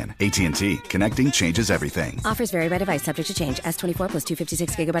trade-in. AT&T. Connecting changes everything. Offers vary by device. Subject to change. S24 plus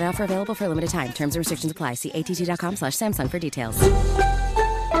 256 gigabyte offer available for a limited time. Terms and restrictions apply. See att.com/Samsung for details.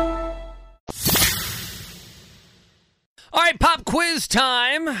 All right, pop quiz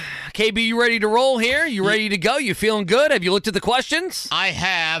time. KB, you ready to roll here? You ready to go? You feeling good? Have you looked at the questions? I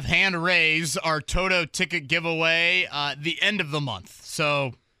have. Hand raise our Toto ticket giveaway the end of the month.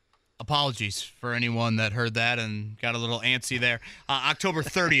 So apologies for anyone that heard that and got a little antsy there. October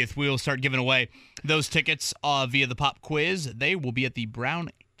 30th, we will start giving away those tickets via the pop quiz. They will be at the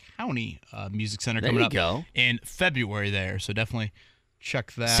Brown County Music Center coming up in February there. So definitely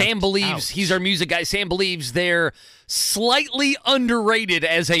check that Sam believes, he's our music guy, Sam believes they're slightly underrated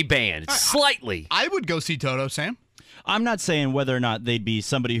as a band. Slightly. I would go see Toto, Sam. I'm not saying whether or not they'd be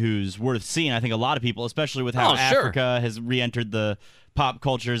somebody who's worth seeing. I think a lot of people, especially with how Africa has re-entered the pop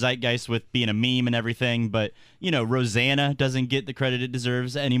culture zeitgeist with being a meme and everything. But, Rosanna doesn't get the credit it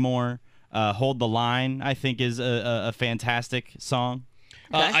deserves anymore. Hold the Line, I think, is a fantastic song.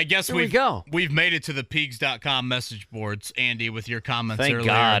 Okay. I guess we've made it to the Peegs.com message boards, Andy, with your comments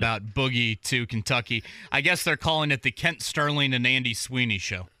earlier about Boogie to Kentucky. I guess they're calling it the Kent Sterling and Andy Sweeney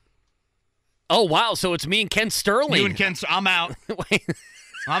show. Oh, wow. So it's me and Kent Sterling. You and Kent I'm out.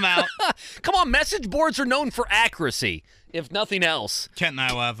 I'm out. Come on. Message boards are known for accuracy, if nothing else. Kent and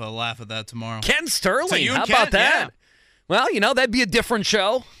I will have a laugh at that tomorrow. Kent Sterling. So you and How Kent, about that? Yeah. Well, that'd be a different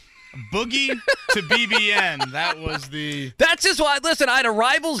show. Boogie to BBN. That was the... That's just why, listen, I had a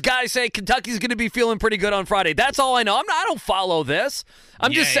Rivals guy say Kentucky's going to be feeling pretty good on Friday. That's all I know. I don't follow this.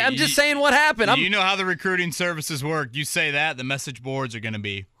 I'm just saying what happened. You know how the recruiting services work. You say that, the message boards are going to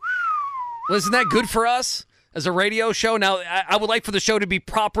be... Well, isn't that good for us as a radio show? Now, I would like for the show to be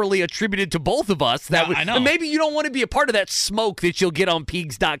properly attributed to both of us. I know. And maybe you don't want to be a part of that smoke that you'll get on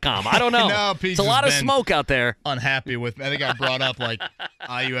Peegs.com. I don't know. No, Peegs it's a lot of smoke out there. Unhappy with me. I think I brought up,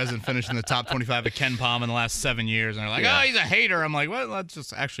 IU hasn't finished in the top 25 at Ken Palm in the last 7 years. And they're like, oh, he's a hater. I'm like, well, that's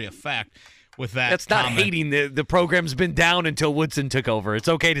just actually a fact with that. That's not hating. The program's been down until Woodson took over. It's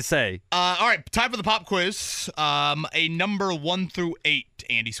okay to say. All right, time for the pop quiz. A number 1 through 8,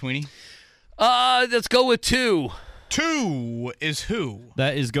 Andy Sweeney. Let's go with 2. 2 is who?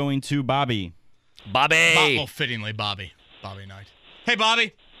 That is going to Bobby. Bobby. Fittingly, Bobby. Bobby Knight. Hey,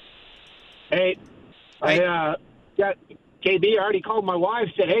 Bobby. Hey. I got KB. I already called my wife,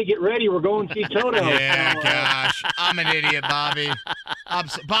 said, hey, get ready. We're going to see Toto. Yeah, gosh. I'm an idiot, Bobby.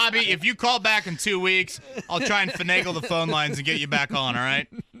 Bobby, if you call back in 2 weeks, I'll try and finagle the phone lines and get you back on, all right?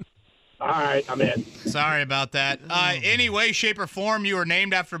 All right, I'm in. Sorry about that. Any way, shape, or form you were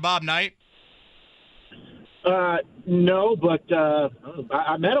named after Bob Knight? No, but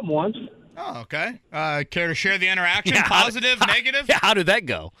I met him once. Oh, okay. Care to share the interaction? Positive, negative? Yeah, how did that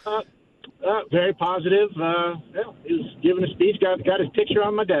go? Very positive. He was giving a speech, got his picture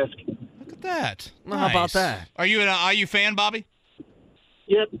on my desk. Look at that. Nice. How about that? Are you an IU fan, Bobby?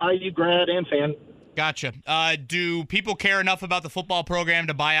 Yep, IU grad and fan. Gotcha. Do people care enough about the football program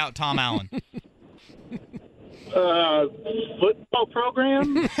to buy out Tom Allen? Football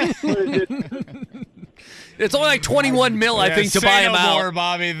program? What is it? It's only like 21 mil, I think, to buy him out. More,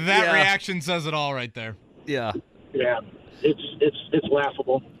 Bobby. That reaction says it all right there. Yeah. Yeah. It's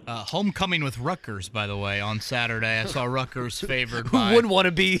laughable. Homecoming with Rutgers, by the way, on Saturday. I saw Rutgers favored. Who wouldn't want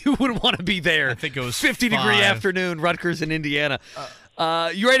to be there? I think it was 50-degree afternoon, Rutgers in Indiana.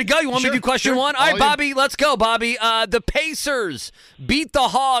 You ready to go? You want me to do question 1? All right, All Bobby, let's go, Bobby. The Pacers beat the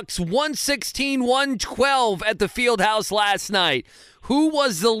Hawks 116-112 at the Fieldhouse last night. Who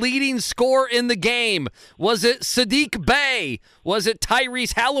was the leading scorer in the game? Was it Sadiq Bey? Was it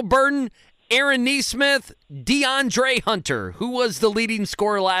Tyrese Halliburton? Aaron Nesmith? DeAndre Hunter? Who was the leading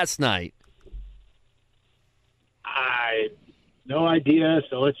scorer last night? No idea,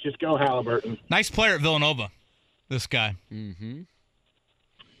 so let's just go Halliburton. Nice player at Villanova, this guy. Mm-hmm.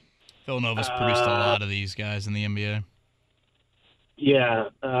 Villanova's produced a lot of these guys in the NBA. Yeah.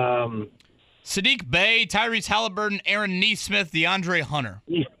 Sadiq Bey, Tyrese Halliburton, Aaron Nesmith, DeAndre Hunter.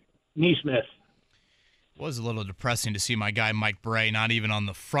 Nesmith. Was a little depressing to see my guy Mike Bray not even on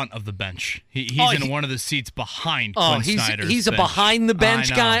the front of the bench. He's in one of the seats behind Quinn Snyder's he's a bench. behind the bench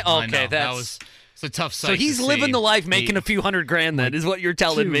guy? Okay, it's a tough sight. So he's living the life, making a few $100,000 then, is what you're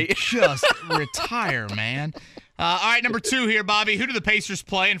telling me. Just retire, man. All right, number 2 here, Bobby. Who do the Pacers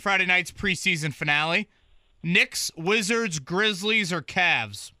play in Friday night's preseason finale? Knicks, Wizards, Grizzlies, or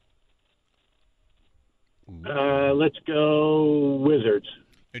Cavs? Let's go Wizards.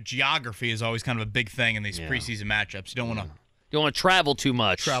 Geography is always kind of a big thing in these preseason matchups. You don't want to travel too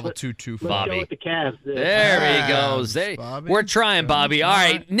much. Travel too far. Let's go with the Cavs. There he goes. We're trying, Bobby. All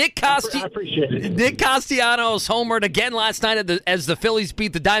right, I appreciate it. Nick Castellanos homered again last night as the Phillies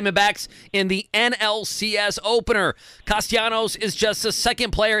beat the Diamondbacks in the NLCS opener. Castellanos is just the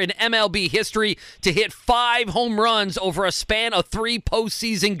second player in MLB history to hit 5 home runs over a span of 3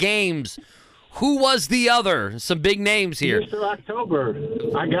 postseason games. Who was the other? Some big names here. Mr. October.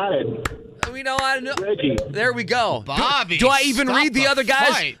 I got it. I know. Reggie. There we go. Bobby, do I even read the other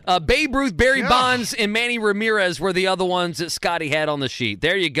guys? Fight. Babe Ruth, Barry Bonds, and Manny Ramirez were the other ones that Scotty had on the sheet.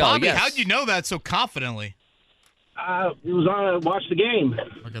 There you go. Bobby, yes. how'd you know that so confidently? It was on. Watch the game.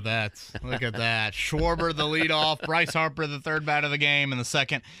 Look at that. Look at that. Schwarber, the leadoff. Bryce Harper, the third bat of the game. In the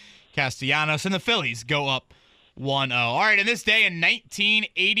second, Castellanos. And the Phillies go up 1-0. All right, in this day in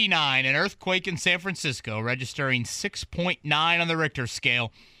 1989, an earthquake in San Francisco, registering 6.9 on the Richter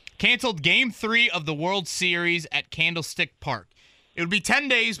scale, canceled Game 3 of the World Series at Candlestick Park. It would be 10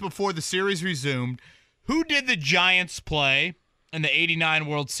 days before the series resumed. Who did the Giants play in the 89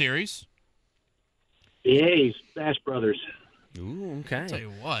 World Series? The A's, Bash Brothers. Ooh, okay. I'll tell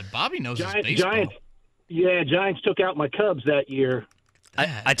you what, Bobby knows his baseball. Giants took out my Cubs that year.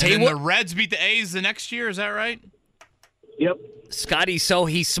 I tell you what, the Reds beat the A's the next year. Is that right? Yep. Scotty,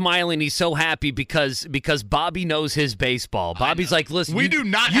 he's smiling. He's so happy because Bobby knows his baseball. Bobby's like, listen, we do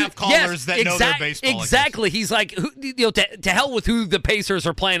not have callers that know their baseball. Exactly. He's like, to hell with who the Pacers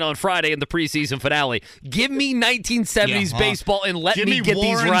are playing on Friday in the preseason finale. Give me 1970s baseball and let me get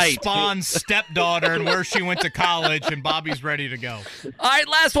Warren these right. Spawn's stepdaughter and where she went to college, and Bobby's ready to go. All right,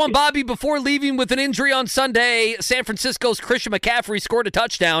 last one, Bobby. Before leaving with an injury on Sunday, San Francisco's Christian McCaffrey scored a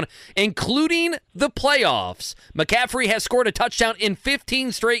touchdown, including the playoffs. McCaffrey has scored a touchdown in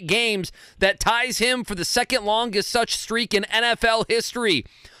 15 straight games that ties him for the second longest such streak in NFL history.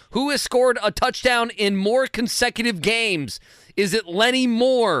 Who has scored a touchdown in more consecutive games? Is it Lenny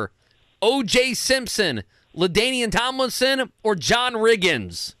Moore, O.J. Simpson, LaDainian Tomlinson, or John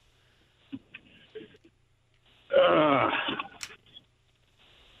Riggins? I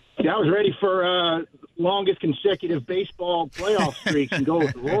was ready for longest consecutive baseball playoff streaks and go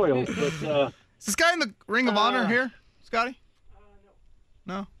with the Royals. But is this guy in the Ring of Honor here, Scotty?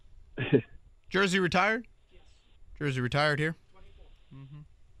 No. Jersey retired? Yes. Jersey retired here?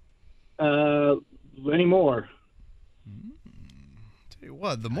 Lenny Moore. Tell you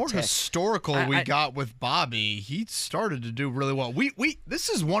what, the more historical we got with Bobby, he started to do really well. This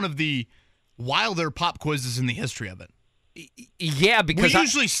is one of the wilder pop quizzes in the history of it. Yeah, because we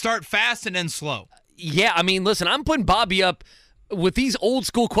usually start fast and end slow. Yeah, I mean, listen, I'm putting Bobby up with these old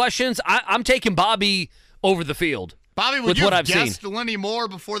school questions. I'm taking Bobby over the field. Bobby, would you have guessed Lenny Moore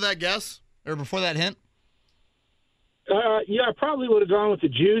before that guess or before that hint? Yeah, I probably would have gone with the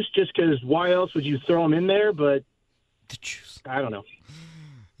juice just because why else would you throw him in there? But the juice. I don't know.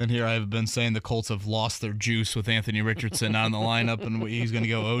 And here I have been saying the Colts have lost their juice with Anthony Richardson out in the lineup, and he's going to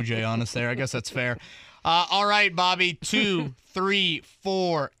go OJ on us there. I guess that's fair. All right, Bobby, 2, 3,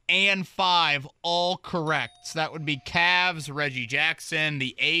 4, and 5, all correct. So that would be Cavs, Reggie Jackson,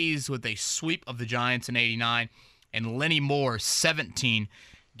 the A's with a sweep of the Giants in 89, and Lenny Moore, 17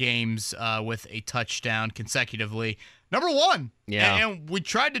 games with a touchdown consecutively. Number 1. Yeah. And we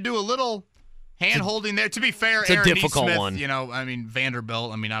tried to do a little hand-holding there. To be fair, it's Aaron a difficult Nesmith, one.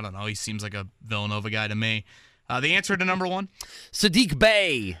 Vanderbilt, I don't know. He seems like a Villanova guy to me. The answer to number 1? Sadiq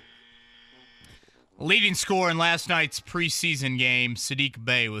Bey. Leading scorer in last night's preseason game, Sadiq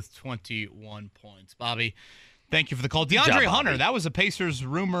Bey with 21 points. Bobby, thank you for the call. DeAndre Hunter, that was a Pacers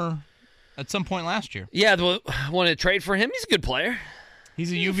rumor at some point last year. Yeah, want to trade for him? He's a good player.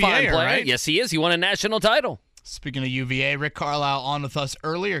 He's a UVA, right? Yes, he is. He won a national title. Speaking of UVA, Rick Carlisle on with us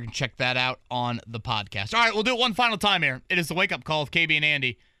earlier. You can check that out on the podcast. All right, we'll do it one final time here. It is the wake-up call with KB and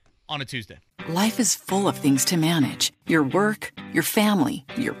Andy on a Tuesday. Life is full of things to manage. Your work, your family,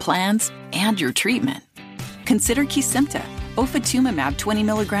 your plans, and your treatment. Consider Kesimpta, ofatumumab 20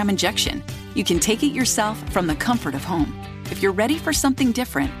 milligram injection. You can take it yourself from the comfort of home. If you're ready for something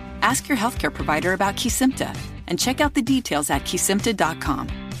different, ask your healthcare provider about Kesimpta and check out the details at kesimpta.com.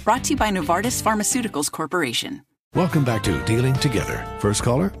 Brought to you by Novartis Pharmaceuticals Corporation. Welcome back to Dealing Together. First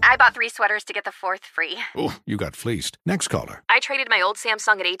caller? I bought 3 sweaters to get the 4th free. Oh, you got fleeced. Next caller. I traded my old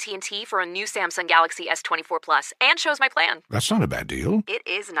Samsung at AT&T for a new Samsung Galaxy S24 Plus and chose my plan. That's not a bad deal. It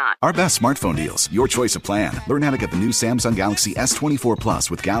is not. Our best smartphone deals. Your choice of plan. Learn how to get the new Samsung Galaxy S24 Plus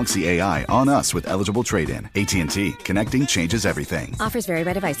with Galaxy AI on us with eligible trade-in. AT&T. Connecting changes everything. Offers vary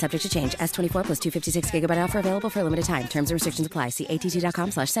by device. Subject to change. S24 plus 256 gigabyte offer available for a limited time. Terms and restrictions apply. See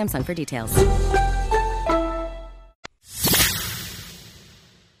att.com/Samsung for details.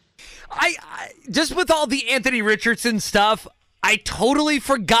 I just with all the Anthony Richardson stuff, I totally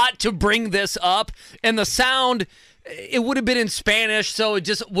forgot to bring this up. And the sound, it would have been in Spanish, so it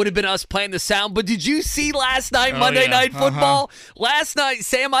just would have been us playing the sound. But did you see last night, Monday Night Football? Last night,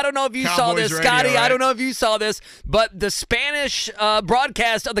 Sam, I don't know if you saw this. Radio, Scotty, right? I don't know if you saw this. But the Spanish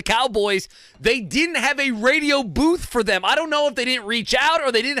broadcast of the Cowboys, they didn't have a radio booth for them. I don't know if they didn't reach out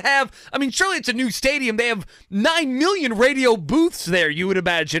or they didn't have, surely it's a new stadium. They have 9 million radio booths there, you would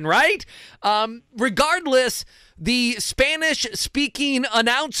imagine, right? Regardless, the Spanish-speaking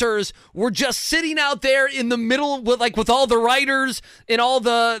announcers were just sitting out there in the middle with all the writers and all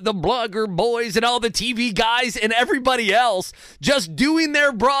the blogger boys and all the TV guys and everybody else just doing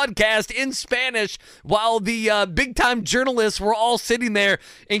their broadcast in Spanish while the big-time journalists were all sitting there.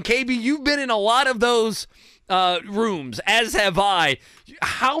 And KB, you've been in a lot of those rooms, as have I.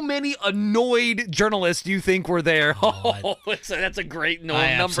 How many annoyed journalists do you think were there? Oh, that's a great number. I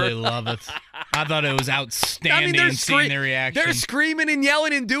absolutely love it. I thought it was outstanding seeing their reaction. They're screaming and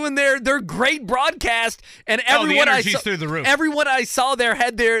yelling and doing their great broadcast, and everyone the energy's through the roof. Everyone I saw there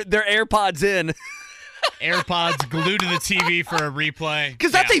had their AirPods in. AirPods glued to the TV for a replay.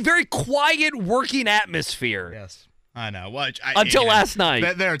 Because that's a very quiet working atmosphere. Yes. I know. Until last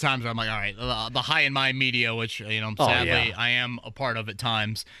night. There are times where I'm like, all right, the high and my media, which, sadly I am a part of at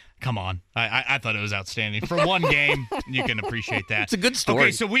times. Come on. I thought it was outstanding. For one game, you can appreciate that. It's a good story.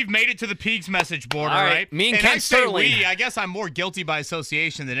 Okay, so we've made it to the Peaks message board, all right? Me and Ken Sterling. I guess I'm more guilty by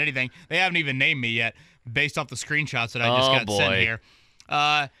association than anything. They haven't even named me yet, based off the screenshots that I just got sent here.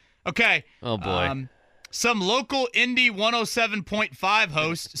 Okay. Oh, boy. Some local Indy 107.5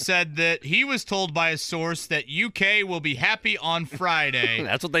 host said that he was told by a source that UK will be happy on Friday.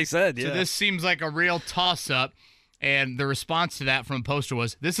 That's what they said, yeah. So this seems like a real toss-up. And the response to that from the poster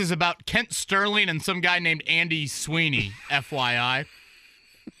was, this is about Kent Sterling and some guy named Andy Sweeney, FYI.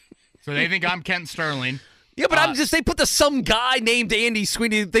 So they think I'm Kent Sterling. Yeah, but they put the some guy named Andy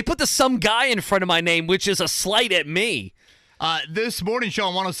Sweeney. They put the some guy in front of my name, which is a slight at me. This morning show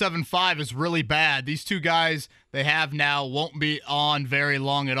on 107.5 is really bad. These two guys they have now won't be on very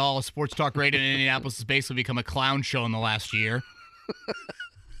long at all. Sports Talk Radio in Indianapolis has basically become a clown show in the last year.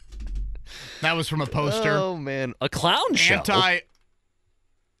 That was from a poster. Oh, man. A clown show?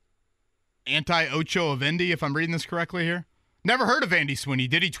 Anti-Ocho of Indy, if I'm reading this correctly here. Never heard of Andy Sweeney.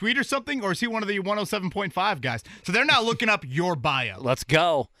 Did he tweet or something? Or is he one of the 107.5 guys? So they're now looking up your bio. Let's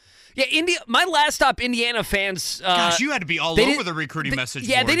go. Yeah, my last stop Indiana fans. Gosh, you had to be all over the recruiting message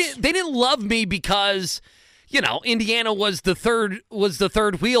boards. They didn't love me because, Indiana was the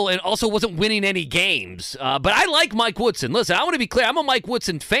third wheel and also wasn't winning any games. But I like Mike Woodson. Listen, I want to be clear. I'm a Mike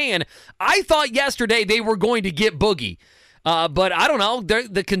Woodson fan. I thought yesterday they were going to get Boogie. But I don't know.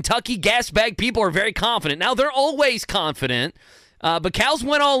 The Kentucky gas bag people are very confident. Now, they're always confident. But Cal's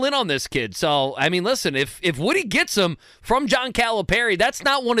went all in on this kid. So, I mean, listen, if Woody gets him from John Calipari, that's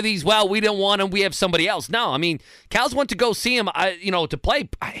not one of these, well, we didn't want him, we have somebody else. No, I mean, Cal's went to go see him, to play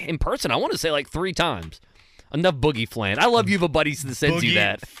in person, I want to say like 3 times. Enough Boogie Fland. I love you have a buddy that sends you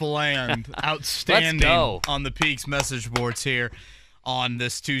that. Boogie Fland. Outstanding on the Peaks message boards here on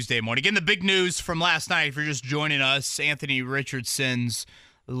this Tuesday morning. Again, the big news from last night, if you're just joining us, Anthony Richardson's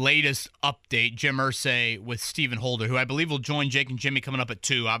latest update, Jim Irsay with Stephen Holder, who I believe will join Jake and Jimmy coming up at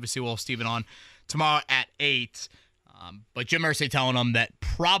 2. Obviously, we'll have Stephen on tomorrow at 8. But Jim Irsay telling them that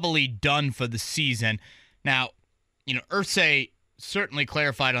probably done for the season. Now, Irsay certainly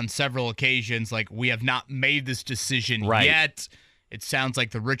clarified on several occasions, like, we have not made this decision yet. It sounds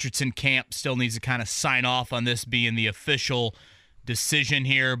like the Richardson camp still needs to kind of sign off on this being the official decision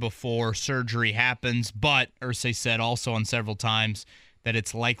here before surgery happens. But Irsay said also on several times that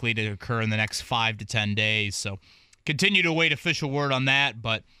it's likely to occur in the next 5 to 10 days. So continue to await official word on that.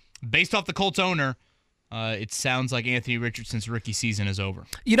 But based off the Colts owner, it sounds like Anthony Richardson's rookie season is over.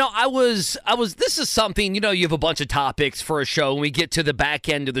 This is something, you have a bunch of topics for a show. When we get to the back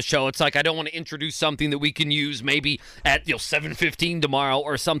end of the show, it's like I don't want to introduce something that we can use maybe at 7:15 tomorrow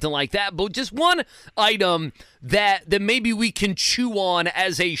or something like that. But just one item that maybe we can chew on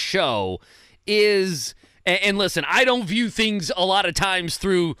as a show is... And listen, I don't view things a lot of times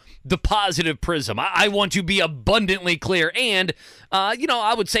through the positive prism. I want to be abundantly clear. And,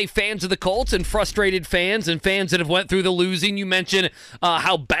 I would say fans of the Colts and frustrated fans and fans that have went through the losing. You mentioned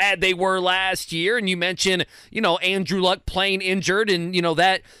how bad they were last year. And you mentioned, Andrew Luck playing injured. And,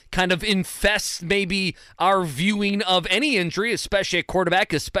 that kind of infests maybe our viewing of any injury, especially at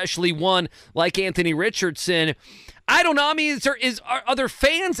quarterback, especially one like Anthony Richardson. I don't know. I mean, are there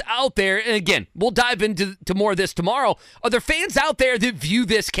fans out there, and again, we'll dive into more of this tomorrow. Are there fans out there that view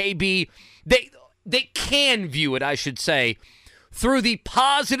this, KB? They can view it, I should say, through the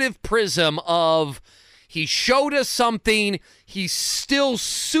positive prism of he showed us something. He's still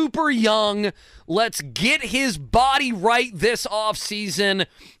super young. Let's get his body right this offseason.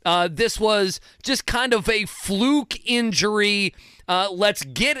 This was just kind of a fluke injury. Let's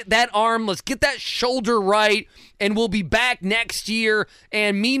get that arm, let's get that shoulder right, and we'll be back next year.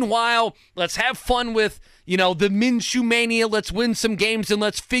 And meanwhile, let's have fun with, the Minshew mania. Let's win some games, and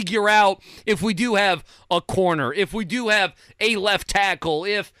let's figure out if we do have a corner, if we do have a left tackle,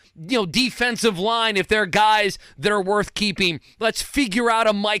 if, defensive line, if there are guys that are worth keeping. Let's figure out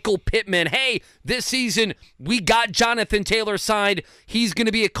a Michael Pittman. Hey, this season we got Jonathan Taylor signed. He's going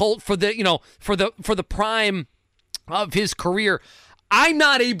to be a Colt for the, for the prime of his career. I'm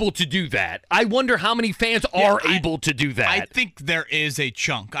not able to do that. I wonder how many fans are able to do that. I think there is a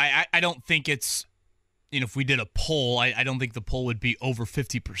chunk. I don't think it's, if we did a poll, I don't think the poll would be over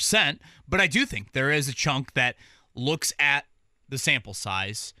 50%, but I do think there is a chunk that looks at the sample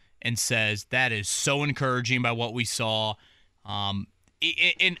size and says that is so encouraging by what we saw.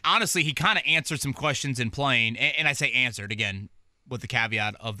 And honestly, he kind of answered some questions in playing, and I say answered, again, with the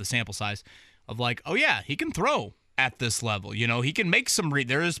caveat of the sample size, of like, oh yeah, he can throw at this level. He can make some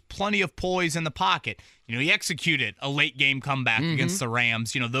there is plenty of poise in the pocket. He executed a late game comeback against the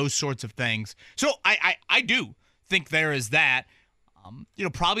Rams, those sorts of things. So I do think there is that.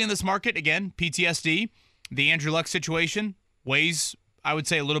 Probably in this market, again, PTSD, the Andrew Luck situation weighs, I would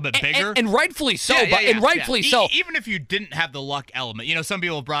say, a little bit bigger. And rightfully so. Rightfully so. Even if you didn't have the luck element. Some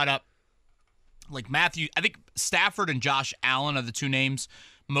people have brought up, like Matthew, I think Stafford and Josh Allen are the two names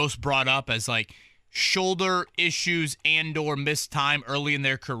most brought up as like shoulder issues and or missed time early in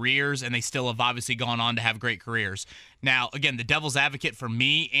their careers, and they still have obviously gone on to have great careers. Now, again, the devil's advocate for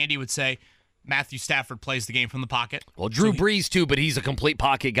me, Andy would say Matthew Stafford plays the game from the pocket. Well, Drew Brees too, but he's a complete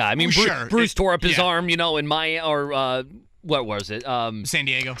pocket guy. I mean, Bruce tore up his arm, what was it? San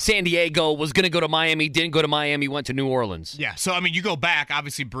Diego. San Diego was going to go to Miami, didn't go to Miami, went to New Orleans. Yeah, so, you go back,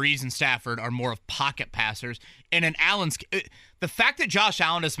 obviously Brees and Stafford are more of pocket passers. And in Allen's, the fact that Josh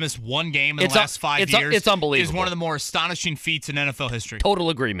Allen has missed one game in the last 5 years it's unbelievable. Is one of the more astonishing feats in NFL history.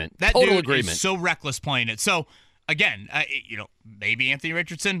 Total agreement. That dude is so reckless playing it. So, again, maybe Anthony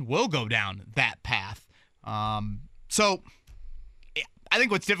Richardson will go down that path. So, I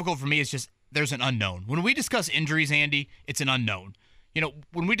think what's difficult for me is just there's an unknown. When we discuss injuries, Andy, it's an unknown.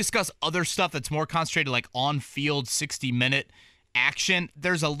 When we discuss other stuff that's more concentrated, like on-field 60-minute action,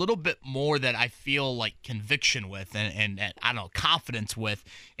 there's a little bit more that I feel like conviction with and I don't know, confidence with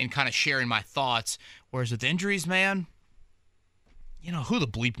in kind of sharing my thoughts. Whereas with injuries, man, who the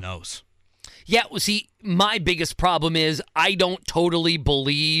bleep knows? Yeah, well, see, my biggest problem is I don't totally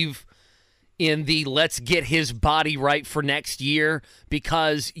believe in the let's get his body right for next year,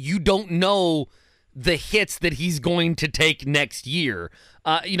 because you don't know the hits that he's going to take next year.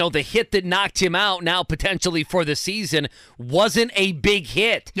 The hit that knocked him out now potentially for the season wasn't a big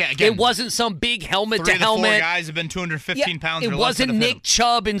hit. Yeah, again, it wasn't some big helmet to Three helmet. of the 4 guys have been 215 pounds. It wasn't Nick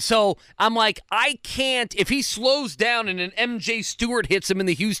Chubb, and so I'm like, I can't. If he slows down and an MJ Stewart hits him in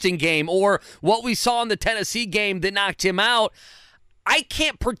the Houston game, or what we saw in the Tennessee game that knocked him out, I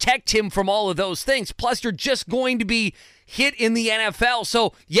can't protect him from all of those things. Plus, you're just going to be hit in the NFL.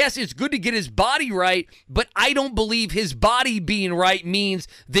 So, yes, it's good to get his body right, but I don't believe his body being right means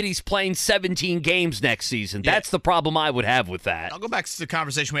that he's playing 17 games next season. Yeah. That's the problem I would have with that. I'll go back to the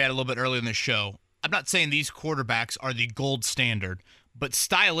conversation we had a little bit earlier in the show. I'm not saying these quarterbacks are the gold standard, but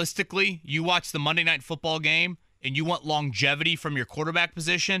stylistically, you watch the Monday Night Football game and you want longevity from your quarterback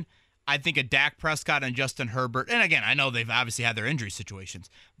position, I think a Dak Prescott and Justin Herbert, and again, I know they've obviously had their injury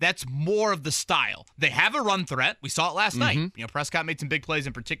situations. That's more of the style. They have a run threat. We saw it last night. Prescott made some big plays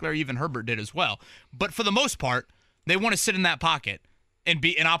in particular. Even Herbert did as well. But for the most part, they want to sit in that pocket and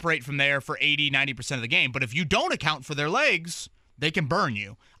operate from there for 80, 90% of the game. But if you don't account for their legs, they can burn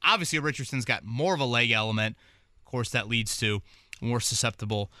you. Obviously, Richardson's got more of a leg element. Of course, that leads to more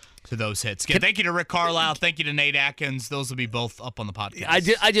susceptible to those hits. Again, thank you to Rick Carlisle. Thank you to Nate Atkins. Those will be both up on the podcast.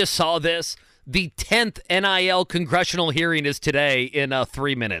 I just saw this. The 10th NIL congressional hearing is today in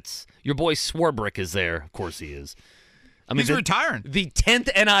 3 minutes. Your boy Swarbrick is there. Of course he is. He's retiring. The 10th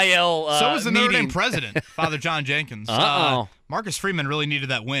NIL so is the Notre Dame president, Father John Jenkins. Marcus Freeman really needed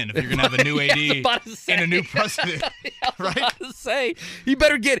that win if you're going to have a new AD and a new president. Right? I was about to say, he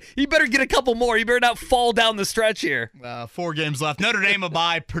better get a couple more. He better not fall down the stretch here. 4 games left. Notre Dame a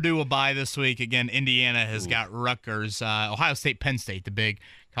bye, Purdue a bye this week. Again, Indiana has got Rutgers. Ohio State, Penn State, the big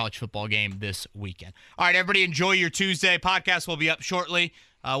college football game this weekend. All right, everybody, enjoy your Tuesday. Podcast will be up shortly.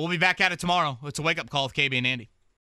 We'll be back at it tomorrow. It's a wake-up call with KB and Andy.